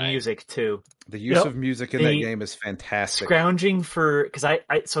use of Alright. music, too. The use of music in that game is fantastic. Scrounging for... Because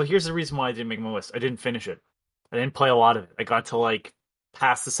so here's the reason why I didn't make my list. I didn't finish it. I didn't play a lot of it. I got to, like,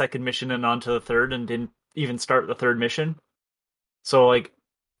 past the second mission and onto the third and didn't even start the third mission. So, like,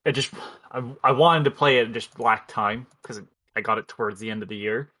 I wanted to play it and just lacked time because I got it towards the end of the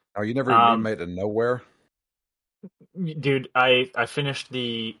year. Oh, you never even made it nowhere? Dude, I finished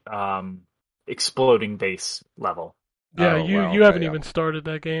the exploding base level. Yeah, Oh, you wow, you haven't okay, even started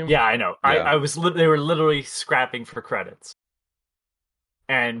that game. Yeah, I know. Yeah. I was they were literally scrapping for credits.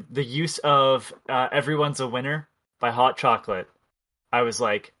 And the use of Everyone's a Winner by Hot Chocolate, I was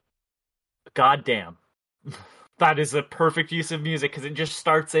like, God damn. That is a perfect use of music because it just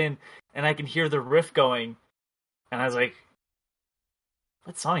starts in and I can hear the riff going. And I was like,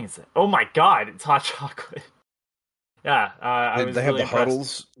 what song is it? Oh my god, it's Hot Chocolate. Yeah, I was They have really the impressed.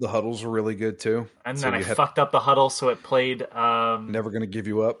 huddles. The huddles are really good too. And So then I you had- fucked up the huddle, so it played. Never gonna give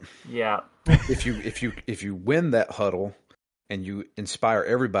you up. Yeah, If you win that huddle and you inspire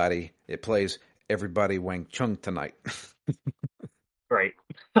everybody, it plays Everybody Wang Chung Tonight. great.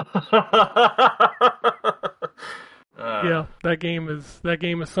 Yeah, that game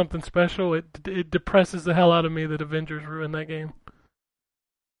is something special. It depresses the hell out of me that Avengers ruined that game.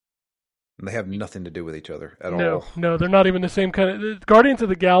 And they have nothing to do with each other at all. No, they're not even the same kind of. Guardians of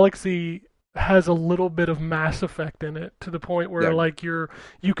the Galaxy has a little bit of Mass Effect in it to the point where Yeah. like you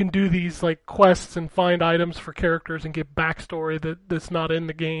can do these like quests and find items for characters and get backstory that's not in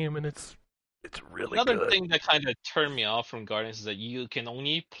the game, and it's really Another good. thing that kind of turned me off from Guardians is that you can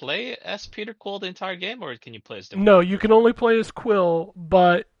only play as Peter Quill the entire game, or can you play as different? No, you can only play as Quill,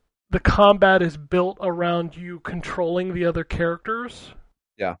 but the combat is built around you controlling the other characters.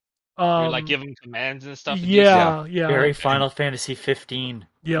 Yeah. You're like giving commands and stuff. Yeah. Very Final Fantasy 15.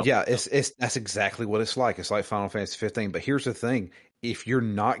 Yep. Yeah, it's that's exactly what it's like. It's like Final Fantasy 15. But here's the thing: if you're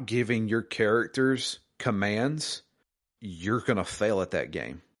not giving your characters commands, you're gonna fail at that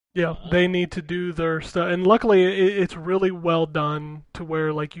game. Yeah, they need to do their stuff, and luckily it's really well done to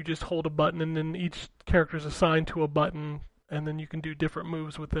where like you just hold a button, and then each character is assigned to a button, and then you can do different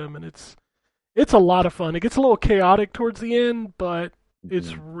moves with them, and it's a lot of fun. It gets a little chaotic towards the end, but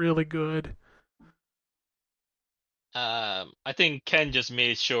it's really good. I think Ken just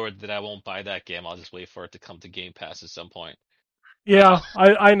made sure that I won't buy that game. I'll just wait for it to come to Game Pass at some point. Yeah,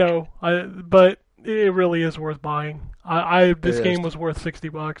 I know, but it really is worth buying. This It is. game was worth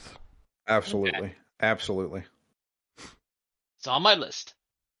 $60. Absolutely, absolutely. It's on my list.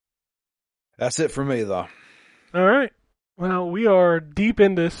 That's it for me, though. All right. Well, we are deep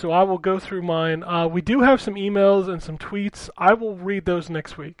in this, so I will go through mine. We do have some emails and some tweets. I will read those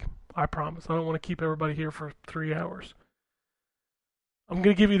next week. I promise. I don't want to keep everybody here for 3 hours. I'm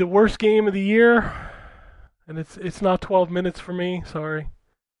going to give you the worst game of the year, and it's not 12 minutes for me. Sorry.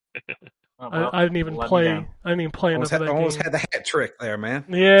 I didn't even play. I didn't even play enough of that Almost game. had the hat trick there, man.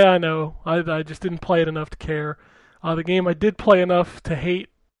 Yeah, I know. I just didn't play it enough to care. The game I did play enough to hate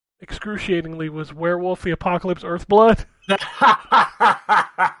excruciatingly was Werewolf: The Apocalypse Earthblood.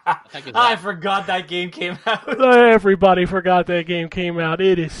 I forgot that game came out. Everybody forgot that game came out.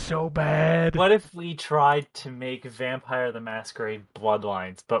 It is so bad. What if we tried to make Vampire the Masquerade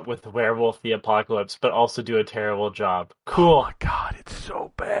Bloodlines, but with Werewolf the Apocalypse, but also do a terrible job? Oh Cool. my god, it's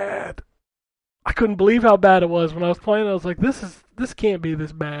so bad. I couldn't believe how bad it was when I was playing. I was like, this can't be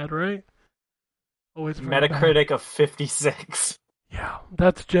this bad, right? Oh, it's very bad. Metacritic of 56. Yeah,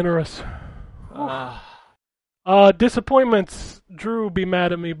 that's generous. Disappointments. Drew be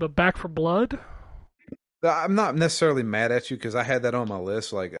mad at me, but Back for Blood? I'm not necessarily mad at you because I had that on my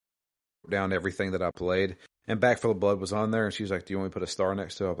list, like down everything that I played. And Back for Blood was on there, and she was like, "Do you want me to put a star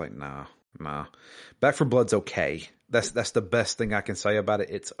next to it?" I was like, "Nah. Back for Blood's okay. That's the best thing I can say about it.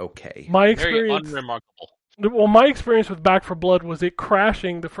 It's okay." My Very experience, unremarkable. well, my experience with Back for Blood was it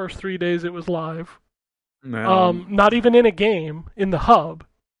crashing the first 3 days it was live. Not even in a game, in the hub,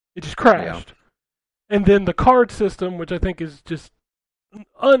 it just crashed. Yeah. And then the card system, which I think is just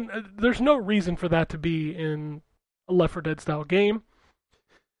there's no reason for that to be in a Left 4 Dead style game.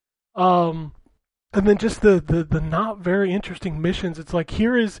 And then just the not very interesting missions. It's like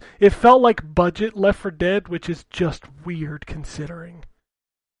it felt like budget Left 4 Dead, which is just weird considering.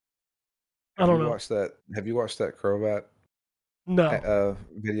 I don't know. Have you watched that Crobat? No.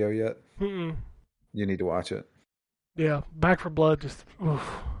 Video yet? Mm-mm. You need to watch it. Yeah, Back for Blood just. Oof.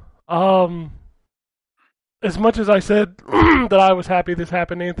 As much as I said that I was happy this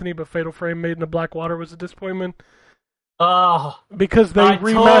happened, Anthony, but Fatal Frame Made in the Black Water was a disappointment. Oh, because they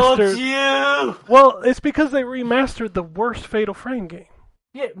remastered. Told you. Well, it's because they remastered the worst Fatal Frame game.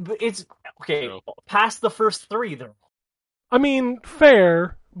 Yeah, but it's okay. Past the first 3, though. I mean,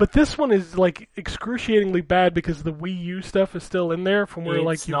 fair, but this one is like excruciatingly bad because the Wii U stuff is still in there from where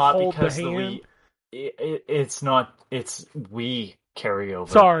it's you not hold the because hand. It's not. It's Wii carryover.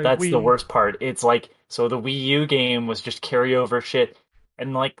 Sorry, that's Wii. The worst part. It's like so the Wii U game was just carryover shit,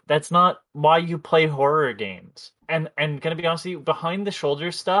 and like that's not why you play horror games. And gonna be honest with you, behind the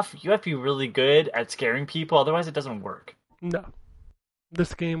shoulder stuff, you have to be really good at scaring people. Otherwise, it doesn't work. No,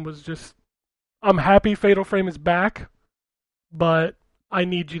 this game was just. I'm happy Fatal Frame is back, but I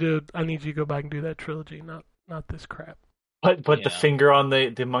need you to go back and do that trilogy, not this crap. But the finger on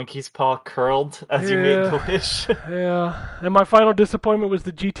the monkey's paw curled as you made the wish. Yeah, and my final disappointment was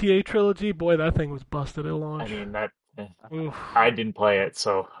the GTA trilogy. Boy, that thing was busted at launch. I mean that. I didn't play it,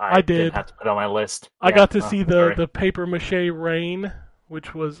 so I didn't have to put it on my list. I got to see the paper mache rain,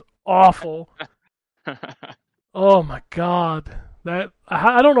 which was awful. Oh my god, that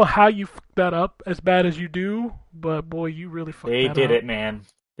I don't know how you fucked that up as bad as you do, but boy, you really fucked that up. They did it, man.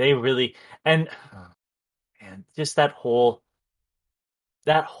 They really and just that whole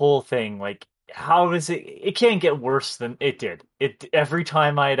thing, like. How is it? It can't get worse than it did. Every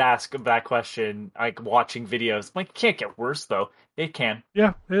time I'd ask that question, like watching videos, I'm like, it can't get worse though. It can.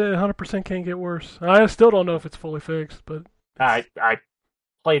 Yeah, it 100% can get worse. I still don't know if it's fully fixed, but I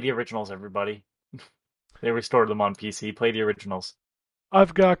play the originals. Everybody, they restored them on PC. Play the originals.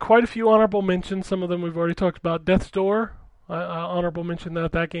 I've got quite a few honorable mentions. Some of them we've already talked about. Death's Door, I honorable mention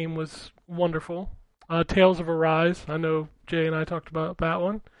that game was wonderful. Tales of Arise, I know Jay and I talked about that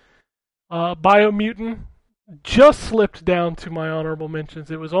one. Biomutant just slipped down to my honorable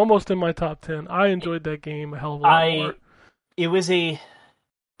mentions. It was almost in my top 10. I enjoyed that game a hell of a lot more. It was a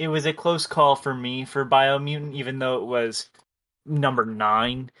close call for me for Biomutant, even though it was number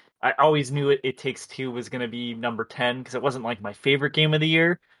 9. I always knew It Takes Two was going to be number 10 because it wasn't like my favorite game of the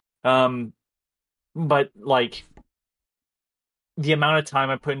year. But like the amount of time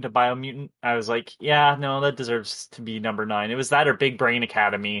I put into Biomutant, I was like, yeah, no, that deserves to be number 9. It was that or Big Brain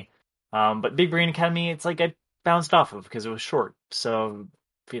Academy. But Big Brain Academy, it's like I bounced off of because it was short. So,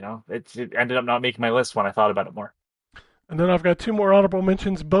 it ended up not making my list when I thought about it more. And then I've got 2 more honorable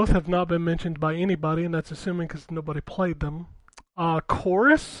mentions. Both have not been mentioned by anybody, and that's assuming because nobody played them.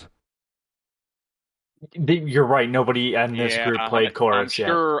 Chorus? You're right. Nobody in this group played Chorus.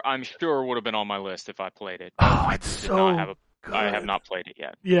 I'm sure it would have been on my list if I played it. Oh, it's so good. I have not played it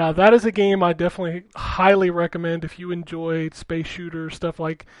yet. Yeah, that is a game I definitely highly recommend if you enjoy space shooters, stuff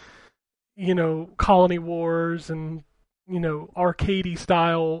like Colony Wars and, arcadey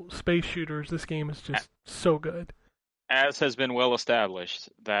style space shooters. This game is just so good. As has been well established,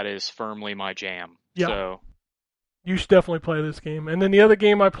 that is firmly my jam. Yeah. So you should definitely play this game. And then the other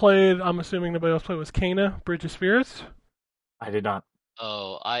game I played, I'm assuming nobody else played, was Kena, Bridge of Spirits. I did not.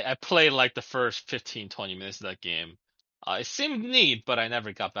 Oh, I played like the first 15, 20 minutes of that game. It seemed neat, but I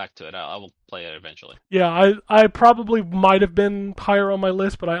never got back to it. I will play it eventually. Yeah, I probably might have been higher on my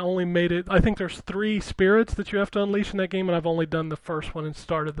list, but I only made it. I think there's 3 spirits that you have to unleash in that game, and I've only done the first one and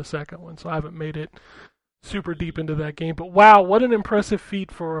started the second one, so I haven't made it super deep into that game. But wow, what an impressive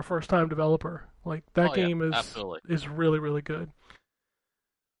feat for a first-time developer. Like, that game is really, really good.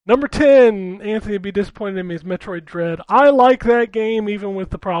 Number 10, Anthony would be disappointed in me, is Metroid Dread. I like that game even with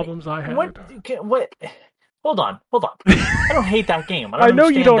the problems I had. What? Hold on. I don't hate that game. I know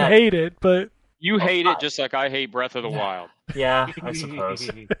you don't hate it, but... You hate it just like I hate Breath of the Wild. Yeah, I suppose.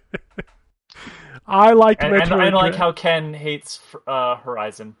 I liked Metroid Dread. And I like how Ken hates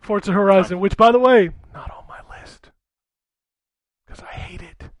Horizon. Forza Horizon, which, by the way, not on my list. Because I hate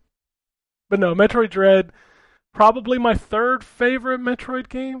it. But no, Metroid Dread, probably my 3rd favorite Metroid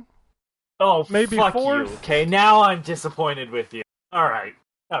game. Oh, maybe fuck fourth. you. Okay, now I'm disappointed with you. All right.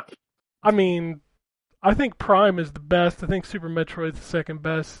 Okay. I mean, I think Prime is the best. I think Super Metroid's the second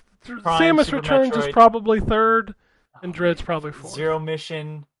best. Samus Super Returns is Metroid. probably third, and Dread's probably fourth. Zero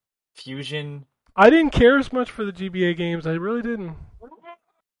Mission, Fusion. I didn't care as much for the GBA games. I really didn't.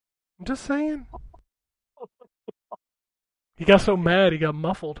 I'm just saying. He got so mad he got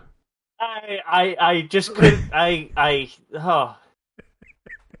muffled. I just couldn't. Oh.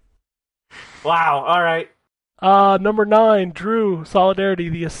 Wow. All right. Number 9, Drew, Solidarity,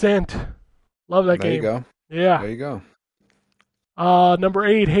 The Ascent. Love that game. There you go. Yeah. There you go. Number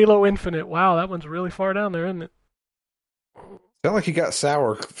 8, Halo Infinite. Wow, that one's really far down there, isn't it? Sound like you got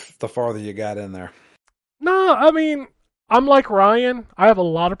sour the farther you got in there. No, I mean, I'm like Ryan. I have a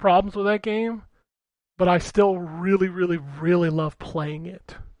lot of problems with that game, but I still really, really, really love playing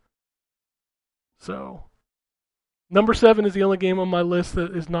it. So, number 7 is the only game on my list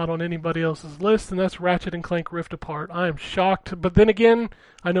that is not on anybody else's list, and that's Ratchet and Clank Rift Apart. I am shocked, but then again,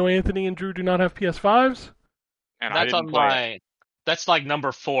 I know Anthony and Drew do not have PS5s. And That's on my. That's like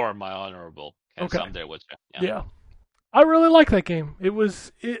number 4 on my honorable. Okay. So I'm there with you. Yeah. I really like that game. It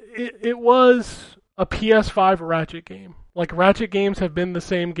was a PS5 Ratchet game. Like, Ratchet games have been the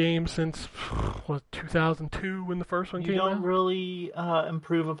same game since, 2002 when the first one You came don't out? really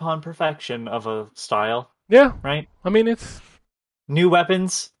improve upon perfection of a style, Yeah. right? I mean, it's... New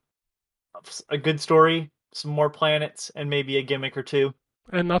weapons, a good story, some more planets, and maybe a gimmick or two.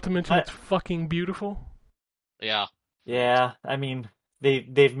 And not to mention, it's fucking beautiful. Yeah. Yeah, I mean,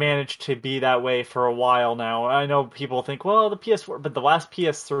 they've managed to be that way for a while now. I know people think, well, the PS4, but the last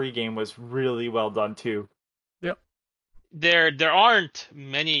PS3 game was really well done too. Yep. There aren't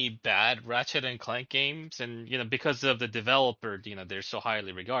many bad Ratchet and Clank games, and because of the developer, they're so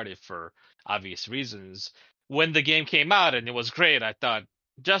highly regarded for obvious reasons. When the game came out and it was great, I thought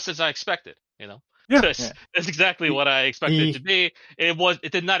just as I expected. Yeah. That's exactly what I expected it to be.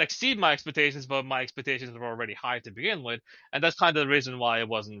 It did not exceed my expectations, but my expectations were already high to begin with, and that's kind of the reason why it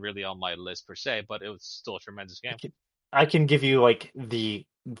wasn't really on my list per se. But it was still a tremendous game. I can give you like the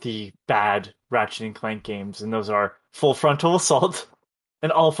bad Ratchet and Clank games, and those are Full Frontal Assault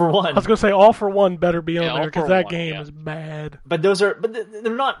and All for One. I was gonna say All for One better be on there All because for that One, game yeah. is bad. But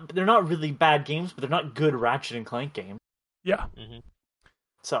they're not really bad games, but they're not good Ratchet and Clank games. Yeah. Mm-hmm.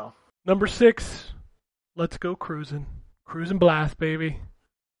 So Number 6, Let's Go Cruising. Cruising Blast, baby.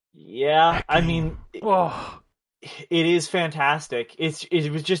 yeah, I mean, Oh, it is fantastic.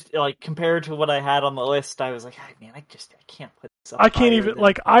 It was just like compared to what I had on the list, I was like, "Ah, man, I can't put this up. I can't higher even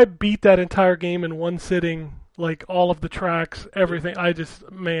than-" I beat that entire game in one sitting, like all of the tracks, everything.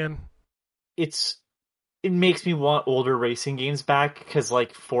 It makes me want older racing games back because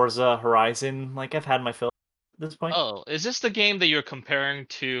like Forza Horizon, like I've had my fill at this point. Oh, is this the game that you're comparing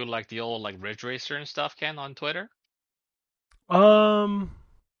to like the old like Ridge Racer and stuff, Ken, on Twitter? I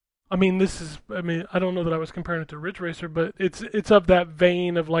mean, I don't know that I was comparing it to Ridge Racer, but it's of that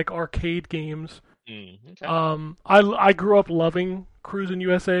vein of like arcade games. Okay. I grew up loving Cruising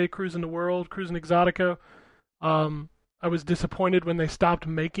USA, Cruising the World, Cruising Exotica. I was disappointed when they stopped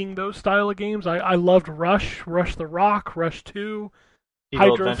making those style of games. I loved Rush the Rock, Rush 2, Beetle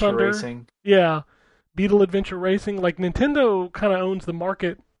Hydro Adventure Thunder. Racing. Yeah, Beetle Adventure Racing. Like, Nintendo kind of owns the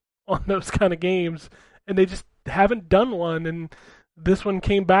market on those kind of games, and they just haven't done one. And this one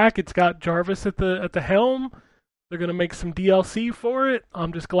came back. It's got Jarvis at the helm. They're gonna make some DLC for it.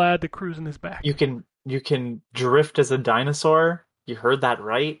 I'm just glad that Cruising is back. You can drift as a dinosaur. You heard that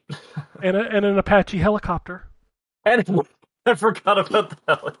right. And an Apache helicopter. And I forgot about the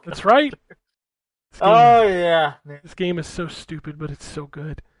helicopter. That's right. Oh yeah, This game is so stupid, but it's so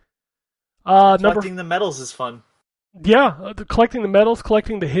good. collecting the medals is fun. Collecting the medals,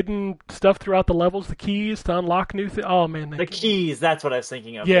 collecting the hidden stuff throughout the levels, the keys to unlock new things. Oh man, The keys, that's what I was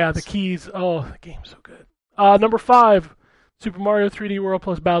thinking of. Yeah, yes. the keys. Oh, the game's so good. Number 5, Super Mario 3D World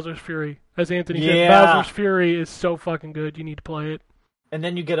plus Bowser's Fury. As Anthony said, Yeah. Bowser's Fury is so fucking good. You need to play it. And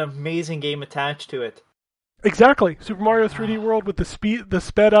then you get an amazing game attached to it. Exactly. Super Mario 3D World with the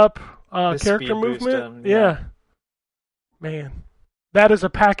sped up character speed boost, movement. yeah. Yeah. Man. That is a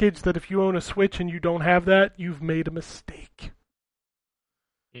package that if you own a Switch and you don't have that, you've made a mistake.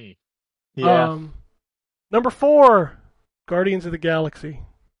 Yeah. Number 4, Guardians of the Galaxy.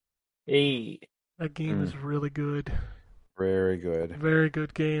 Hey. That game is really good. Very good. Very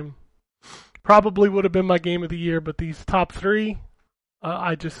good game. Probably would have been my game of the year, but these top 3,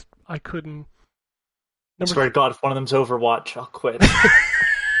 I couldn't. I swear to God, if one of them's Overwatch, I'll quit.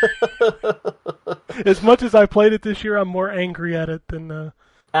 As much as I played it this year, I'm more angry at it than.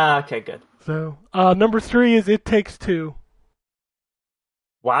 Okay, good. So, number 3 is It Takes Two.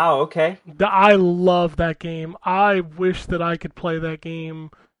 Wow. Okay. I love that game. I wish that I could play that game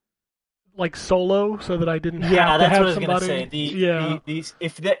like solo, so that I didn't have Yeah, to that's what have I was gonna somebody. say. The Yeah, the these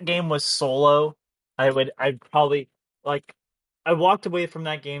if that game was solo, I'd probably like I walked away from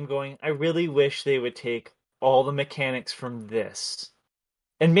that game going, I really wish they would take all the mechanics from this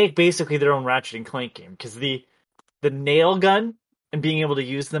and make basically their own Ratchet and Clank game because the nail gun and being able to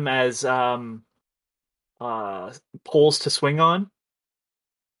use them as uh poles to swing on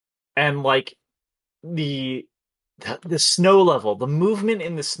and like the the snow level, the movement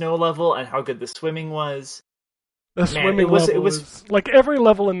in the snow level and how good the swimming was. the Man, swimming level is like every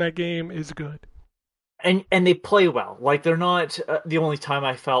level in that game is good. and they play well. Like they're not the only time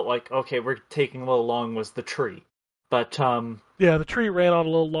I felt like okay, we're taking a little long was the tree. But Yeah, the tree ran on a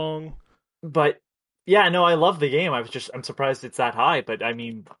little long. but yeah, no, I love the game. I'm surprised it's that high, but I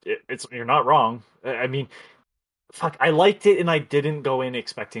mean, it's you're not wrong. I mean, fuck, I liked it and I didn't go in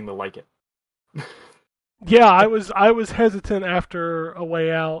expecting to like it. Yeah, I was hesitant after A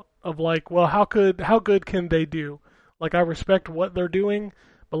Way Out of like, well, how good can they do? Like I respect what they're doing,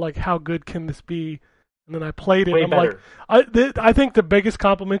 but like how good can this be? And then I played it Way and I'm better. like I think the biggest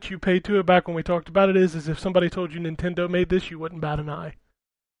compliment you paid to it back when we talked about it is if somebody told you Nintendo made this, you wouldn't bat an eye.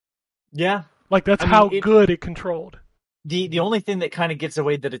 Yeah. Like that's I mean, how good it controlled. the only thing that kind of gets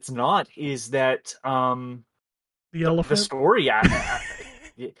away that it's not is that The the elephant. story.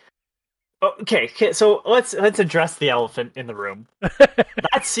 Okay, so let's address the elephant in the room.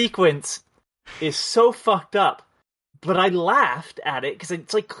 That sequence is so fucked up, but I laughed at it because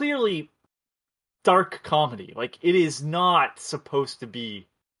it's like clearly dark comedy. Like it is not supposed to be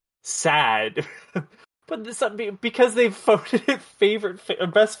sad, but because they voted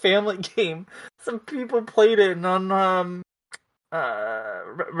it best family game, some people played it on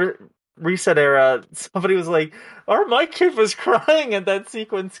reset era. Somebody was like, my kid was crying at that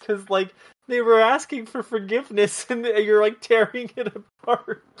sequence because like they were asking for forgiveness and you're like tearing it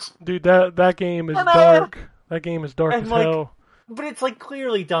apart. Dude, that game is And dark. That game is dark and, as like, hell. but it's like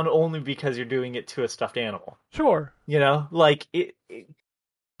clearly done only because you're doing it to a stuffed animal. Sure. You know, like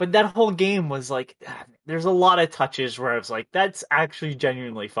but that whole game was like, there's a lot of touches where I was like, that's actually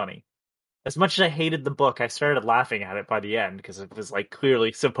genuinely funny. As much as I hated the book, I started laughing at it by the end because it was like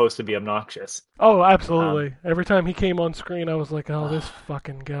clearly supposed to be obnoxious. Oh, absolutely. Every time he came on screen, I was like, oh, this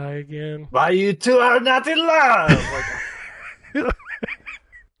fucking guy again. Why you two are not in love? Like,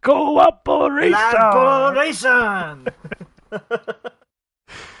 Cooperation! collaboration.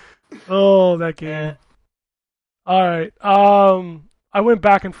 Oh, that game. Eh. All right. I went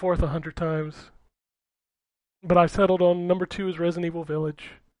back and forth 100 times, but I settled on number 2 is Resident Evil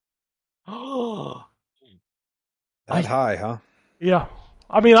Village. Oh, That high, huh? Yeah.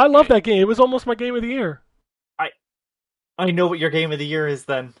 I mean, I love that game. It was almost my game of the year. I know what your game of the year is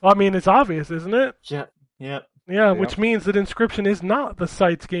then. I mean, it's obvious, isn't it? Yeah. Yeah, Yeah. which means that Inscription is not the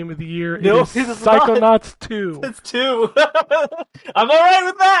site's game of the year. No, it is it is not. Psychonauts 2. It's 2. I'm all right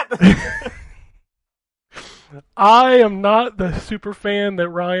with that. I am not the super fan that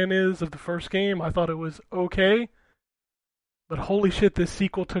Ryan is of the first game. I thought it was okay. But holy shit, this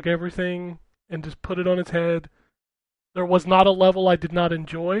sequel took everything and just put it on its head. There was not a level I did not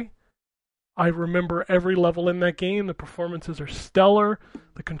enjoy. I remember every level in that game. The performances are stellar.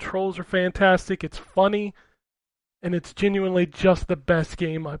 The controls are fantastic. It's funny. And it's genuinely just the best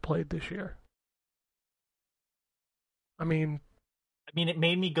game I played this year. I mean, it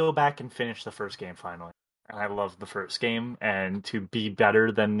made me go back and finish the first game finally. And I loved the first game, and to be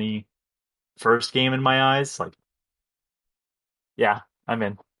better than the first game in my eyes, like, yeah, I'm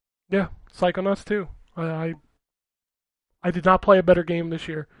in. yeah, Psychonauts 2. I did not play a better game this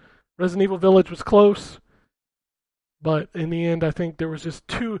year. Resident Evil Village was close, but in the end, I think there was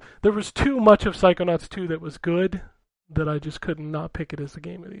too much of Psychonauts 2 that was good that I just could not pick it as the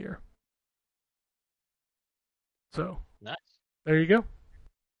game of the year. So, Nice. there you go.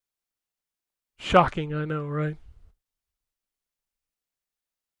 Shocking, I know, right?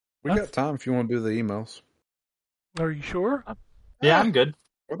 We got time if you want to do the emails. Are you sure? Yeah, I'm good.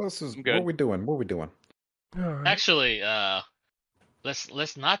 What else is? I'm good. What are we doing? What are we doing? All right. Actually,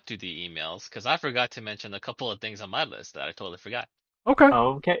 let's not do the emails because I forgot to mention a couple of things on my list that I totally forgot. Okay.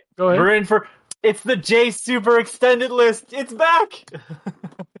 Okay. Go ahead. We're in for it's the J Super extended list. It's back.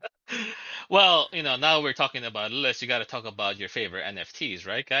 Well, now we're talking about a list. You got to talk about your favorite NFTs,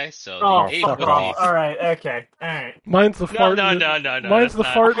 right, guys? So Oh, the eight fuck would off. be. All right. Okay. All right. Mine's the No, fart. no, in the, no, no, no. Mine's that's the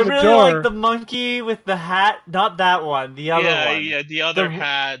not- fart I in the really jar. like the monkey with the hat. Not that one. The other Yeah, one. yeah. The other The-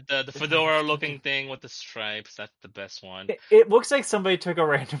 hat, the fedora-looking thing with the stripes. That's the best one. It looks like somebody took a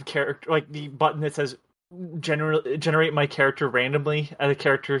random character, like the button that says generate my character randomly at a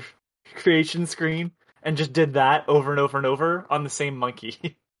character creation screen, and just did that over and over and over on the same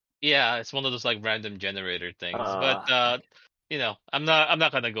monkey. Yeah, it's one of those like random generator things. But uh, I'm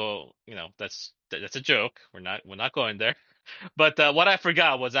not gonna go. That's a joke. We're not going there. But what I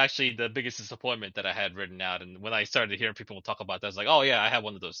forgot was actually the biggest disappointment that I had written out. And when I started hearing people talk about that, I was like, oh yeah, I had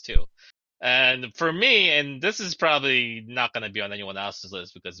one of those too. And for me, and this is probably not going to be on anyone else's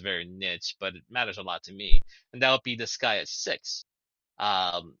list because it's very niche, but it matters a lot to me. And that would be The Sky at Six.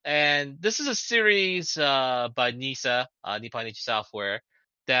 And this is a series by NISA, Nippon Ichi Software,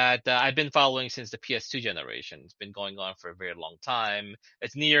 that I've been following since the PS2 generation. It's been going on for a very long time.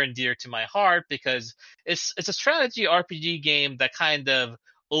 It's near and dear to my heart because it's a strategy RPG game that kind of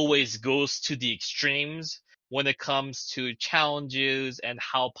always goes to the extremes when it comes to challenges and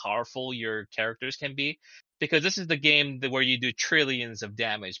how powerful your characters can be. Because this is the game where you do trillions of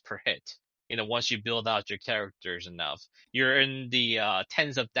damage per hit. Once you build out your characters enough. You're in the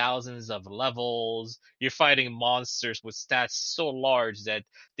tens of thousands of levels. You're fighting monsters with stats so large that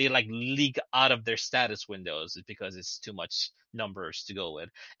they like leak out of their status windows because it's too much numbers to go with.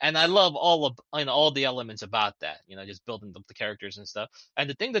 And I love all the elements about that. Just building up the characters and stuff. And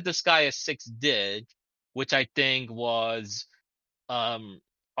the thing that Disgaea 6 did, which I think was um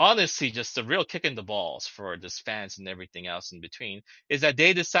honestly just a real kick in the balls for the fans and everything else in between, is that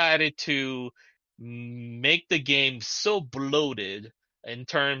they decided to make the game so bloated in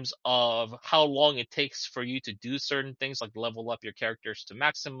terms of how long it takes for you to do certain things like level up your characters to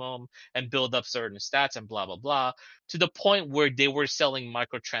maximum and build up certain stats and blah blah blah, to the point where they were selling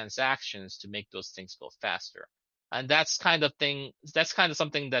microtransactions to make those things go faster. And that's kind of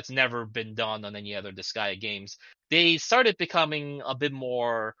something that's never been done on any other Disgaea games. They started becoming a bit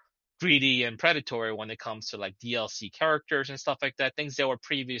more greedy and predatory when it comes to like DLC characters and stuff like that. Things that were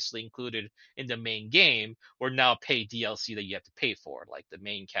previously included in the main game were now paid DLC that you have to pay for, like the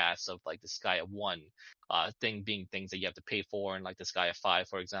main cast of like the Disgaea 1 thing being things that you have to pay for, and like the Disgaea 5,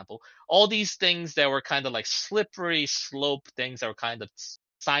 for example. All these things that were kind of like slippery slope things that were kind of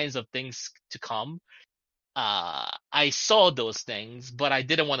signs of things to come. I saw those things, but I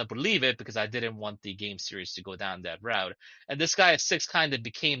didn't want to believe it because I didn't want the game series to go down that route. And this guy at 6 kind of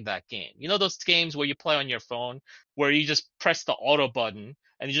became that game. Those games where you play on your phone, where you just press the auto button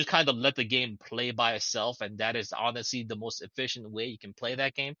and you just kind of let the game play by itself. And that is honestly the most efficient way you can play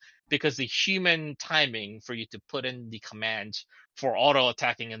that game, because the human timing for you to put in the commands for auto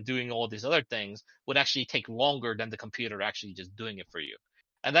attacking and doing all these other things would actually take longer than the computer actually just doing it for you.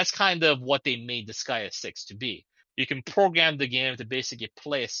 And that's kind of what they made Disgaea 6 to be. You can program the game to basically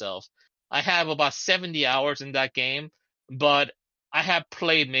play itself. I have about 70 hours in that game, but I have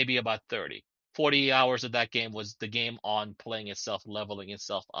played maybe about 30. 40 hours of that game was the game on playing itself, leveling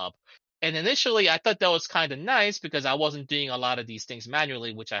itself up. And initially, I thought that was kind of nice because I wasn't doing a lot of these things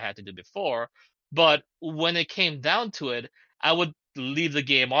manually, which I had to do before. But when it came down to it, I would leave the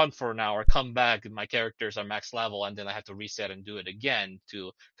game on for an hour, come back, and my characters are max level, and then I have to reset and do it again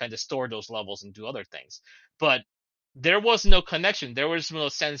to kind of store those levels and do other things. But there was no connection. There was no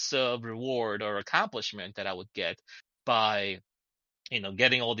sense of reward or accomplishment that I would get by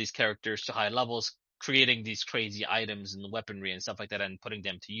getting all these characters to high levels, creating these crazy items and weaponry and stuff like that, and putting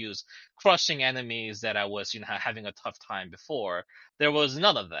them to use, crushing enemies that I was, having a tough time before. There was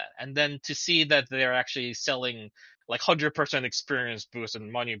none of that. And then to see that they're actually selling like 100% experience boost and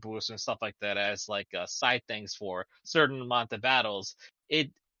money boost and stuff like that as like side things for certain amount of battles,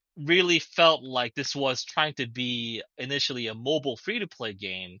 it really felt like this was trying to be initially a mobile free-to-play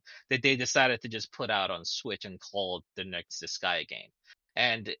game that they decided to just put out on Switch and call it the next Disgaea game.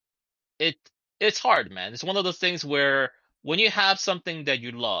 And it it's hard, man. It's one of those things where when you have something that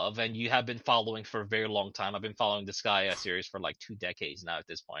you love and you have been following for a very long time. I've been following the Gaia series for like 2 decades now at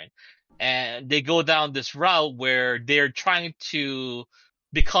this point, and they go down this route where they're trying to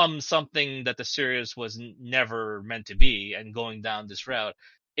become something that the series was never meant to be, and going down this route,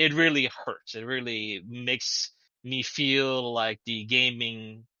 it really hurts. It really makes me feel like the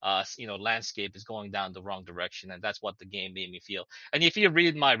gaming landscape is going down the wrong direction, and that's what the game made me feel. And if you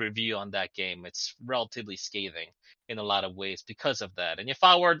read my review on that game, it's relatively scathing in a lot of ways because of that. And if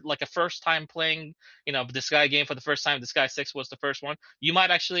I were like a first time playing this guy game for the first time, this guy 6 was the first one, you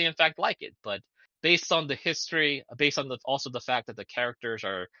might actually in fact like it. But based on the history, based on also the fact that the characters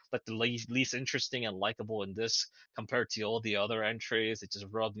are like the least interesting and likable in this compared to all the other entries, it just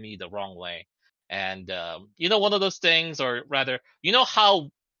rubbed me the wrong way. And one of those things, or rather, how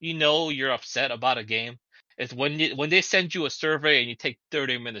you're upset about a game is when they send you a survey and you take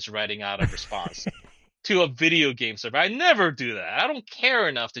 30 minutes writing out a response. to a video game server. I never do that. I don't care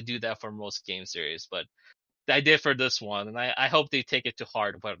enough to do that for most game series, but I did for this one, and I hope they take it to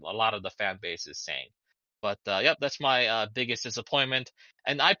heart what a lot of the fan base is saying. But yep, that's my biggest disappointment.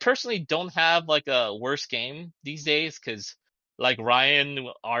 And I personally don't have like a worst game these days because, like Ryan,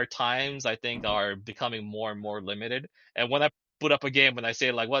 our times I think are becoming more and more limited. And when I put up a game and I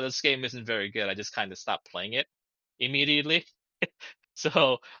say like, "Well, this game isn't very good," I just kind of stop playing it immediately.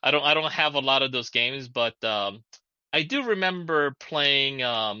 So I don't have a lot of those games, but I do remember playing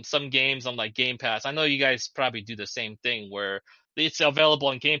some games on like Game Pass. I know you guys probably do the same thing where it's available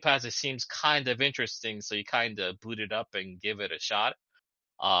on Game Pass. It seems kind of interesting, so you kind of boot it up and give it a shot.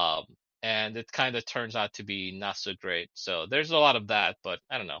 Um, and it kind of turns out to be not so great. So there's a lot of that, but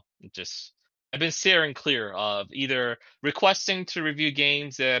I don't know. Just I've been steering clear of either requesting to review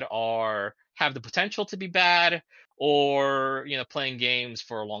games that are have the potential to be bad, or playing games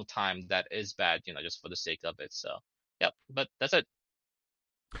for a long time that is bad, just for the sake of it. So yep, but that's it.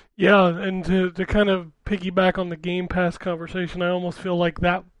 Yeah, and to kind of piggyback on the Game Pass conversation, I almost feel like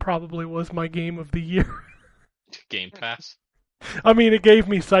that probably was my game of the year. Game Pass. I mean, it gave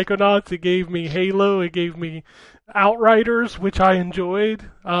me Psychonauts, it gave me Halo, it gave me Outriders, which I enjoyed.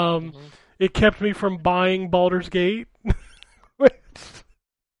 It kept me from buying Baldur's Gate.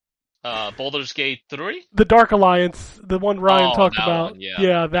 Baldur's Gate 3? The Dark Alliance, the one Ryan talked about. One,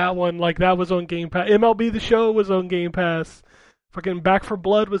 yeah. That one, like that was on Game Pass. MLB The Show was on Game Pass. Fucking Back for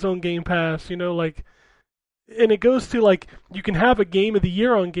Blood was on Game Pass. Like, and it goes to like you can have a game of the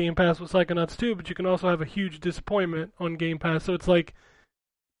year on Game Pass with Psychonauts 2, but you can also have a huge disappointment on Game Pass. So it's like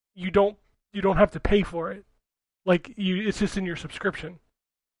you don't have to pay for it. Like it's just in your subscription.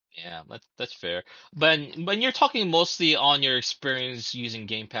 Yeah, that's fair. But when you're talking mostly on your experience using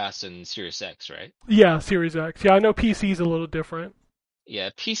Game Pass and Series X, right? Yeah, Series X. Yeah, I know PC's a little different. Yeah,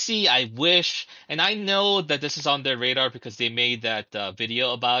 PC, I wish, and I know that this is on their radar because they made that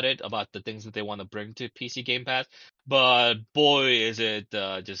video about it, about the things that they want to bring to PC Game Pass. But boy, is it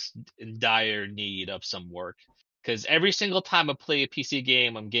just in dire need of some work. Because every single time I play a PC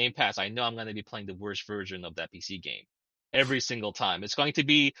game on Game Pass, I know I'm going to be playing the worst version of that PC game. Every single time. It's going to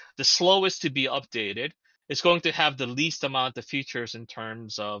be the slowest to be updated. It's going to have the least amount of features in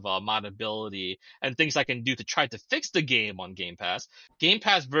terms of modability and things I can do to try to fix the game on Game Pass. Game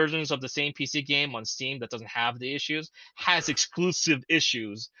Pass versions of the same PC game on Steam that doesn't have the issues has exclusive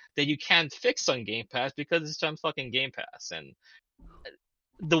issues that you can't fix on Game Pass because it's on fucking Game Pass. And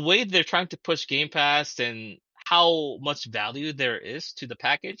the way they're trying to push Game Pass and how much value there is to the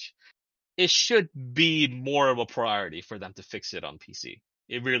package, it should be more of a priority for them to fix it on PC.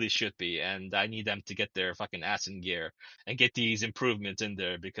 It really should be, and I need them to get their fucking ass in gear and get these improvements in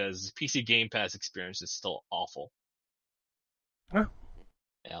there because PC Game Pass experience is still awful. Huh.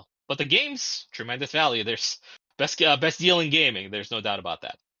 Yeah, but the games, tremendous value. There's best deal in gaming. There's no doubt about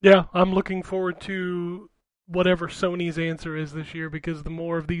that. Yeah, I'm looking forward to whatever Sony's answer is this year because the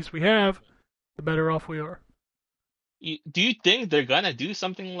more of these we have, the better off we are. Do you think they're gonna do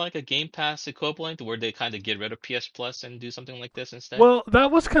something like a Game Pass equivalent where they kind of get rid of PS Plus and do something like this instead? Well,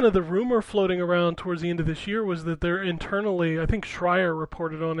 that was kind of the rumor floating around towards the end of this year was that they're internally, I think Schreier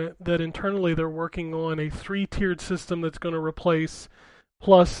reported on it, that internally they're working on a 3-tiered system that's going to replace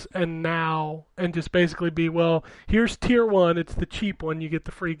Plus and Now and just basically be, well, here's Tier 1, it's the cheap one, you get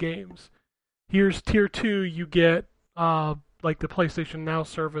the free games. Here's Tier 2, you get like the PlayStation Now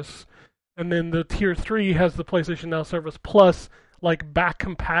service. And then the Tier 3 has the PlayStation Now service plus like back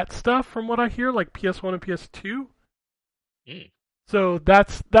compat stuff from what I hear, like PS1 and PS2. So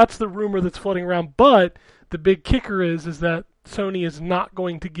that's the rumor that's floating around. But the big kicker is that Sony is not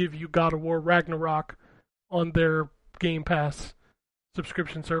going to give you God of War Ragnarok on their Game Pass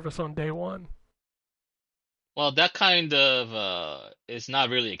subscription service on day one. Well, that kind of is not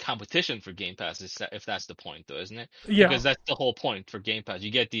really a competition for Game Pass, if that's the point, though, isn't it? Yeah. Because that's the whole point for Game Pass. You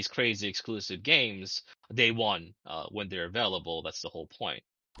get these crazy exclusive games day one when they're available. That's the whole point.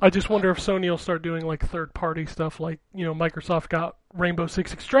 I just wonder if Sony will start doing like third-party stuff, like Microsoft got Rainbow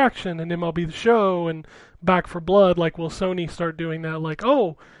Six Extraction and MLB The Show and Back for Blood. Like, will Sony start doing that? Like,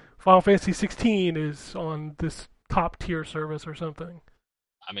 oh, Final Fantasy 16 is on this top-tier service or something.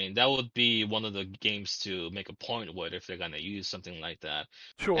 I mean, that would be one of the games to make a point with if they're going to use something like that.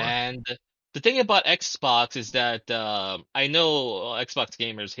 Sure. And the thing about Xbox is that I know Xbox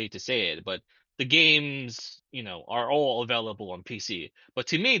gamers hate to say it, but the games, are all available on PC. But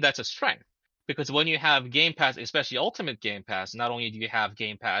to me, that's a strength. Because when you have Game Pass, especially Ultimate Game Pass, not only do you have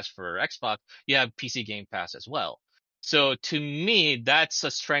Game Pass for Xbox, you have PC Game Pass as well. So to me, that's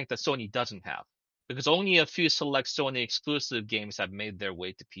a strength that Sony doesn't have. because only a few select Sony exclusive games have made their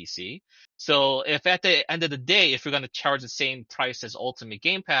way to PC. So if at the end of the day, if you're going to charge the same price as Ultimate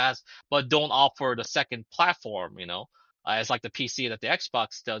Game Pass, but don't offer the second platform, as like the PC that the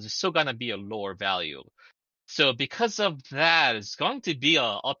Xbox does, it's still going to be a lower value. So because of that, it's going to be a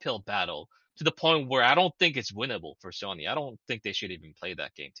uphill battle to the point where I don't think it's winnable for Sony. I don't think they should even play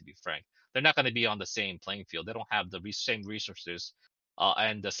that game, to be frank. They're not going to be on the same playing field. They don't have the same resources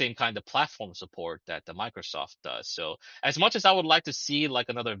and the same kind of platform support that the Microsoft does. So as much as I would like to see like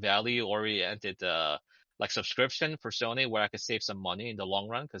another value-oriented like subscription for Sony where I could save some money in the long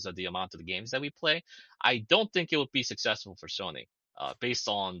run because of the amount of the games that we play, I don't think it would be successful for Sony. Based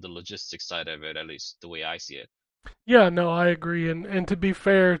on the logistics side of it, at least the way I see it. Yeah, no, I agree. And to be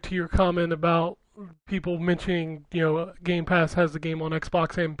fair to your comment about people mentioning, Game Pass has the game on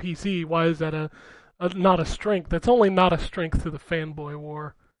Xbox and PC, why is that not a strength? That's only not a strength to the fanboy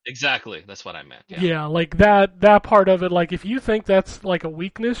war. Exactly, that's what I meant. Yeah, like that part of it. Like if you think that's like a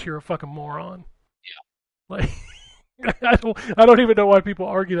weakness, you're a fucking moron. Yeah. Like. I don't even know why people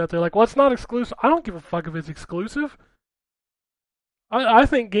argue that. They're like, well, it's not exclusive. I don't give a fuck if it's exclusive. I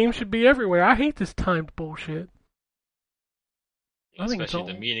think games should be everywhere. I hate this timed bullshit.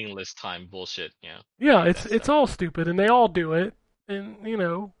 Especially the meaningless time bullshit. Yeah, it's all stupid, and they all do it. And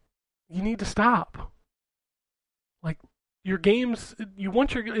you need to stop. Like your games,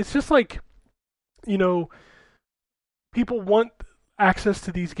 It's just like, people want access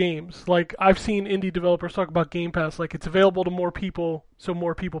to these games. Like I've seen indie developers talk about Game Pass, like it's available to more people, so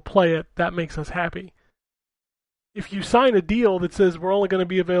more people play it. That makes us happy. If you sign a deal that says we're only going to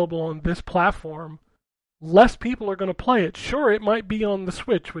be available on this platform, less people are going to play it. Sure, it might be on the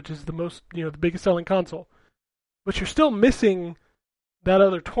Switch, which is the most, the biggest selling console, but you're still missing that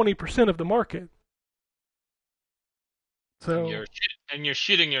other 20% of the market. So you're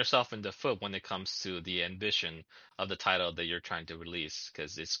shooting yourself in the foot when it comes to the ambition of the title that you're trying to release,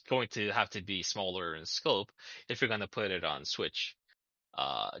 because it's going to have to be smaller in scope if you're going to put it on Switch.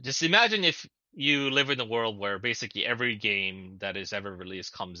 Just imagine if you live in a world where basically every game that is ever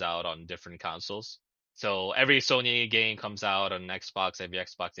released comes out on different consoles. So every Sony game comes out on Xbox, every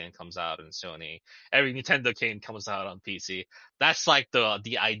Xbox game comes out on Sony, every Nintendo game comes out on PC. That's like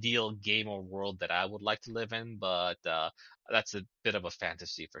the ideal gamer world that I would like to live in, but that's a bit of a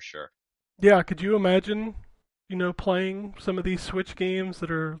fantasy for sure. Yeah, could you imagine, playing some of these Switch games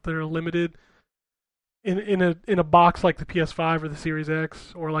that are limited in a box like the PS5 or the Series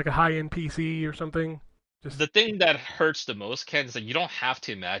X or like a high-end PC or something? The thing that hurts the most, Ken, is that you don't have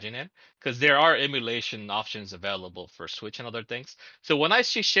to imagine it, because there are emulation options available for Switch and other things. So when I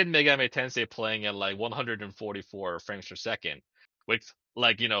see Shin Megami Tensei playing at like 144 frames per second, with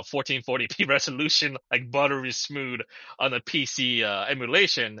like 1440p resolution, like buttery smooth on a PC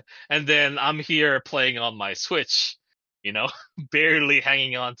emulation, and then I'm here playing on my Switch, barely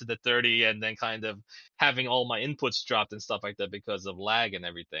hanging on to the 30, and then kind of having all my inputs dropped and stuff like that because of lag and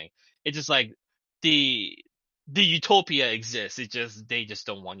everything. It's just like the utopia exists. They just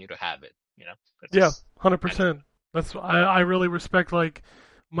don't want you to have it. Yeah, 100%. That's I really respect like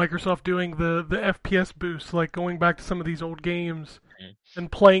Microsoft doing the FPS boost, like going back to some of these old games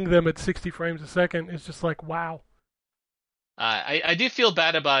and playing them at 60 frames a second. Is just like wow. I do feel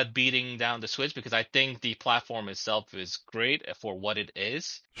bad about beating down the Switch because I think the platform itself is great for what it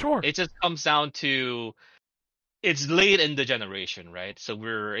is. Sure. It just comes down to it's late in the generation, right? So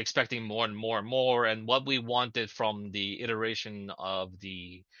we're expecting more and more and more, and what we wanted from the iteration of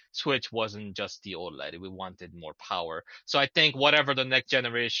the Switch wasn't just the OLED. We wanted more power. So I think whatever the next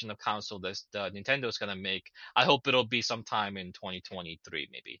generation of console that Nintendo is going to make, I hope it'll be sometime in 2023,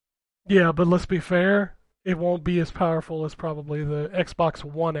 maybe. Yeah, but let's be fair. It won't be as powerful as probably the Xbox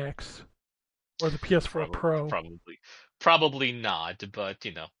One X or the PS4 Pro. Probably not, but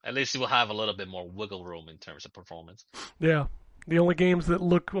at least we'll have a little bit more wiggle room in terms of performance. Yeah. The only games that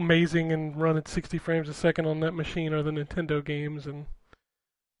look amazing and run at 60 frames a second on that machine are the Nintendo games, and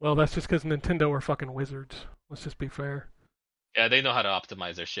well, that's just because Nintendo are fucking wizards. Let's just be fair. Yeah, they know how to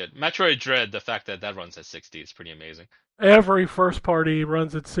optimize their shit. Metroid Dread, the fact that runs at 60 is pretty amazing. Every first party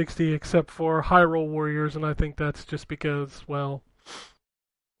runs at 60 except for Hyrule Warriors, and I think that's just because, well,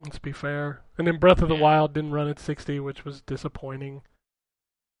 let's be fair. And then Breath of the Wild didn't run at 60, which was disappointing.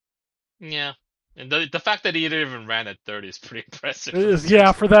 Yeah. And the fact that he even ran at 30 is pretty impressive.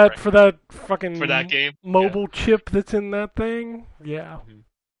 Yeah, for that fucking for that game mobile chip that's in that thing. Yeah. Mm-hmm.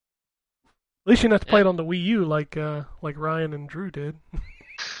 At least you didn't have to play it on the Wii U like Ryan and Drew did.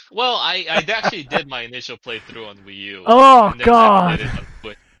 Well, I actually did my initial playthrough on Wii U. Oh God!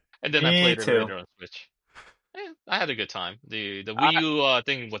 And then I played it later on Switch. I had a good time. The Wii U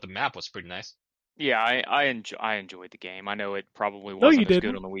thing with the map was pretty nice. Yeah, I enjoyed the game. I know it probably you wasn't as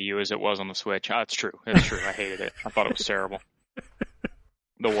didn't. good on the Wii U as it was on the Switch. It's true. It's true. I hated it. I thought it was terrible.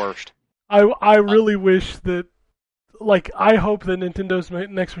 The worst. I really wish that, like, I hope that Nintendo's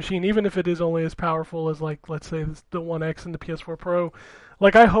next machine, even if it is only as powerful as, like, let's say the One X and the PS4 Pro,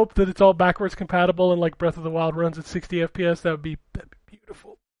 like, I hope that it's all backwards compatible and, like, Breath of the Wild runs at 60 FPS. That'd be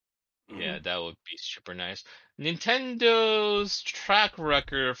beautiful. Yeah, that would be super nice. Nintendo's track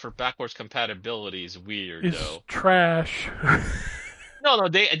record for backwards compatibility is weird, It's though. trash. No,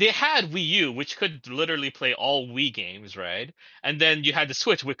 they had Wii U, which could literally play all Wii games, right? And then you had the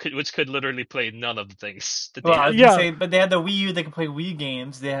Switch, which could literally play none of the things that they Well, I had. was gonna say, but they had the Wii U that could play Wii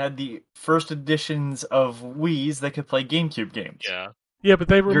games. They had the first editions of Wii's that could play GameCube games. Yeah. Yeah, but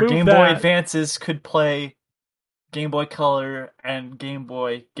they removed Your Game that. Boy Advances could play Game Boy Color and Game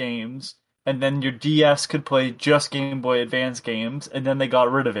Boy games, and then your DS could play just Game Boy Advance games, and then they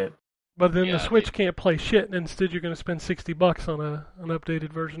got rid of it. But then Yeah, the Switch can't play shit, and instead you're going to spend $60 on an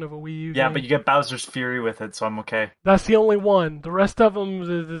updated version of a Wii U Yeah, game. but you get Bowser's Fury with it, so I'm okay. That's the only one. The rest of them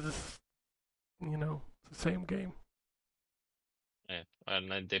is you know, the same game. Yeah. And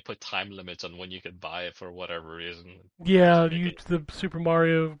then they put time limits on when you could buy it for whatever reason. Yeah, Just make the Super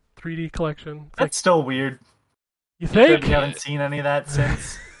Mario 3D collection. It's That's still weird. you But think? you haven't seen any of that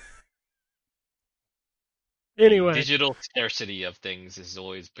since. Anyway, Digital scarcity of things has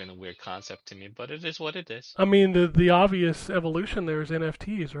always been a weird concept to me, but it is what it is. I mean, the obvious evolution there is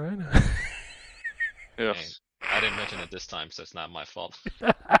NFTs, right? Ugh. Hey, I didn't mention it this time, so it's not my fault.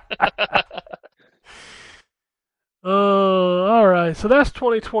 All right. So that's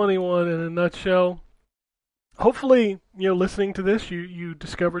 2021 in a nutshell. Hopefully, listening to this, you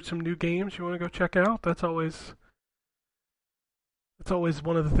discovered some new games you want to go check out. That's always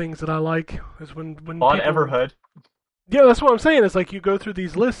one of the things that I like is when On people... Everhood. Yeah, that's what I'm saying. It's like you go through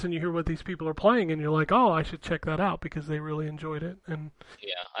these lists and you hear what these people are playing, and you're like, oh, I should check that out because they really enjoyed it. And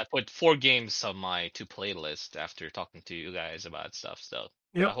Yeah, I put 4 games on my to-play list after talking to you guys about stuff, so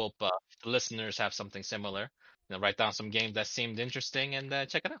Yep. I hope the listeners have something similar. Write down some games that seemed interesting and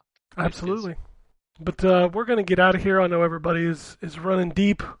check it out. absolutely. But we're gonna get out of here. I know everybody is running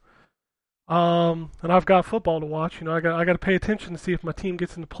deep. And I've got football to watch. I got to pay attention to see if my team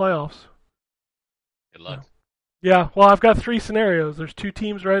gets in the playoffs. Good luck. Yeah, well, I've got 3 scenarios. There's 2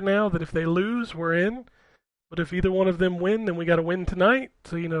 teams right now that if they lose, we're in. But if either one of them win, then we got to win tonight.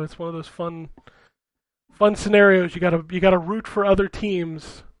 So it's one of those fun scenarios. You gotta root for other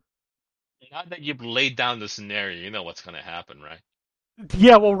teams. Now that you've laid down the scenario, you know what's going to happen, right?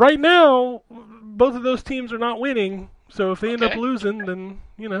 Yeah, well, right now, both of those teams are not winning. So if they end up Okay. losing, then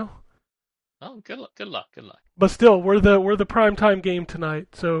Oh, good luck. But still, we're the primetime game tonight.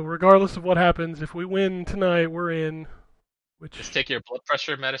 So regardless of what happens, if we win tonight, we're in. Which Just take your blood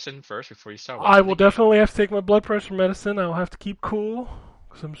pressure medicine first before you start watching I will the game. definitely have to take my blood pressure medicine. I'll have to keep cool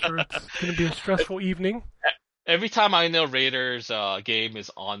because I'm sure it's going to be a stressful evening. Every time I know Raiders game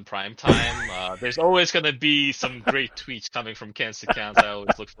is on prime time, there's always going to be some great tweets coming from Kansas accounts. I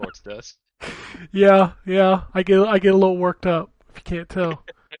always look forward to this. Yeah, I get a little worked up. If you can't tell.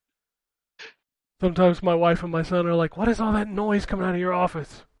 Sometimes my wife and my son are like, "What is all that noise coming out of your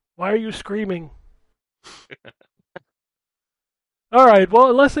office? Why are you screaming?" All right. Well,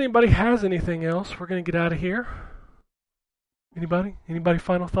 unless anybody has anything else, we're gonna get out of here. Anybody? Anybody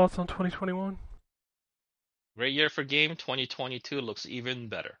final thoughts on 2021? Great year for game. 2022 looks even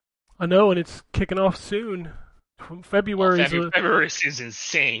better. I know, and it's kicking off soon. February seems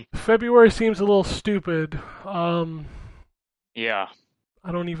insane. February seems a little stupid. Yeah.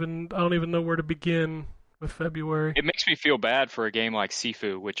 I don't even know where to begin with February. It makes me feel bad for a game like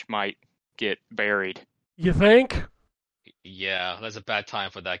Sifu, which might get buried. You think? Yeah, that's a bad time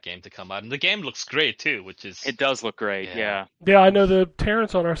for that game to come out. And the game looks great, too, which is... It does look great, yeah. Yeah, I know the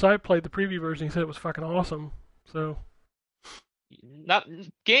Terrence on our site played the preview version. He said it was fucking awesome. So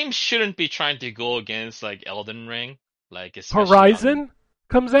games shouldn't be trying to go against, like, Elden Ring. Like Horizon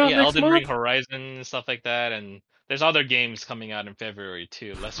comes out next Elden month? Ring, Horizon, and stuff like that. And there's other games coming out in February,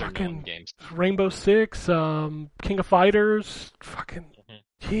 too. Lesser-known games. Rainbow Six, King of Fighters. Fucking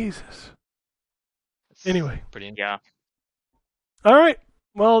Jesus. Anyway. Yeah. All right.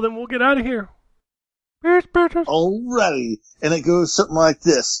 Well, then we'll get out of here. Alrighty. And it goes something like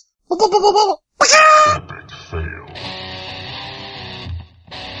this. Epic fail.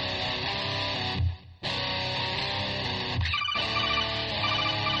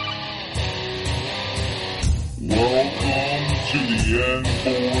 Welcome to the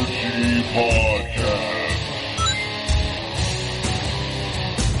N4G podcast.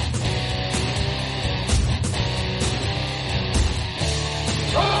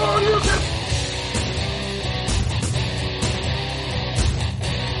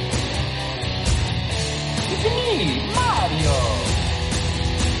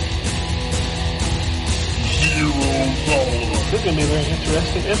 This is going to be a very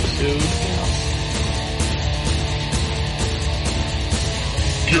interesting episode.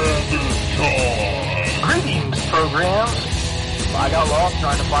 Gather time. Greetings, programs. I got lost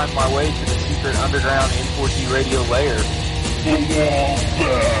trying to find my way to the secret underground N4G radio lair. The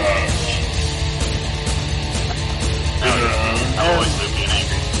Wombat. And I always live being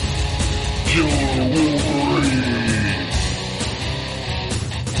angry. Killer Wolverine.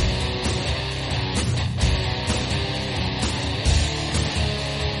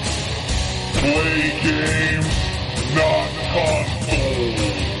 Play games, not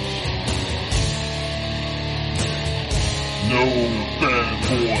consoles. No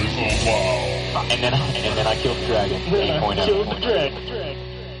fanboys allowed. And then I killed the dragon. 8.0. Killed the dragon.